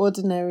doing the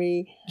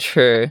ordinary.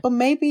 True. But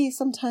maybe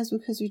sometimes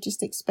because we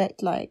just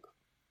expect like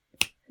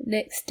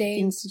next day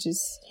things to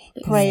just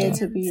prayer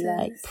to be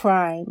like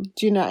prime.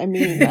 Do you know what I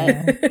mean?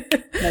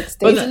 Like next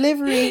day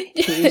delivery,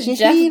 here's your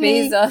Jeff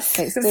healing. Bezos.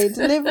 Next day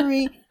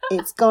delivery,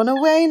 it's gone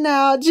away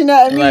now. Do you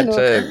know what I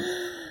mean?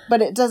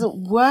 But it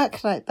doesn't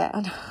work like that.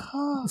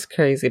 It's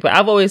crazy. But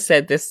I've always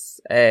said this.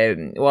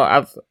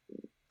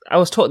 I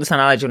was taught this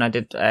analogy when I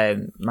did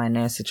my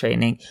nursing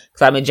training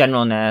because I'm a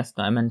general nurse,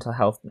 not a mental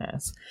health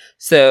nurse.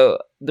 So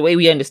the way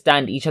we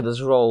understand each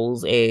other's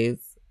roles is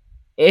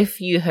if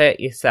you hurt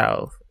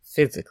yourself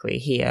physically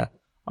here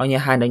on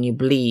your hand and you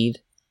bleed,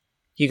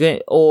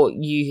 or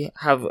you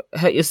have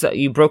hurt yourself,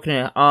 you've broken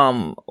an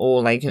arm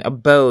or like a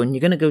bone,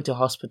 you're going to go to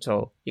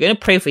hospital. You're going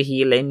to pray for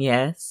healing,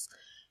 yes,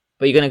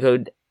 but you're going to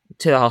go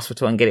to the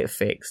hospital and get it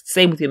fixed.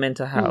 Same with your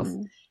mental health.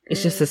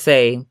 It's just the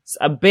same. It's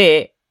a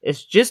bit.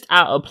 It's just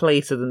out of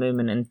place at the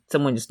moment and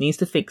someone just needs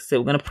to fix it.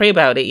 We're going to pray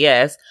about it,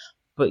 yes,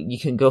 but you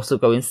can also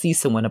go and see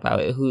someone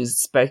about it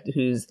who's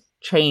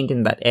trained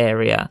in that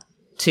area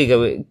to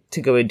go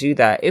and do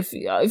that. If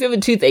you have a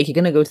toothache, you're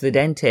going to go to the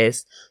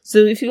dentist. So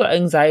if you've got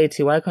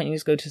anxiety, why can't you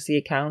just go to see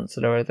a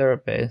counselor or a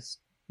therapist?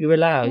 You're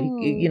allowed.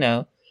 You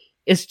know,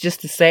 it's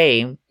just the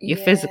same. Your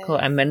physical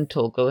and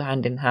mental go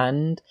hand in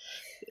hand.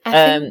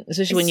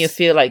 Especially when you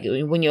feel like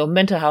when your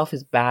mental health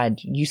is bad,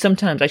 you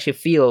sometimes actually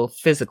feel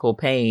physical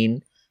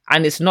pain.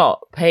 And it's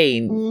not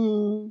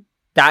pain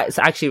that's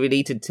actually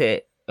related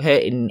to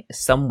hurting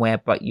somewhere,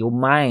 but your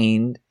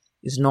mind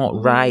is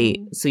not right.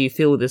 So you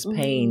feel this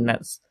pain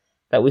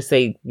that we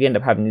say we end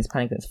up having these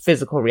panic attacks,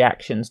 physical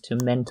reactions to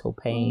mental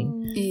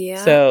pain.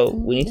 Yeah. So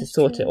we need to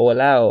sort it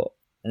all out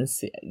and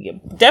see.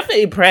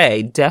 Definitely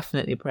pray.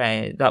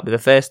 That'll be the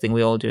first thing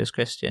we all do as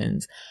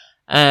Christians.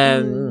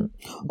 Or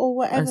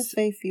whatever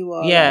faith you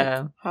are.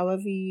 Yeah. Like,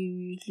 however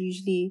you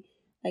usually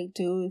like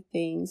deal with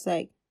things,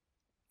 like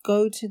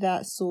go to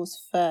that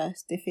source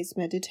first. If it's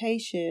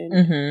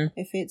meditation,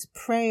 if it's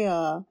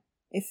prayer,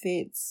 if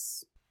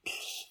it's,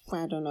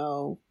 I don't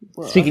know.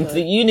 Speaking to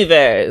the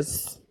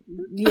universe.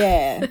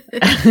 Yeah.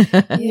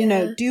 You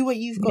know, do what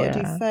you've got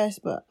to do first,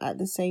 but at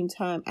the same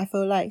time, I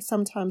feel like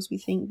sometimes we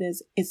think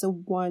it's a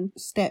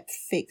one-step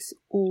fix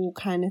all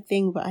kind of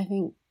thing, but I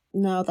think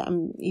now that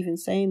I'm even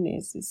saying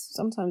this,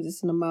 sometimes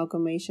it's an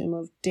amalgamation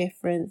of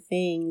different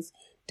things,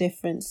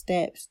 different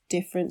steps,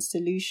 different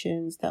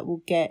solutions that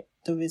will get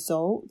the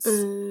results.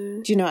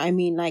 Do you know what I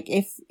mean? Like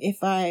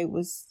if I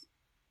was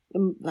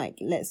like,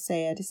 let's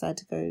say I decide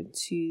to go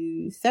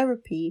to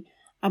therapy,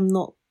 I'm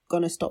not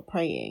gonna stop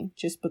praying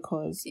just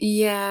because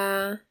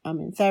I'm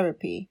in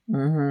therapy.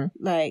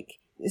 Like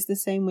it's the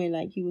same way,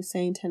 like you were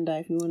saying,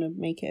 Tendai, if you want to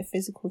make it a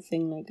physical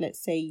thing, like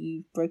let's say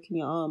you've broken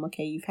your arm,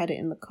 okay, you've had it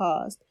in the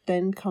cast,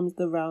 then comes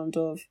the round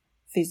of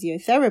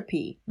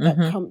physiotherapy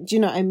do you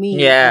know what I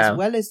mean? As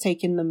well as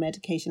taking the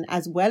medication,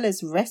 as well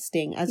as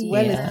resting, as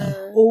well as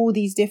all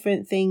these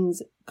different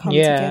things come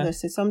together.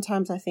 So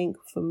sometimes I think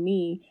for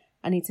me,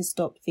 I need to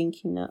stop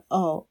thinking that,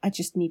 oh, I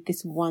just need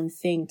this one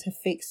thing to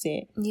fix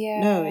it.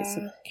 No, it's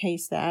a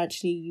case that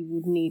actually you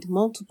would need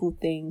multiple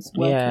things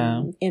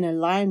working in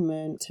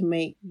alignment to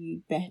make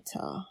you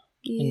better.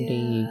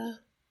 Indeed.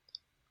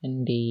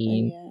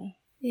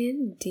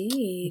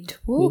 Indeed.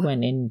 We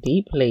went in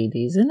deep,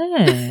 ladies, isn't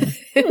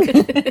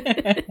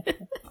it?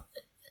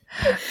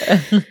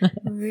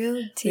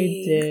 Real deep.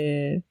 We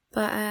did.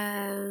 But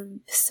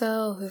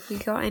so have we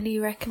got any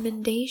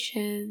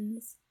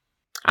recommendations?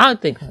 I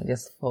think I'll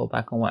just fall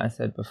back on what I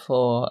said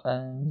before.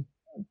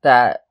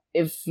 That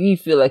if you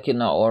feel like you're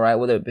not alright,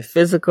 whether it be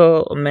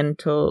physical or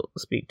mental,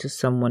 speak to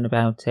someone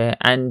about it,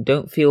 and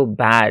don't feel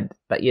bad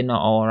that you're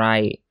not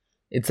alright.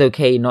 It's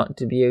okay not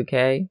to be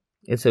okay.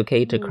 It's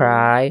okay to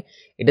cry.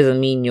 It doesn't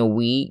mean you're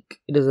weak.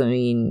 It doesn't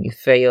mean you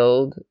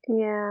failed.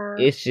 Yeah.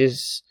 It's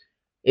just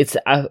it's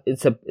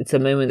a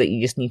moment that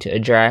you just need to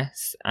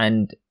address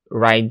and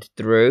ride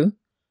through.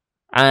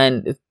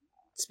 And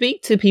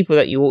speak to people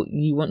that you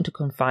want to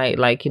confide,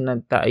 like, you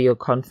know, that are your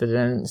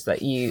confidence,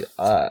 that you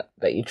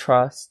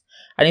trust.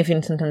 And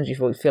even sometimes you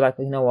feel like,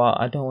 you know what,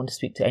 I don't want to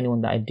speak to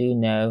anyone that I do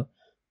know,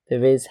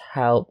 there is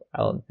help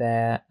out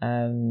there.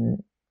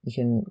 You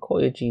can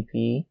call your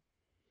GP.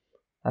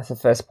 That's the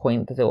first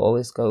point that they'll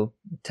always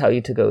tell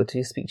you to go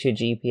to. Speak to your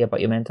GP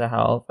about your mental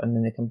health, and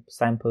then they can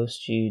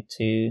signpost you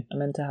to a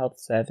mental health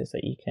service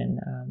that you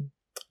can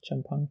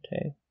jump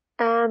onto.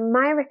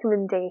 My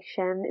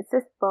recommendation is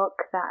this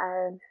book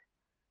that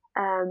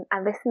I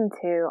listened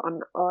to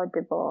on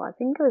Audible. I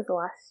think it was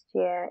last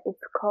year.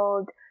 It's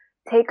called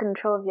Take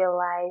Control of Your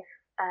Life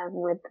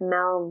with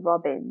Mel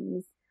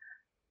Robbins.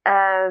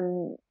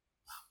 You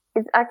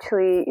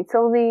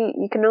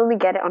can only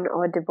get it on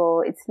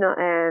Audible. It's not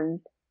a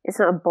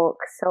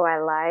book, so I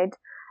lied.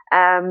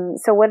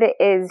 So what it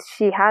is,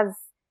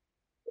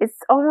 it's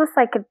almost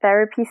like a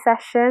therapy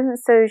session.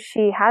 So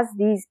she has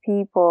these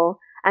people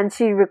and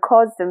she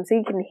records them so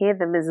you can hear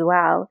them as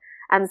well.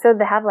 And so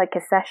they have like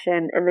a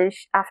session, and then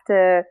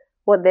after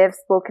what they've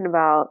spoken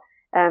about,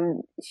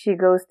 she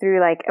goes through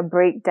like a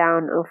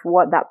breakdown of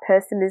what that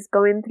person is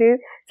going through.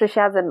 So she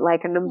has a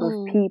number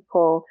of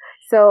people.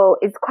 So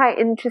it's quite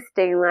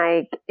interesting,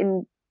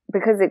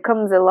 because it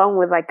comes along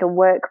with like a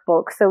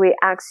workbook. So it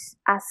asks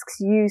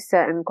you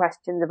certain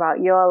questions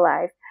about your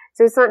life.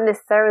 So it's not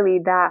necessarily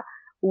that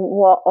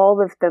what all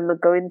of them are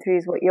going through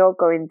is what you're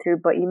going through,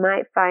 but you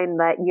might find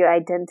that you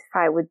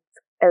identify with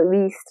at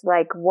least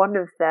like one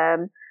of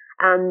them.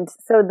 And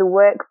so the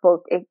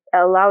workbook, it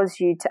allows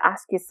you to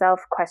ask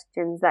yourself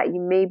questions that you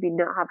maybe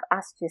not have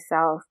asked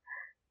yourself,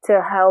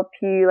 to help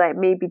you like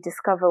maybe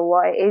discover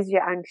what it is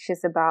you're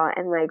anxious about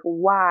and like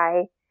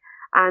why.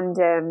 And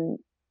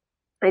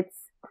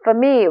for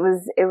me, it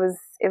was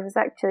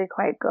actually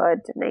quite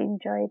good, and I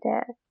enjoyed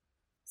it.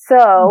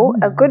 So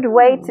a good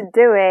way to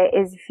do it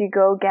is if you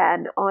go get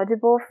an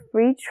Audible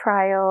free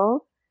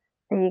trial,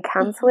 and you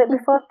cancel it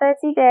before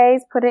 30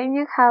 days, put it in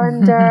your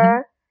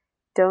calendar.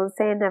 Don't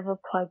say I never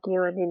plug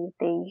you on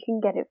anything. You can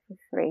get it for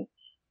free.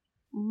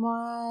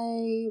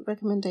 My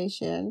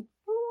recommendation,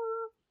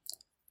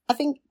 I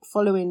think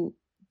following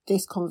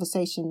this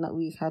conversation that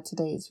we've had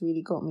today, it's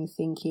really got me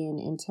thinking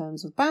in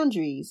terms of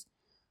boundaries.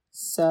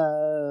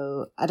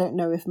 So I don't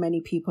know if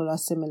many people are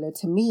similar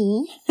to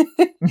me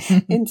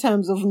in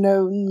terms of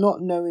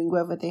not knowing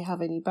whether they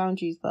have any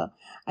boundaries, but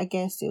I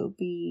guess it would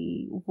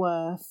be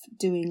worth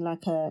doing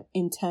like a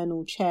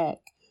internal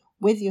check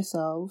with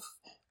yourself,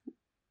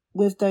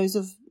 with those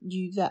of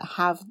you that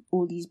have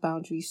all these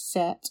boundaries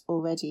set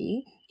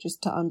already,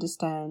 just to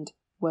understand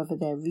whether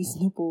they're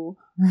reasonable,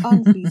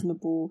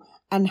 unreasonable,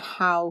 and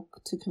how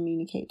to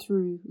communicate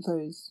through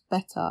those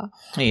better.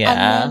 Yeah. And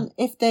then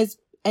if there's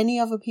any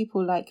other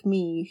people like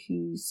me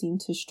who seem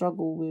to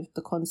struggle with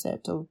the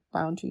concept of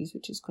boundaries,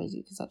 which is crazy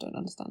because I don't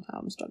understand how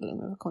I'm struggling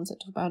with the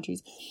concept of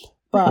boundaries,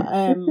 but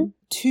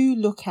to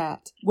look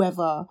at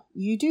whether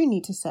you do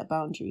need to set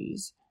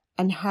boundaries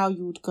and how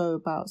you would go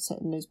about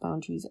setting those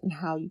boundaries and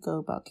how you go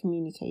about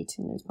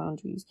communicating those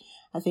boundaries.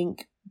 I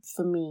think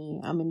for me,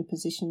 I'm in a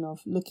position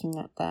of looking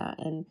at that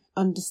and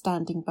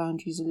understanding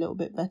boundaries a little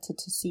bit better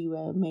to see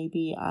where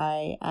maybe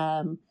I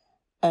am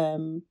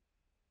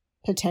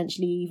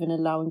potentially even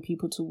allowing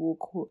people to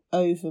walk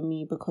over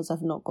me because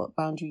I've not got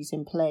boundaries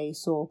in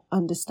place, or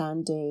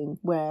understanding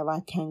where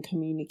I can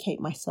communicate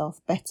myself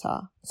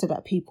better so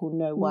that people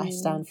know what I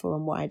stand for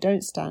and what I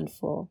don't stand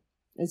for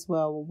as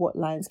well, what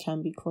lines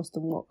can be crossed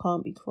and what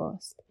can't be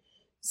crossed.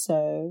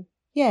 So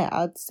yeah,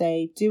 I'd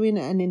say doing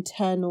an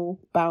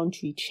internal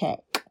boundary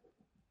check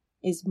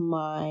is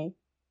my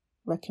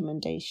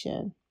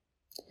recommendation.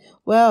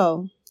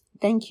 Well,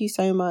 thank you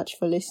so much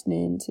for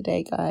listening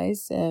today,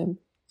 guys.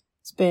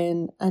 It's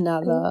been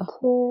another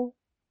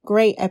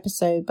great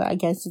episode, but I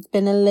guess it's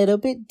been a little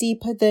bit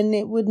deeper than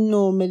it would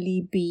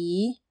normally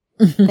be.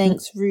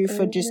 Thanks, Rue,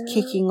 for just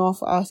kicking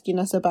off, asking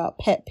us about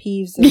pet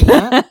peeves and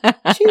that.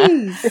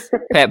 Jeez.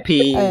 Pet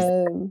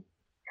peeves.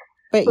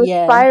 But it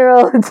yeah.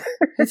 Spiraled.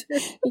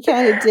 You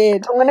kind of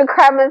did. I'm going to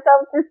cry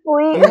myself to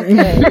sleep.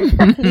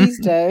 Okay. Please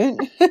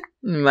don't.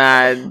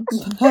 Mad.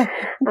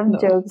 I'm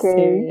joking.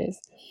 Serious.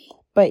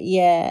 But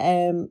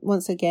yeah,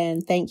 once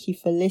again, thank you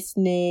for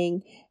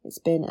listening. It's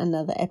been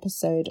another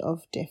episode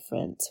of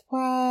Different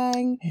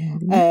Twang.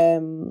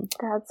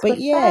 But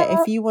yeah,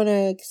 if you want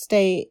to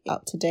stay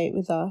up to date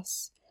with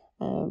us,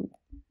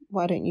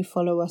 why don't you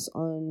follow us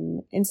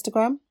on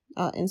Instagram?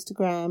 Our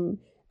Instagram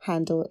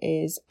handle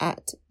is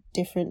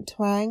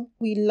 @DifferentTwang.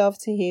 We love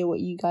to hear what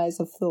you guys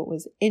have thought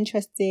was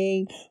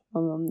interesting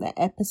from the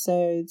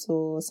episodes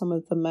or some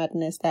of the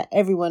madness that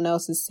everyone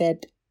else has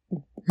said,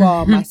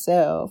 bar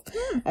myself.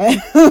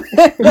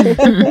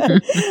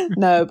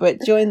 No, but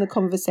join the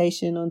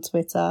conversation on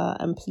Twitter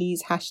and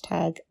please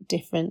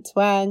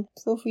 #DifferentTwang.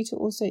 Feel free to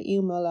also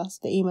email us.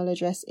 The email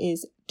address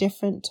is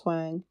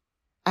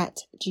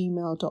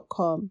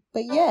differenttwang@gmail.com.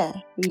 But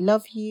yeah, we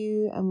love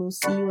you and we'll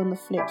see you on the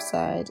flip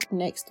side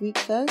next week,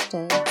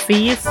 Thursday.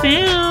 See you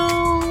soon.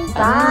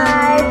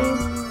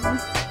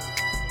 Bye.